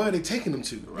 and where are they taking them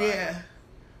to? Right. Yeah.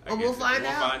 I Well, guess we'll find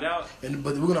we'll out. find out.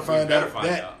 But we're gonna find better out find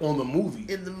that out. on the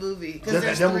movie. In the movie.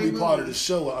 That will be part of the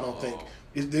show. I don't think. Oh.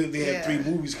 They had 3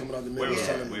 movies coming out the middle.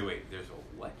 Wait. There's a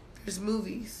what? There's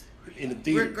movies. In the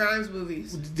theater. Rick Grimes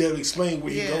movies. They'll explain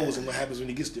where he Yeah. goes and what happens when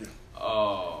he gets there.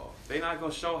 Oh, they not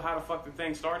gonna show how the fuck the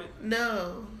thing started?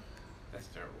 No. That's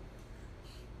terrible.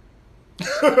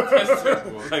 That's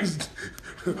terrible. Like,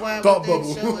 Why Thought would they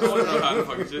bubble. show I want to know us how the that?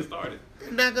 fuck it just started.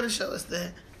 They're not going to show us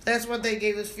that. That's what they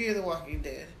gave us Fear the Walking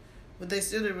Dead. But they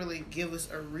still didn't really give us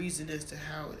a reason as to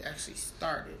how it actually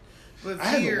started. But I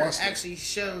haven't Fear watched it. actually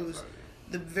shows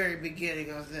the very beginning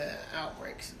of the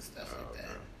outbreaks and stuff like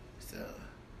that.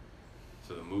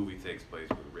 So the movie takes place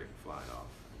with Rick flying off.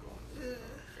 Going,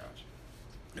 gotcha.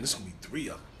 And this gonna be 3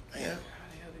 of them. Yeah. Man. How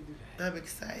the hell they do that? I'm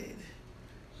excited.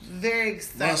 Very Ron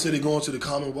excited. said they're going to the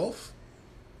Commonwealth.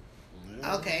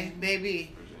 Okay,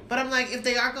 maybe. But I'm like, if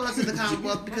they are going to the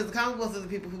Commonwealth, because the Commonwealth are the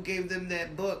people who gave them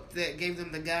that book that gave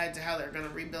them the guide to how they're going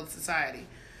to rebuild society.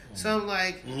 So I'm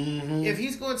like, if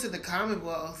he's going to the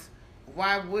Commonwealth,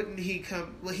 why wouldn't he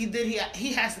come? Well,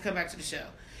 he has to come back to the show.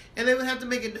 And they would have to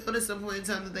make it known at some point in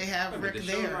time that they have Wait, Rick the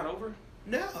show's there. not over? I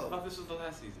No. thought this was the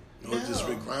last season. No, it's just No.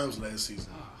 Rick Grimes last season.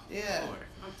 Oh, Yeah. Lord.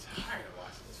 I'm tired of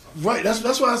watching this fucking Right,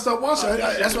 that's why I stopped watching.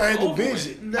 That's why I had to Over binge with.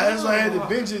 it. No. That's why I had to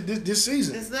binge it this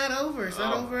season. It's not over. It's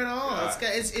not Oh, over at all. God.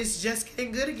 It's just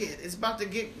getting good again. It's about to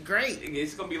get great.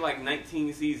 It's gonna be like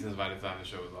 19 seasons by the time the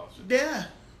show is off. Yeah.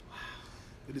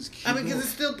 It is cute. I mean,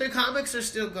 because the comics are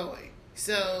still going.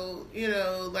 So,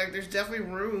 like, there's definitely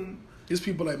room. There's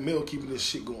people like Mel keeping this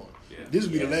shit going. Yeah. This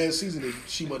would be the last season that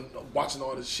she wasn't watching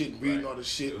all this shit and reading Right. all this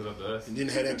shit It was up to us. and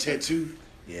didn't have that tattoo.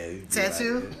 Yeah. you'd be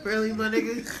Tattoo? like that. Really, my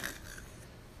nigga?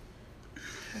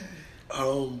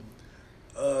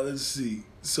 Let's see.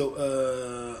 So,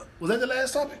 was that the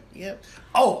last topic? Yep.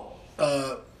 Oh,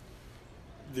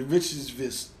 the richest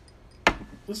vis.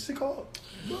 What's it called?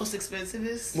 Most expensive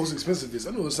is? Most expensive vis.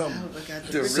 I know it's Oh something. my god.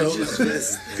 The So- richest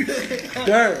vis.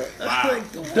 Damn. Wow.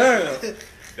 Damn.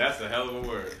 That's a hell of a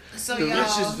word. So The y'all,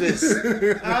 richest vis.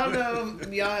 I don't know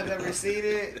if y'all have ever seen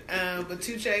it, but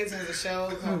 2 Chainz has a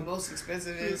show called Most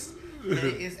Expensive Is, and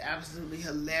it is absolutely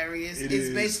hilarious. It it's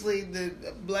is. basically the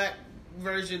black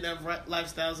version of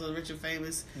Lifestyles of the Rich and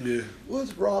Famous. Yeah.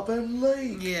 What's Robin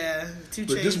Lee? Yeah, 2 Chainz.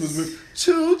 But this was with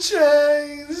 2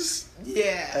 Chainz.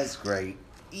 Yeah. That's great.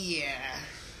 Yeah.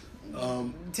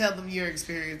 Um, Tell them your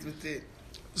experience with it.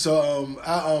 So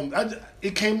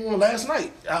it came on last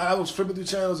night. I was flipping through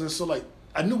channels and so like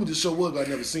I knew what the show was, but I'd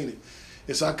never seen it.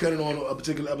 And so I cut it on a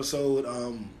particular episode.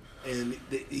 And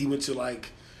he went to like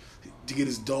to get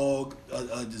his dog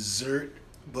a dessert,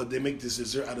 but they make this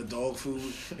dessert out of dog food,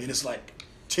 and it's like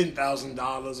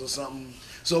 $10,000 or something.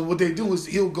 So what they do is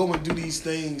he'll go and do these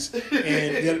things,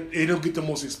 and they don't get the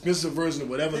most expensive version of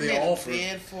whatever Then they they offer,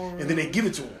 bid for and then they give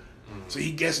it to him. So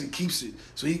he gets and keeps it.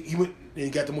 So he went and he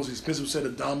got the most expensive set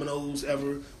of dominoes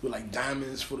ever with like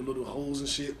diamonds for the little holes and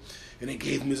shit. And they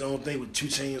gave him his own thing with 2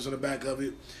 chains on the back of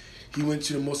it. He went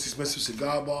to the most expensive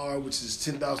cigar bar, which is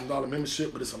 $10,000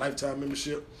 membership, but it's a lifetime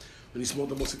membership. And he smoked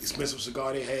the most expensive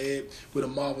cigar they had with a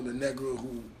Marvel the Negro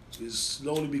who is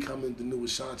slowly becoming the new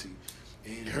Ashanti.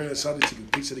 And her and Ashanti took a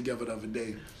picture together the other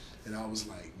day. And I was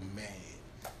like, man,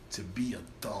 to be a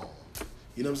thong.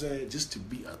 You know what I'm saying? Just to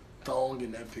be a thong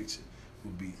in that picture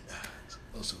would be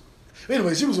also.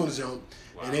 Anyway, she was on the jump,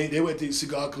 Wow. and they went to the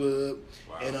cigar club,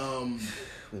 Wow. and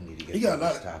We need to get he got a to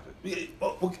lot. this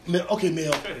topic. Okay,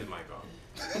 Mel. Turn his mic off.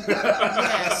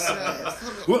 Yes.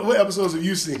 What episodes have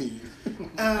you seen?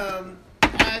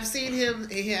 I've seen him.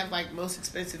 He had like Most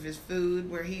Expensive is Food,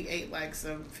 where he ate like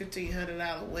some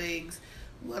 $1,500 wings.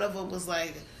 One of them was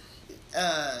like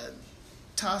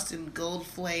tossed in gold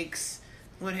flakes.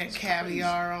 One had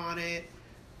caviar on it.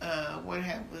 One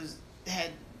had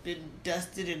been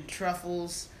dusted in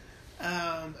truffles.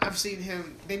 I've seen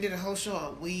him. They did a whole show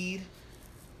on weed.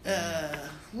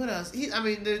 What else?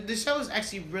 The show is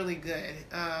actually really good.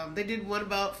 They did one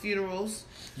about funerals.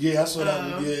 Yeah, I saw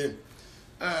that one. Yeah.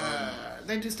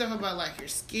 They do stuff about like your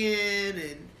skin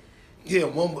and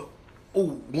one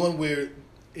where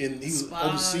he was spas.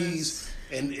 overseas,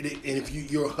 and if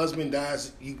your husband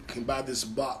dies, you can buy this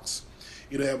box.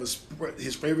 It'll have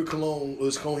his favorite cologne, or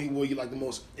his cologne he wore you like the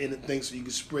most in it thing, so you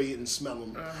can spray it and smell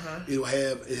them. It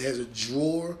has a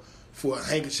drawer for a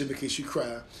handkerchief in case you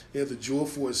cry. It has a drawer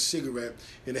for a cigarette,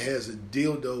 and it has a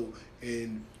dildo,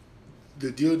 and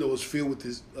the dildo is filled with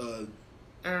his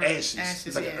ashes.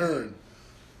 It's like an urn.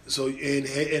 So and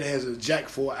it has a jack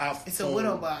for an iPhone. It's a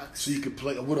widow box. So you can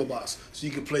play a widow box. So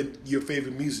you can play your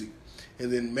favorite music, and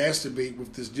then masturbate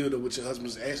with this dildo with your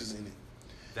husband's ashes in it.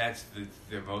 That's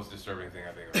the most disturbing thing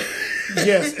I think I've ever.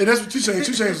 Yes, and that's what 2 Chainz.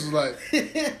 2 Chainz was like.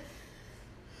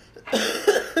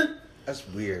 That's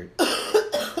weird.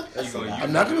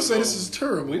 I'm not gonna say this is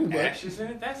terrible, with but ashes in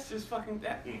it. That's just fucking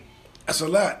that. That's a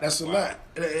lot. That's a lot.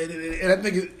 And I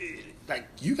think like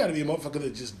you got to be a motherfucker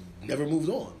that just never moves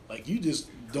on. Like you just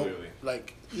don't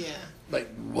like. Yeah. Like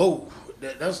whoa,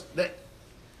 that's that.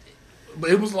 But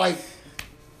it was like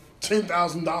 $10,000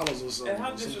 or something. And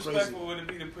how disrespectful would it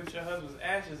be to put your husband's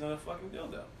ashes on a fucking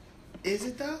dildo? Is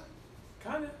it though?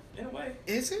 Kinda, in a way.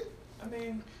 Is it? I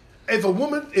mean, if a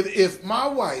woman, if my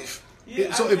wife.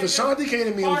 Yeah, so if Ashanti came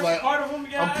to me and was like, I'm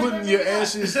putting your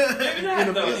ashes in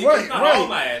the right. All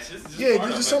my ashes.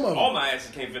 Just some of them. All my ashes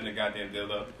can't fit in the goddamn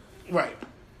dildo. Right.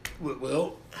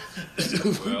 Well, if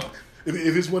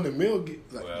it's one the male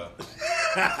get, like,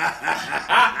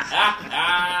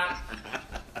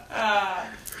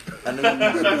 I knew you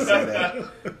were going to say that.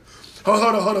 Hold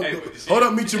on. Hold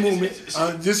up, meet your movement.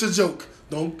 Just a joke.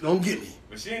 Don't get me.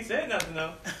 But she ain't said nothing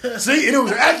though. See, and it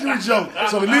was an accurate joke.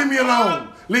 So leave me alone.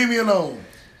 Leave me alone.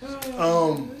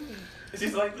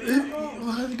 She's like,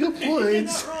 good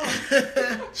points.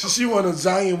 She won a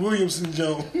Zion Williamson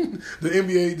Jones, the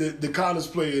NBA, the college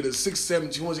player, the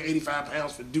 6'7", 285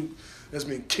 pounds for Duke. That's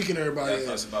been kicking everybody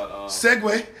ass.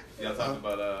 Segway. Y'all talking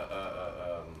about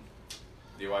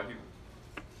the white people?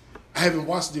 I haven't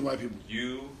watched the white people.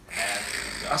 You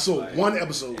have. I saw one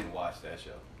episode. And watch that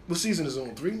show. What season is it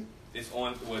on? 3? It's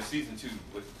on. Well, season 2.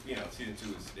 Season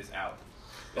 2 is out.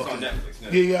 It's on Netflix.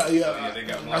 Yeah. So, they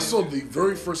got one. I saw the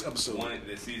very first episode. One of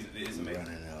the season. It's amazing.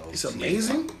 It's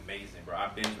amazing. It's amazing, bro. I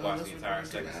binge watched the entire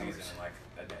second season in like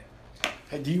a day.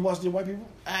 Hey, do you watch the white people?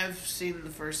 I've seen the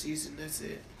first season. That's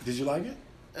it. Did you like it?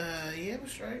 Yeah, it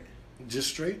was straight. Just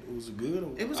straight? Was it good?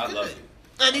 It was I good. loved it.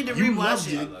 I need to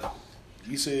rewatch it.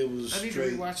 You said it was straight. I need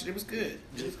to rewatch it. It was good.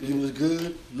 It was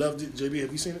good. Loved it. JB,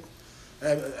 have you seen it?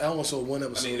 I only saw one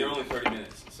episode. I mean, they're only 30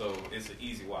 minutes, so it's an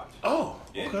easy watch. Oh,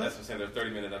 yeah, okay. That's what I'm saying. They're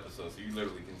 30-minute episodes, so you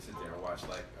literally can sit there and watch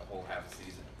like a whole half a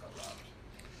season in a couple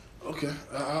hours. Okay,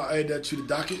 I'll add that to the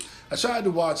docket. I tried to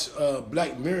watch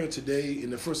Black Mirror today,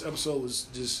 and the first episode was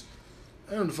just,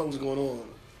 I don't know what the fuck was going on.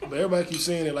 But everybody keeps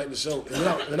saying they like the show, and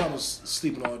then I was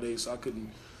sleeping all day, so I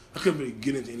couldn't really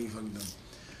get into any fucking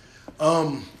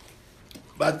thing.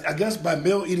 But I guess by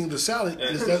Mel eating the salad,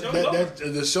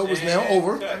 the show is now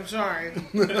over. I'm sorry. I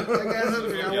got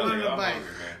hungry. I wanted a bite.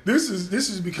 This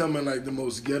is becoming like the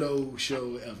most ghetto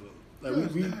show ever. Like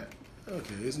we're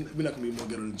not gonna be more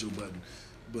ghetto than Joe Budden,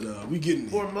 but we getting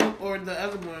there. Or the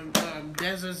other one,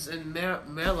 Deserts and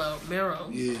Marrow.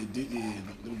 Yeah, them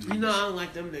dudes. You know I don't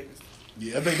like them niggas.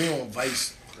 Yeah, I think they on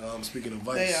Vice. Speaking of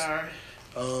Vice, they are.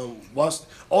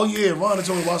 Rhonda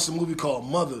told me to watch a movie called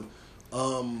Mother.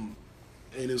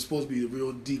 And it was supposed to be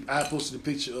real deep. I posted a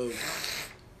picture of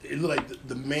it. Looked like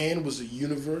the man was the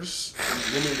universe and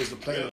the woman was the planet.